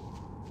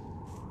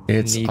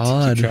 It's need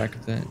odd. to keep track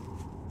of that.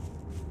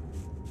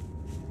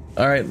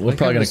 Alright, we're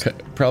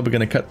probably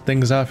gonna cut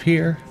things off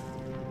here.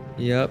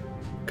 Yep.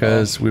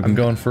 Because we've been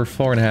going for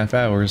 4.5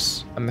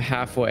 hours. I'm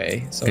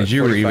halfway. So and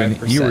you were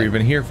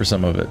even here for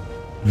some of it.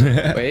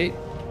 Wait.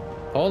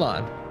 Hold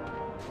on.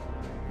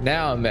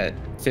 Now I'm at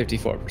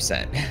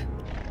 54%.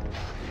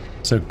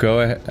 So go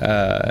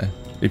ahead.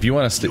 If you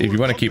want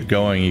to keep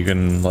going, you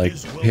can like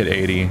hit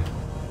 80.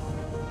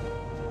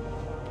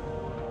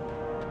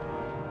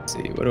 Let's see,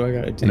 what do I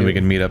gotta do? And then we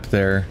can meet up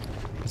there.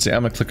 Let's see,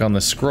 I'm gonna click on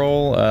the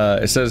scroll.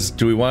 It says,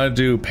 do we want to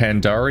do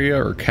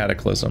Pandaria or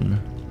Cataclysm?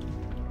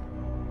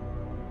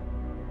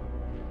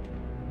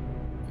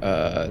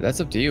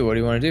 That's up to you. What do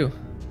you want to do?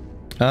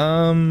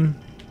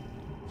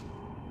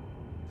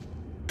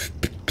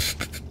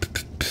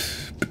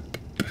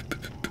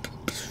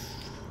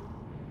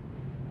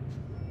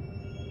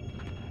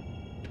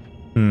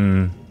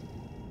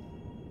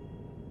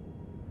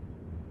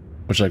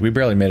 Which, like, we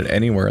barely made it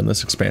anywhere in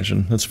this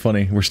expansion. That's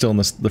funny. We're still in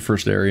the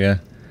first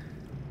area.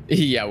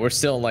 Yeah, we're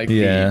still in, like,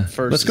 the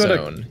first Let's go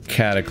zone. to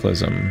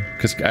Cataclysm.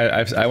 Because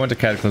I went to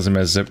Cataclysm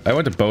as Zip. I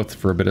went to both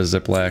for a bit of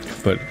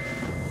Ziplac, but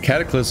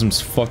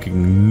Cataclysm's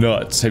fucking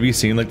nuts. Have you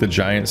seen, like, the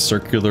giant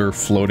circular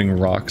floating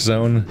rock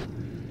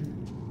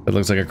zone? It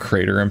looks like a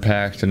crater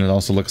impact, and it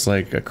also looks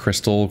like a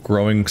crystal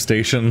growing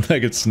station.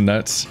 Like, it's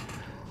nuts.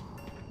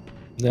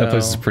 No. That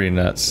place is pretty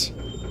nuts.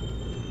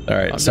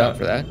 Alright, I'm so down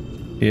for that.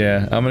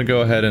 yeah, I'm gonna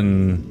go ahead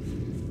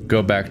and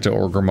go back to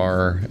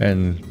Orgrimmar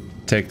and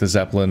take the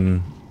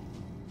Zeppelin.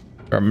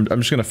 I'm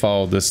just gonna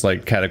follow this,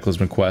 like,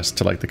 Cataclysm quest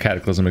to, like, the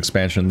Cataclysm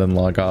expansion, then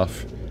log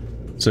off.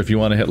 So if you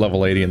want to hit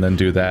level 80 and then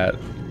do that,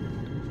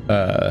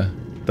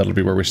 that'll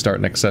be where we start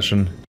next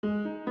session.